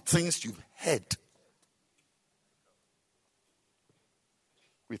ought to be things you've heard.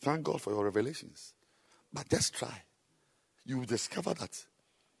 We thank God for your revelations. But just try. You will discover that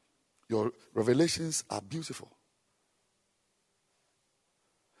your revelations are beautiful.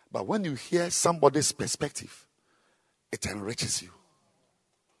 But when you hear somebody's perspective, it enriches you.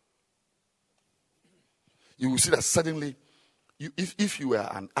 You will see that suddenly, if you were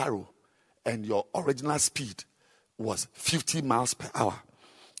an arrow and your original speed was 50 miles per hour,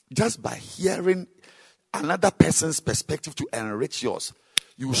 just by hearing another person's perspective to enrich yours,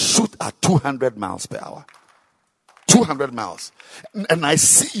 you shoot at 200 miles per hour. 200 miles. And I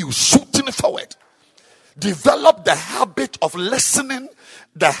see you shooting forward. Develop the habit of listening,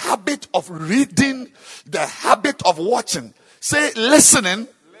 the habit of reading, the habit of watching. Say listening,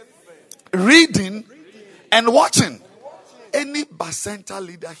 reading, and watching. Any Bacenta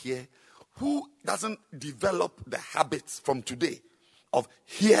leader here who doesn't develop the habits from today of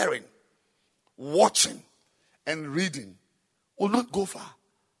hearing, watching, and reading will not go far.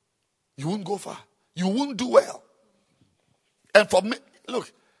 You won't go far. You won't do well. And for me, look,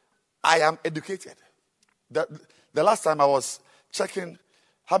 I am educated. The last time I was checking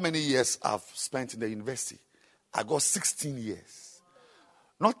how many years I've spent in the university, I got 16 years.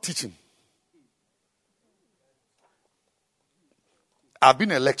 Not teaching. I've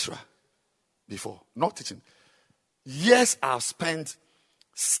been a lecturer before, not teaching. Years I've spent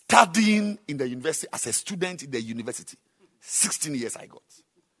studying in the university as a student in the university. 16 years I got.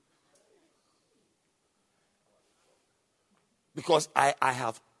 Because I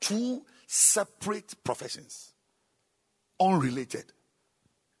have two separate professions, unrelated.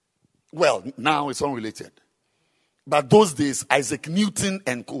 Well, now it's unrelated. But those days, Isaac Newton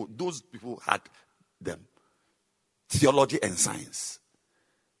and co, those people had them. Theology and science.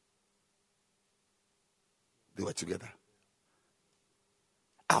 They were together.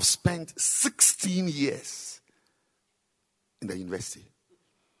 I've spent 16 years in the university.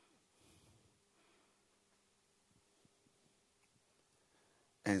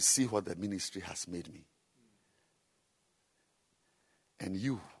 And see what the ministry has made me. And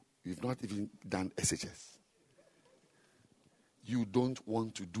you've not even done SHS. You don't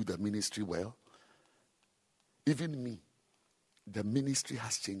want to do the ministry well. Even me, the ministry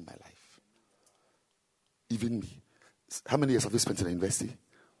has changed my life. Even me. How many years have you spent in the university?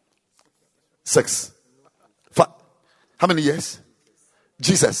 6. 5. How many years?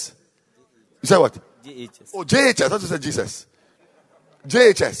 Jesus. You said what? JHS. Oh, JHS. I thought you said Jesus.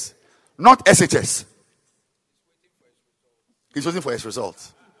 JHS. Not SHS. He's waiting for his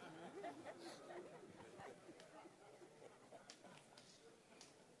results.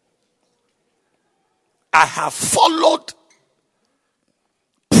 I have followed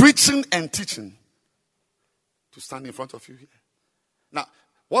preaching and teaching to stand in front of you here. Now,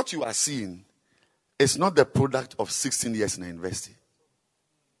 what you are seeing is not the product of 16 years in the university.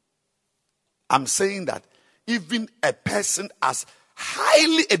 I'm saying that even a person as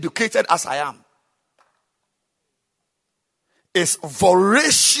highly educated as I am is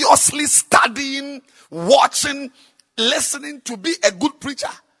voraciously studying, watching, listening to be a good preacher.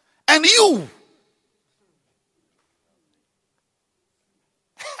 And you,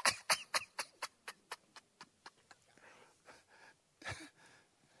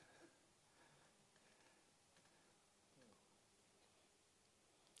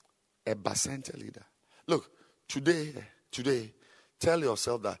 a Bacenta leader. Look, today, tell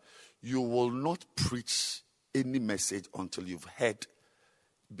yourself that you will not preach any message until you've heard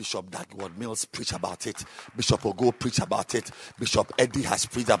Bishop Dagwood Mills preach about it. Bishop Ogo preach about it. Bishop Eddie has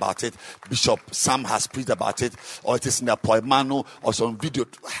preached about it. Bishop Sam has preached about it. Or it is in a poemano or some video.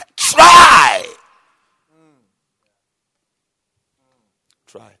 Try.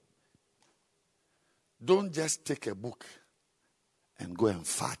 Try. Don't just take a book and go and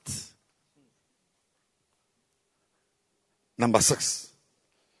fart. Number 6.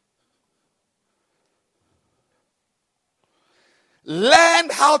 Learn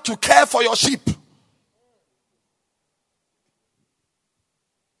how to care for your sheep.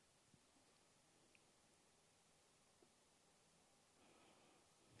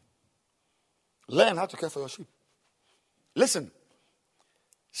 Learn how to care for your sheep. Listen,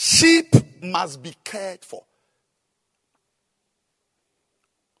 sheep must be cared for.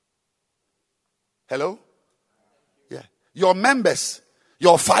 Hello? Yeah. Your members,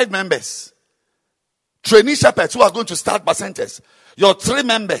 your 5 members, trainee shepherds who are going to start Bacentas, your 3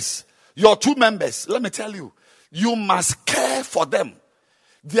 members, your 2 members, let me tell you, you must care for them.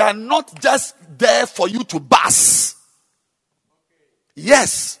 They are not just there for you to bass.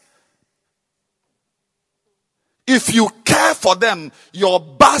 Yes. If you care for them, your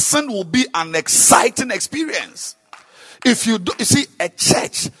bassing will be an exciting experience. If you do, you see, a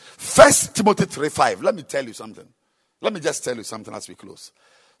church, 1 Timothy 3:5. Let me tell you something. Let me just tell you something as we close.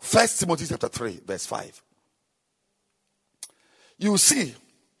 1 Timothy chapter 3, verse 5. You see,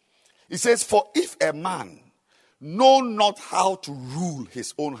 it says, for if a man know not how to rule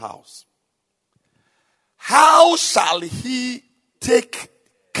his own house, how shall he take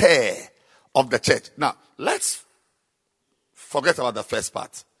care of the church? Now, let's forget about the first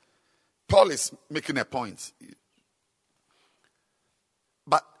part. Paul is making a point.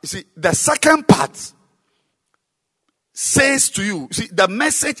 But you see, the second part says to you, see, the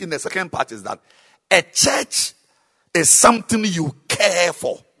message in the second part is that a church is something you care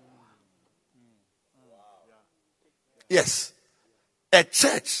for. Yes. A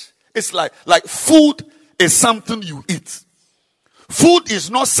church is like food is something you eat. Food is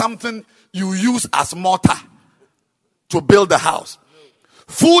not something you use as mortar to build the house.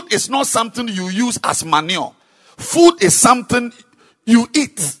 Food is not something you use as manure. Food is something you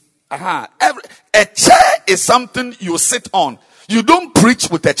eat. A chair is something you sit on. You don't preach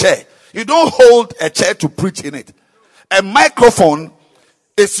with a chair. You don't hold a chair to preach in it. A microphone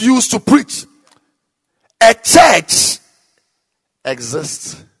is used to preach. A church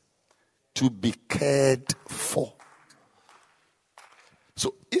exists to be cared for.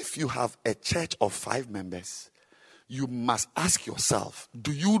 So if you have a church of 5 members, you must ask yourself,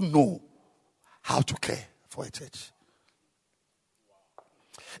 do you know how to care for a church?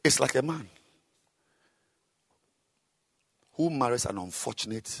 It's like a man who marries an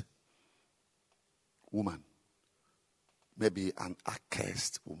unfortunate woman, maybe an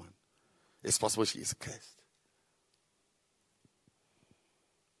accursed woman. It's possible she is cursed.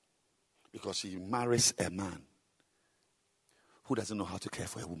 Because she marries a man who doesn't know how to care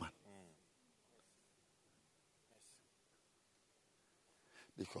for a woman.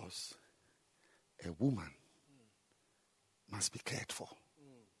 Because a woman must be cared for.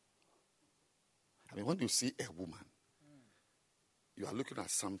 I mean, when you see a woman, you are looking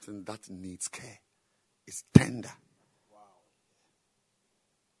at something that needs care. It's tender.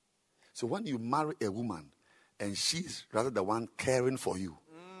 So when you marry a woman and she's rather the one caring for you,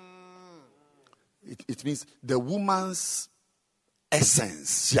 it means the woman's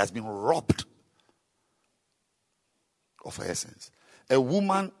essence, she has been robbed of her essence. A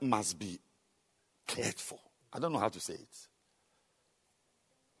woman must be cared for. I don't know how to say it.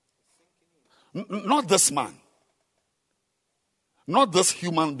 Not this man. Not this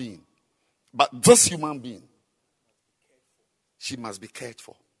human being. But this human being. She must be cared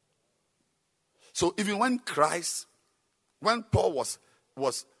for. So even when Paul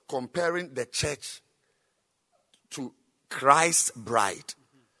was comparing the church to Christ's bride,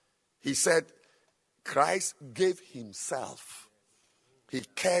 he said Christ gave himself. He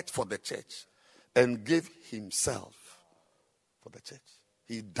cared for the church and gave himself for the church.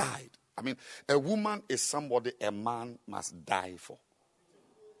 He died. I mean, a woman is somebody a man must die for.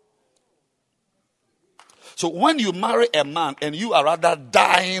 So when you marry a man and you are rather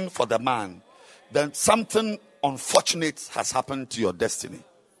dying for the man, then something unfortunate has happened to your destiny.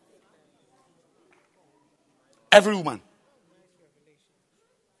 Every woman.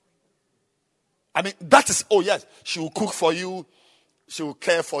 I mean, that is, oh yes, she will cook for you, she will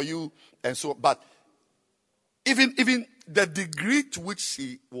care for you, and so, but even the degree to which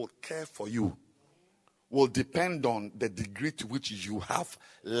she will care for you will depend on the degree to which you have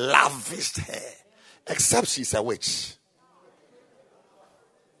lavished her, except she's a witch.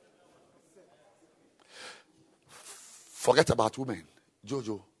 Forget about women.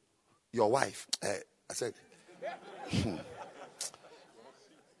 Jojo, your wife, I said,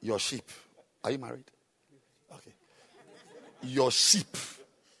 your sheep. Are you married? Okay. Your sheep.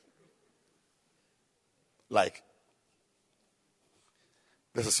 Like,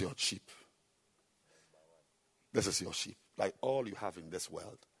 this is your sheep. This is your sheep. Like all you have in this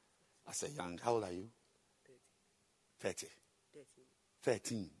world. As a young, how old are you? 30.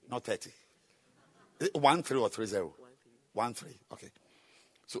 13, not 30. 1-3 or 3-0? 1-3. Okay.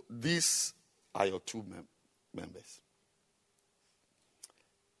 So these are your two members.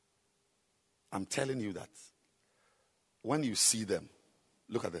 I'm telling you that when you see them,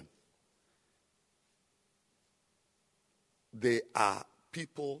 look at them. They are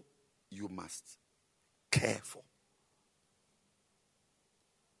people you must care for.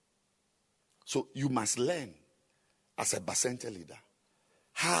 So you must learn as a Bacenta leader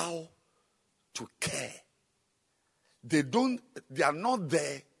how to care. They are not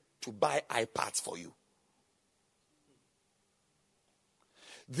there to buy iPads for you.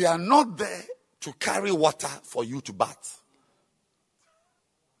 They are not there to carry water for you to bath.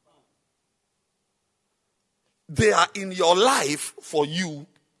 They are in your life for you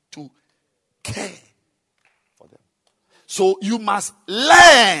to care for them. So you must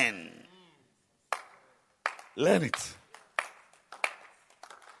learn. Learn it.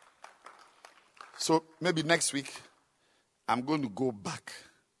 So maybe next week, I'm going to go back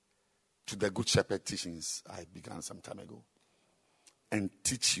to the Good Shepherd teachings I began some time ago and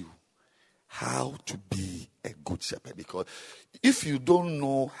teach you how to be a good shepherd. Because if you don't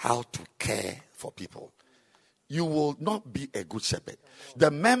know how to care for people, you will not be a good shepherd.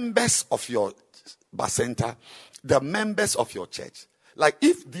 The members of your Bacenta, the members of your church, like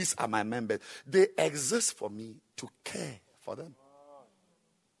if these are my members, they exist for me to care for them.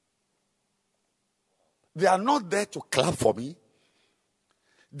 They are not there to clap for me.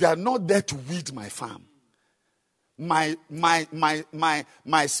 They are not there to weed my farm. My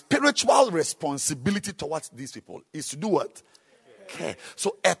spiritual responsibility towards these people is to do what? Care.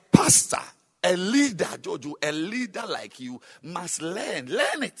 So a pastor, a leader, Jojo, a leader like you must learn.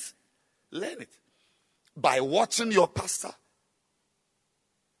 Learn it. Learn it. By watching your pastor.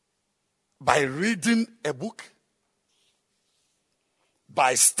 By reading a book.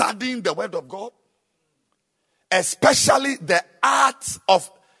 By studying the word of God. Especially the art of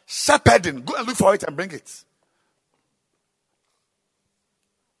shepherding. Go and look for it and bring it.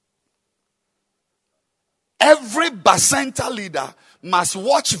 Every Bacenta leader must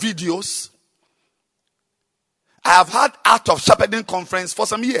watch videos. I have had Art of Shepherding conference for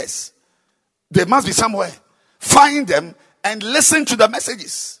some years. They must be somewhere. Find them and listen to the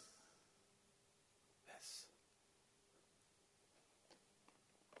messages.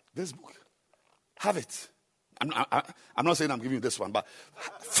 This book. Have it. I'm not saying I'm giving you this one, but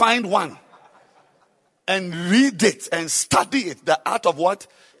find one and read it and study it. The art of what?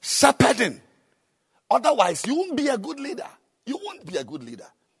 Shepherding. Otherwise, you won't be a good leader. You won't be a good leader.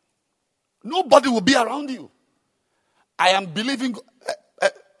 Nobody will be around you. I am believing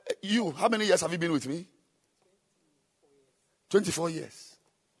you. How many years have you been with me? 24 years.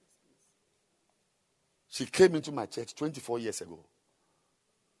 She came into my church 24 years ago.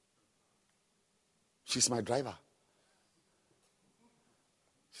 She's my driver.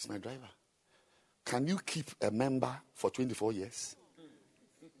 She's my driver. Can you keep a member for 24 years?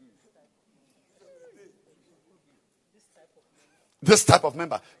 This type of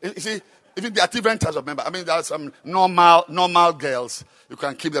member. You see, even there are different types of member. I mean, there are some normal girls. You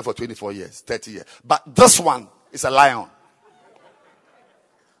can keep them for 24 years, 30 years. But this one is a lion.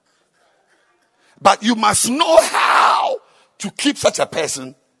 But you must know how to keep such a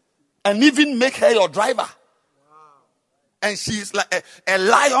person and even make her your driver. And she's like a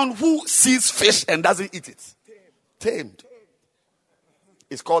lion who sees fish and doesn't eat it. Tamed.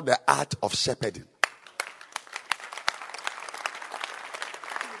 It's called the art of shepherding.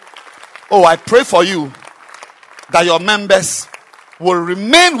 Oh, I pray for you that your members will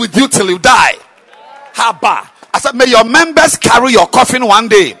remain with you till you die. Haba. I said, may your members carry your coffin one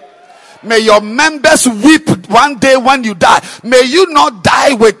day. May your members weep one day when you die. May you not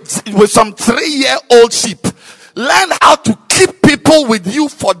die with some 3-year-old sheep. Learn how to keep people with you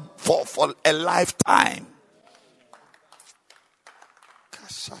for a lifetime.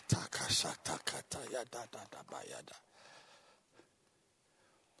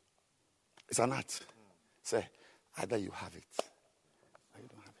 It's an art. Say, either you have it or you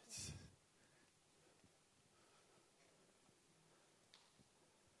don't have it.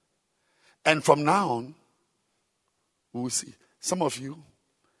 And from now on, we will see. Some of you,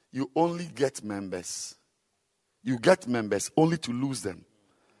 you only get members. You get members only to lose them.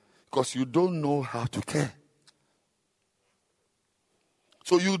 Because you don't know how to care.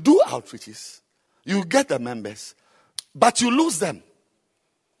 So you do outreaches. You get the members. But you lose them.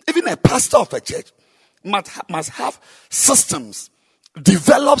 Even a pastor of a church must have systems,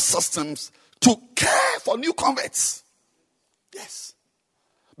 develop systems to care for new converts. Yes.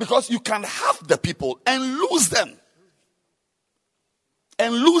 Because you can have the people and lose them.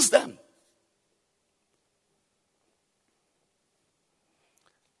 And lose them.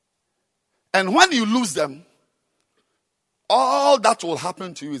 And when you lose them, all that will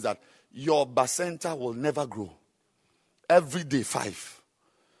happen to you is that your bacenta will never grow. Every day, 5,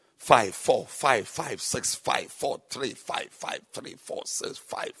 4, 5, 5, 6, 5, 4, 3, 5, 5, 3, 4, 6,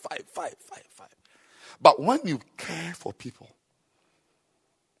 5, 5, 5, 5, 5. But when you care for people,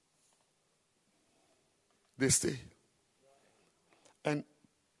 they stay. And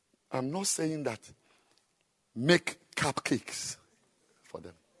I'm not saying that make cupcakes for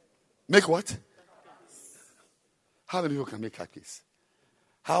them. Make what? How many people can make cupcakes?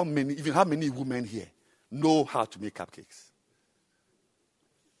 How many women here know how to make cupcakes?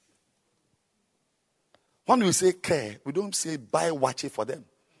 When we say care, we don't say buy watch for them.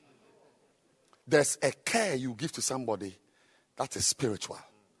 There's a care you give to somebody that is spiritual.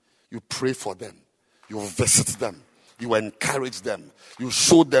 You pray for them. You visit them. You encourage them. You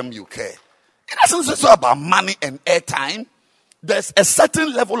show them you care. It doesn't say so about money and airtime. There's a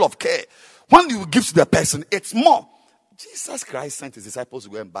certain level of care. When you give to the person, it's more. Jesus Christ sent his disciples to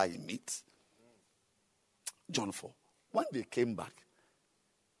go and buy meat. John 4. When they came back,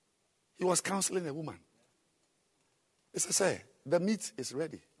 he was counseling a woman. He said, "Say, the meat is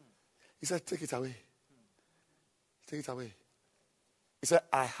ready." He said, "Take it away. Take it away." He said,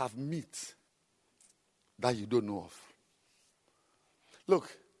 "I have meat that you don't know of."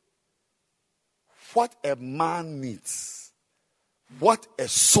 Look, what a man needs, what a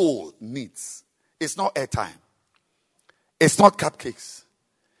soul needs, it's not airtime. It's not cupcakes.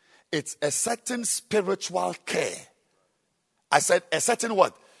 It's a certain spiritual care. I said a certain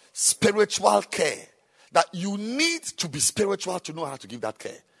what? Spiritual care. That you need to be spiritual to know how to give that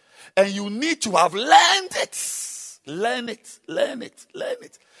care. And you need to have learned it. Learn it. Learn it. Learn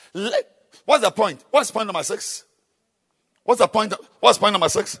it. What's the point? What's point number 6? What's the point? What's point number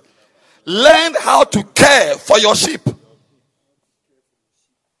 6? Learn how to care for your sheep.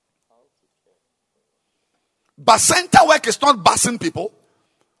 Bacenta work is not busing people.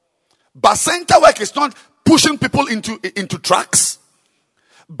 Bacenta work is not pushing people into tracks.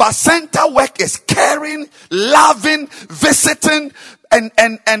 Bacenta work is caring, loving, visiting, and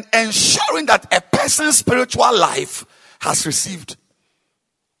ensuring that a person's spiritual life has received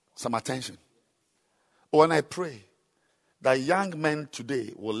some attention. When I pray that young men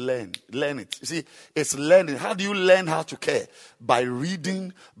today will learn it. You see, it's learning. How do you learn how to care? By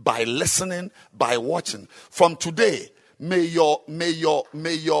reading, by listening, by watching. From today, may your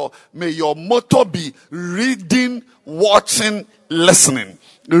motto be reading, watching, listening.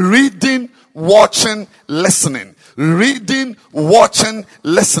 Reading, watching, listening. Reading, watching,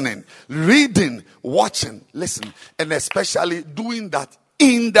 listening. Reading, watching, listening. And especially doing that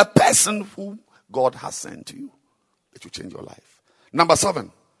in the person who God has sent to you. It will change your life. Number 7,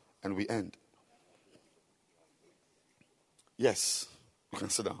 and we end. Yes, you can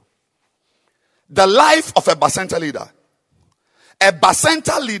sit down. The life of a Bacenta leader. A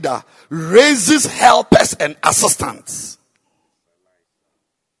Bacenta leader raises helpers and assistants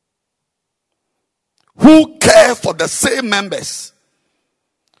who care for the same members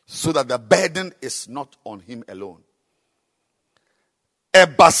so that the burden is not on him alone. A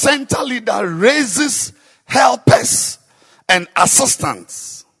Bacenta leader raises helpers and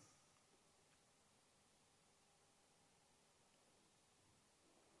assistants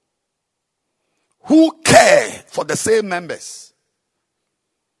who care for the same members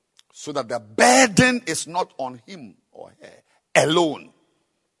so that the burden is not on him or her alone.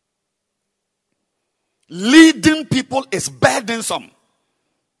 Leading people is burdensome.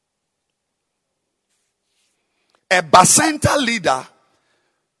 A Bacenta leader,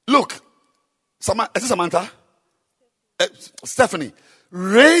 look, is it Samantha? Stephanie,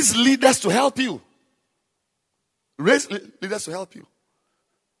 raise leaders to help you. Raise leaders to help you.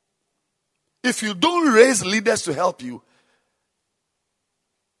 If you don't raise leaders to help you,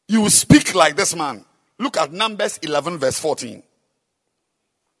 you will speak like this man. Look at Numbers 11 verse 14.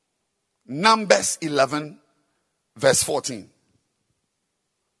 Numbers 11 verse 14.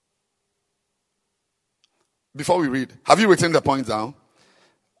 Before we read, have you written the points down?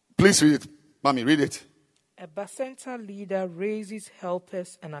 Please read it. Mommy, read it. A Bacenta leader raises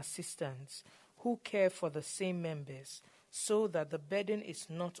helpers and assistants who care for the same members so that the burden is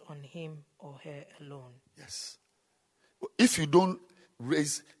not on him or her alone. Yes. If you don't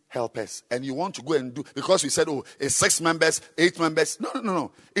raise helpers and you want to go and do, because we said, it's 6 members, 8 members.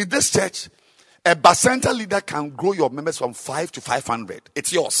 No. In this church, a Bacenta leader can grow your members from 5 to 500.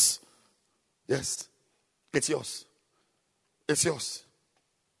 It's yours. Yes. It's yours. It's yours.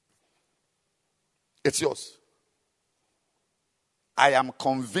 It's yours. I am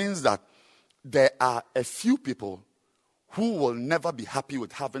convinced that there are a few people who will never be happy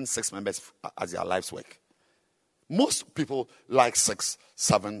with having 6 members as their life's work. Most people like 6,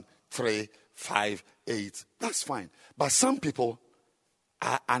 7, 3, 5, 8. That's fine. But some people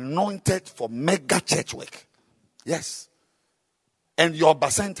are anointed for mega church work. Yes. And your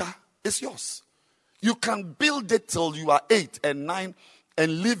Bacenta is yours. You can build it till you are 8 and 9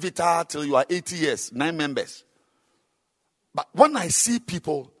 and leave it out till you are 80 years, 9 members. But when I see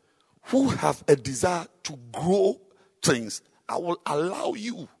people who have a desire to grow things, I will allow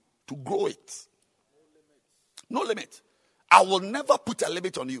you to grow it. No limit. I will never put a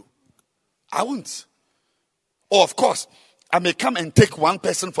limit on you. I won't. Oh, of course, I may come and take one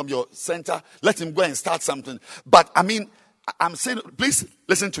person from your center, let him go and start something. But I'm saying, please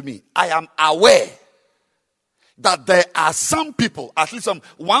listen to me. I am aware that there are some people, at least some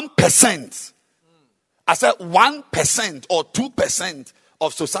 1%, I said 1% or 2%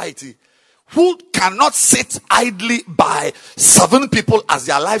 of society who cannot sit idly by 7 people as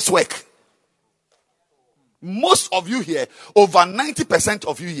their life's work. Most of you here, over 90%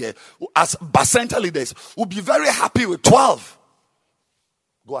 of you here, as Bacenta leaders, will be very happy with 12.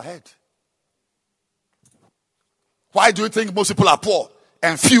 Go ahead. Why do you think most people are poor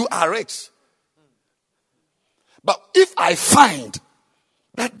and few are rich? But if I find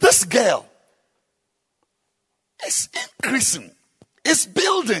that this girl is increasing, is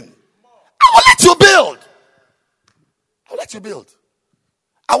building, I will let you build. I will let you build.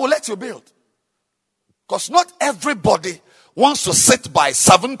 I will let you build. Because not everybody wants to sit by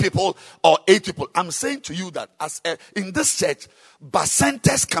 7 people or 8 people. I'm saying to you that in this church,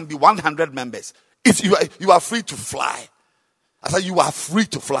 Bacentas can be 100 members. If you are free to fly. I said you are free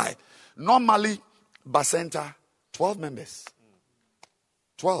to fly. Normally, Bacenta, 12 members.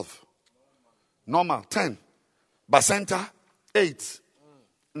 12. Normal, 10. Bacenta, 8.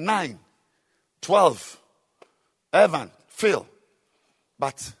 9. 12. Evan, Phil.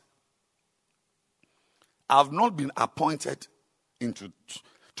 But I've not been appointed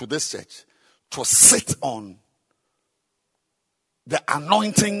to this church to sit on the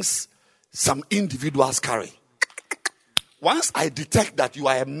anointings some individuals carry. Once I detect that you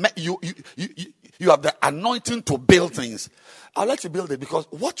have the anointing to build things, I'll let you build it, because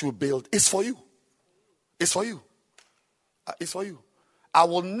what you build is for you. It's for you. It's for you. I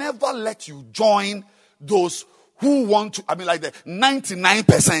will never let you join those who want to, like the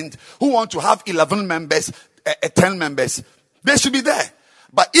 99% who want to have 11 members, 10 members. They should be there.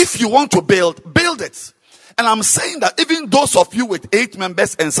 But if you want to build it. And I'm saying that even those of you with 8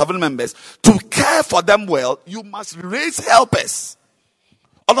 members and 7 members, to care for them well, you must raise helpers.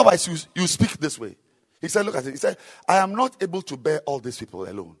 Otherwise, you speak this way. He said, look at it. He said, I am not able to bear all these people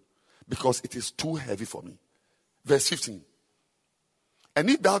alone because it is too heavy for me. Verse 15. And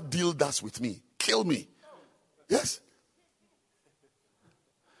if thou deal thus with me, kill me. Yes.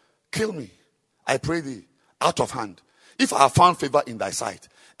 Kill me, I pray thee, out of hand, if I have found favor in thy sight,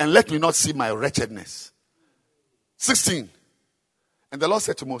 and let me not see my wretchedness. 16. And the Lord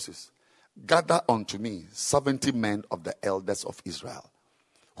said to Moses, gather unto me 70 men of the elders of Israel,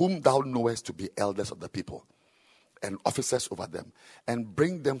 whom thou knowest to be elders of the people, and officers over them, and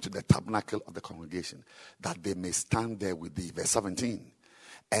bring them to the tabernacle of the congregation, that they may stand there with thee. Verse 17.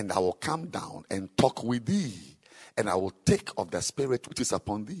 And I will come down and talk with thee, and I will take of the spirit which is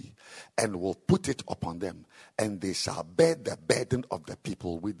upon thee, and will put it upon them, and they shall bear the burden of the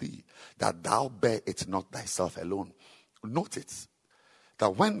people with thee, that thou bear it not thyself alone. Note it,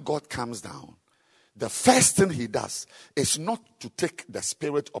 that when God comes down, the first thing he does is not to take the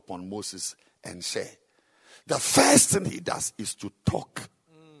spirit upon Moses and share. The first thing he does is to talk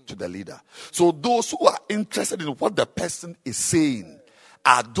to the leader. So those who are interested in what the person is saying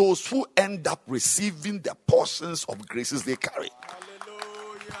are those who end up receiving the portions of graces they carry.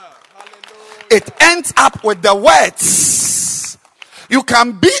 Hallelujah. Hallelujah. It ends up with the words. You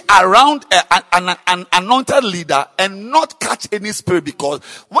can be around an anointed leader and not catch any spirit, because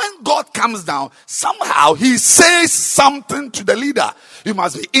when God comes down, somehow he says something to the leader. You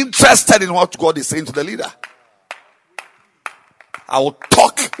must be interested in what God is saying to the leader. I will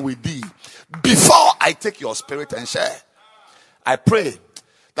talk with thee before I take your spirit and share. I pray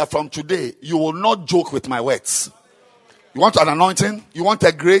that from today you will not joke with my words. You want an anointing? You want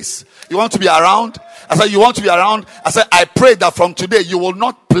a grace? You want to be around? I said, you want to be around? I said, I pray that from today you will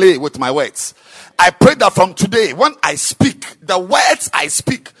not play with my words. I pray that from today, when I speak, the words I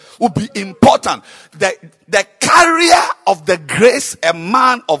speak will be important. The carrier of the grace a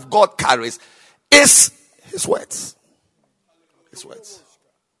man of God carries is his words. His words.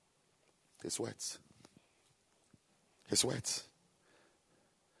 His words. His words.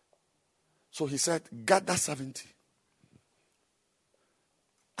 So he said, gather 70.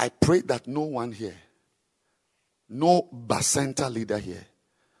 I pray that no one here, no Bacenta leader here,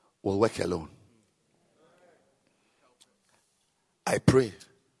 will work alone. I pray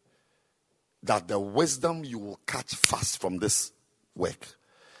that the wisdom you will catch fast from this work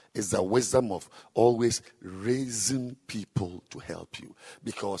is the wisdom of always raising people to help you,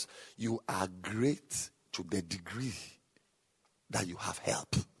 because you are great to the degree that you have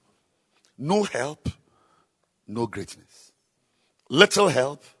help. No help, no greatness. Little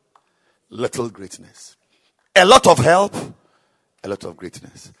help, little greatness. A lot of help, a lot of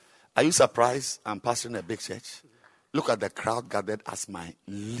greatness. Are you surprised I'm pastoring a big church? Look at the crowd gathered as my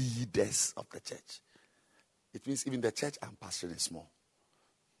leaders of the church. It means even the church I'm pastoring is small.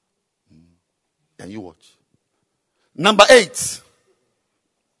 And you watch. Number 8.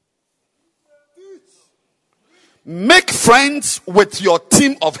 Make friends with your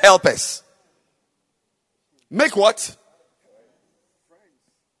team of helpers. Make what?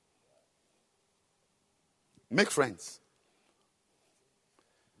 Make friends.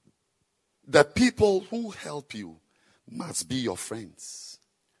 The people who help you must be your friends.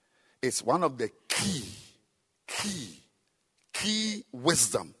 It's one of the key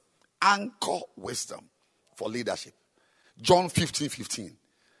wisdom, anchor wisdom for leadership. John 15:15.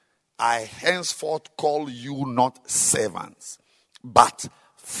 I henceforth call you not servants, but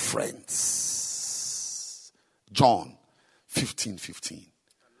friends. John 15:15.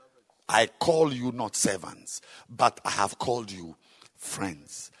 I call you not servants, but I have called you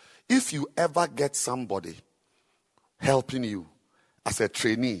friends. If you ever get somebody helping you as a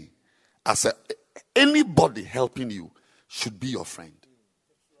trainee, anybody helping you should be your friend.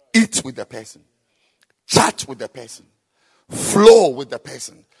 Eat with the person. Chat with the person. Flow with the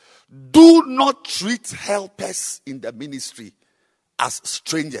person. Do not treat helpers in the ministry as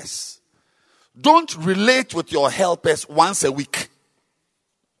strangers. Don't relate with your helpers once a week.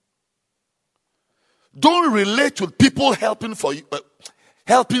 Don't relate with people helping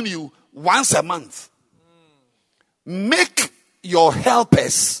you once a month. Make your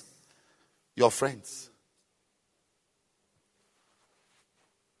helpers your friends.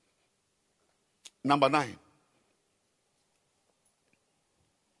 Number 9.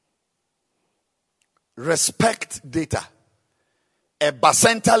 Respect data. A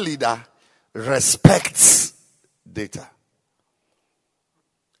Bacenta leader respects data.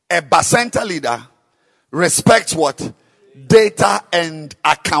 A Bacenta leader respects what? Data and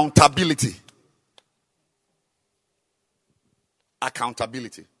accountability.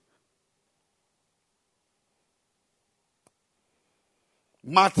 Accountability.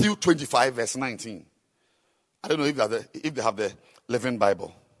 Matthew 25 verse 19. I don't know if they have the Living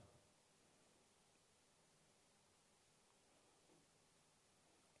Bible.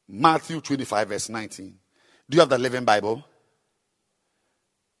 Matthew 25 verse 19. Do you have the Living Bible?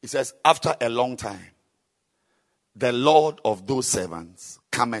 It says, after a long time, the Lord of those servants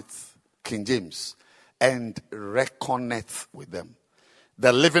cometh, King James, and reckoneth with them.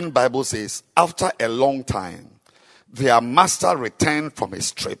 The Living Bible says, after a long time, their master returned from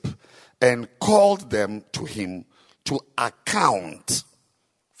his trip and called them to him to account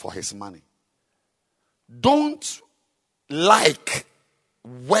for his money. Don't like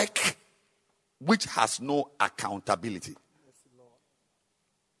work which has no accountability.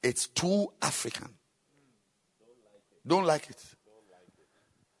 It's too African. Don't like it.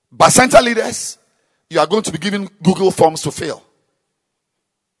 Bacenta leaders, you are going to be given Google Forms to fill.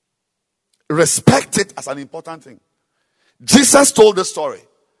 Respect it as an important thing. Jesus told the story.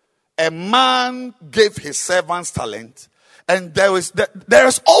 A man gave his servants talent, and there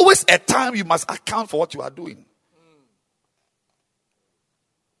is always a time you must account for what you are doing.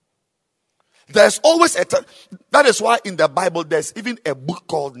 There's always a time. That is why in the Bible there's even a book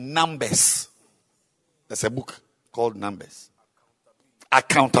called Numbers. There's a book called Numbers.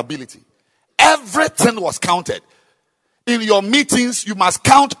 Accountability. Everything was counted. In your meetings, you must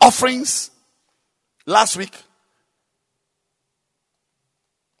count offerings. Last week,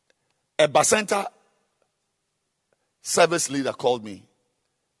 a Bacenta service leader called me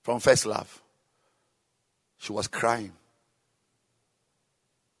from First Love. She was crying.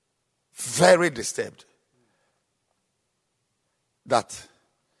 Very disturbed that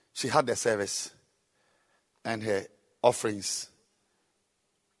she had the service and her offerings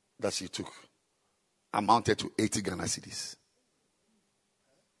that she took amounted to 80 Ghana cedis.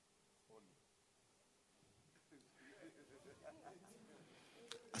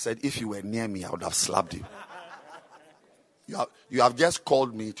 I said, if you were near me, I would have slapped you. You have just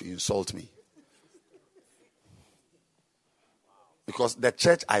called me to insult me. Because the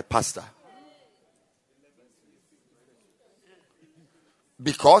church I pastor,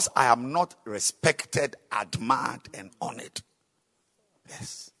 because I am not respected, admired, and honored.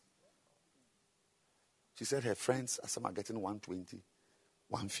 Yes. She said her friends are getting 120,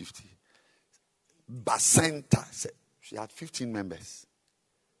 150. Bacenta said she had 15 members.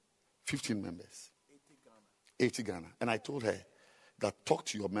 15 members. 80 Ghana. And I told her that talk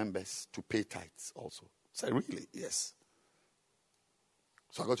to your members to pay tithes also. I said, really? Yes.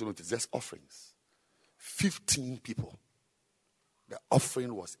 So I got to notice just offerings. 15 people. The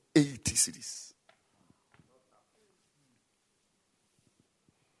offering was 80 cedis.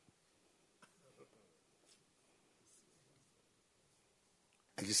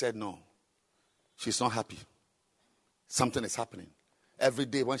 And she said, no. She's not happy. Something is happening. Every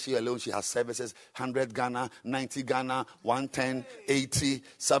day when she alone, she has services, 100 Ghana, 90 Ghana, 110, 80,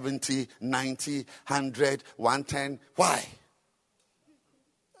 70, 90, 100, 110. Why?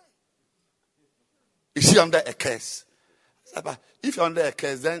 Is she under a curse? If you're under a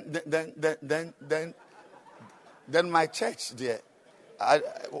curse, then my church, dear, I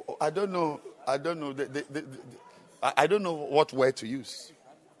don't know. I don't know. I don't know what word to use.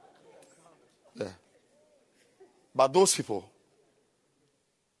 Yeah. But those people,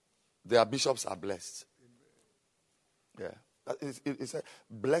 their bishops are blessed. Yeah. It's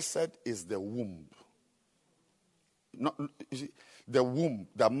blessed is the womb. Not, the womb,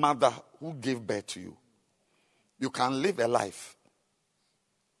 the mother who gave birth to you. You can live a life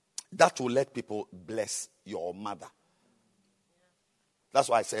that will let people bless your mother. That's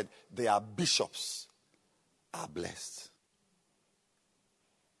why I said their bishops are blessed.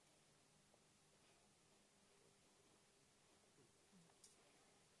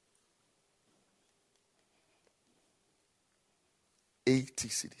 $80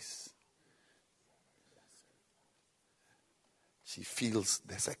 cedis. She feels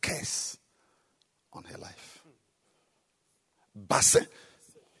there's a curse on her life. Bacenta,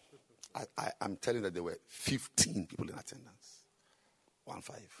 I'm telling you that there were 15 people in attendance.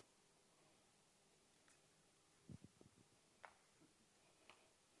 15.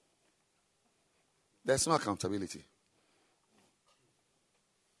 There's no accountability.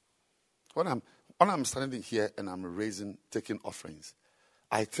 When I'm standing here and I'm taking offerings,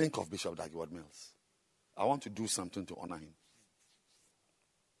 I think of Bishop Dag Heward-Mills. I want to do something to honor him.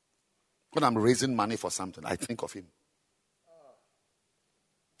 When I'm raising money for something, I think of him.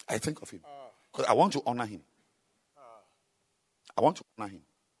 I think of him. Because I want to honor him. I want to honor him.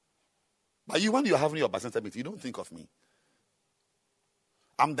 But you, when you're having your Bacenta meeting, you don't think of me.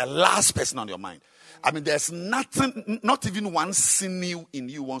 I'm the last person on your mind. I mean, there's nothing, not even one sinew in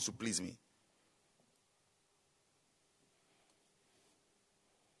you wants to please me.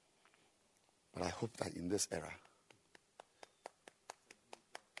 But I hope that in this era,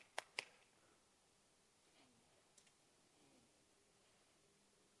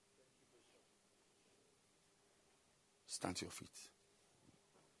 stand to your feet.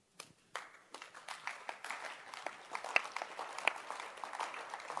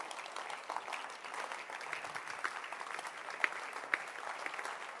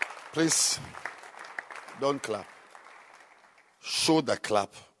 Please, don't clap. Show the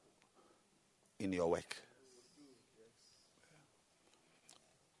clap in your work.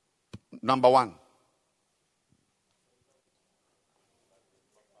 Number one.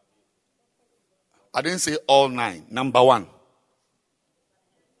 I didn't say all 9. Number one.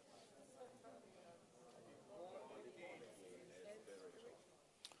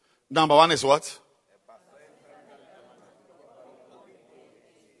 Number one is what?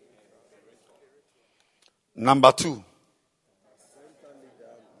 Number 2.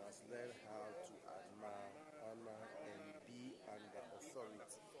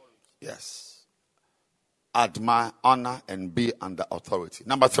 Yes. Admire, honor, and be under authority.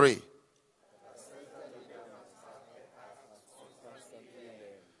 Number 3.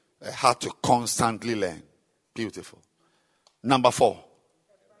 A heart to constantly learn. Beautiful. Number 4.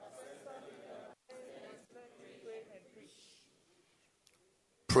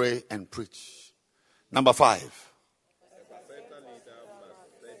 Pray and preach. Number 5. A Bacenta leader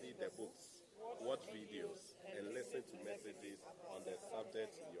must study the books, watch videos, and listen to messages on the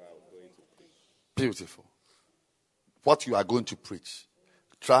subject you are going to preach. Beautiful. What you are going to preach,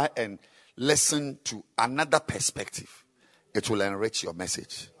 try and listen to another perspective. It will enrich your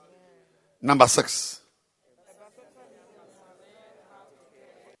message. Number 6.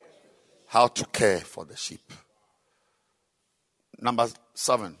 How to care for the sheep. Number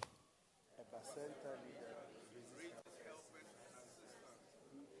 7.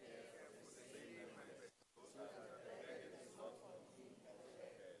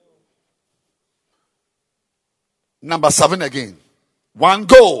 Number 7 again. One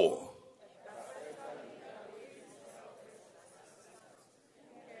goal.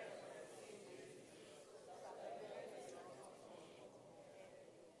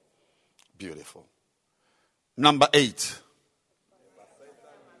 Beautiful. Number 8.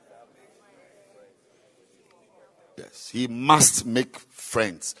 Yes, he must make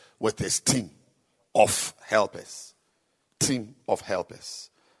friends with his team of helpers. Team of helpers.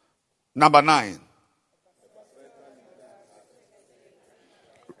 Number 9.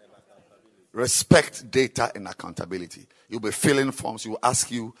 Respect data and accountability. You'll be filling forms. You'll ask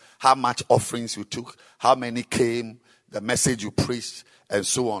you how much offerings you took, how many came, the message you preached, and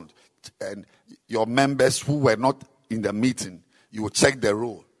so on. And your members who were not in the meeting, you will check the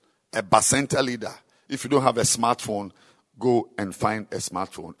role. A Bacenta leader, if you don't have a smartphone, go and find a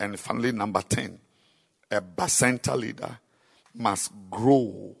smartphone. And finally, number 10, a Bacenta leader must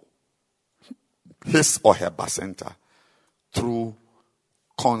grow his or her Bacenta through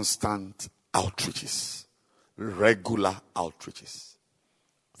constant outreaches, regular outreaches,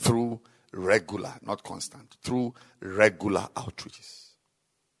 through regular, not constant, through regular outreaches.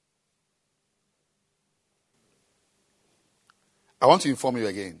 I want to inform you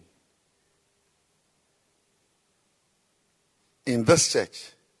again. In this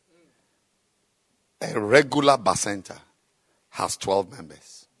church, a regular Bacenta has 12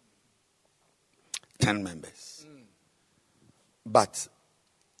 members, 10 members. But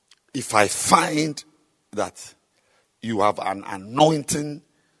if I find that you have an anointing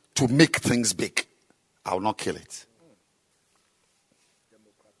to make things big, I will not kill it.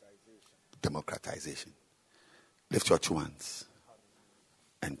 Democratization. Lift your 2 hands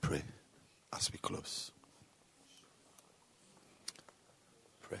and pray as we close.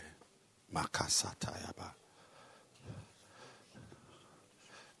 Pray. Makasatayaba.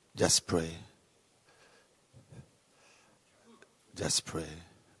 Just pray. Just pray.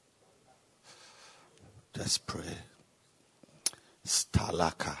 Just pray.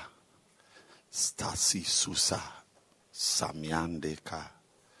 Stalaka. Stasi Susa. Samyandeka.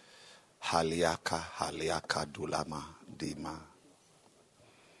 Haliaka Dulama Dima.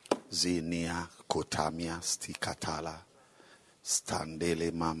 Zinia Kotamia Stikatala.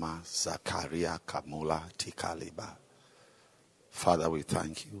 Standele Mama Zakaria Kamula Tikaliba. Father, we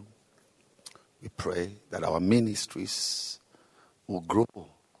thank you We pray that our ministries will grow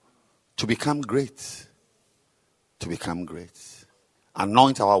to become great. To become great.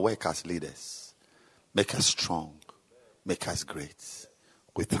 Anoint our work as leaders. Make us strong. Make us great.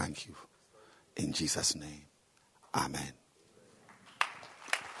 We thank you. In Jesus' name. Amen.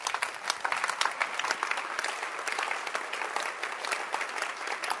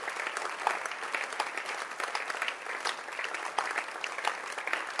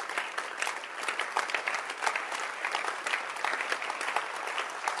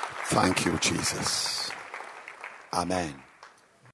 Thank you, Jesus. Amen.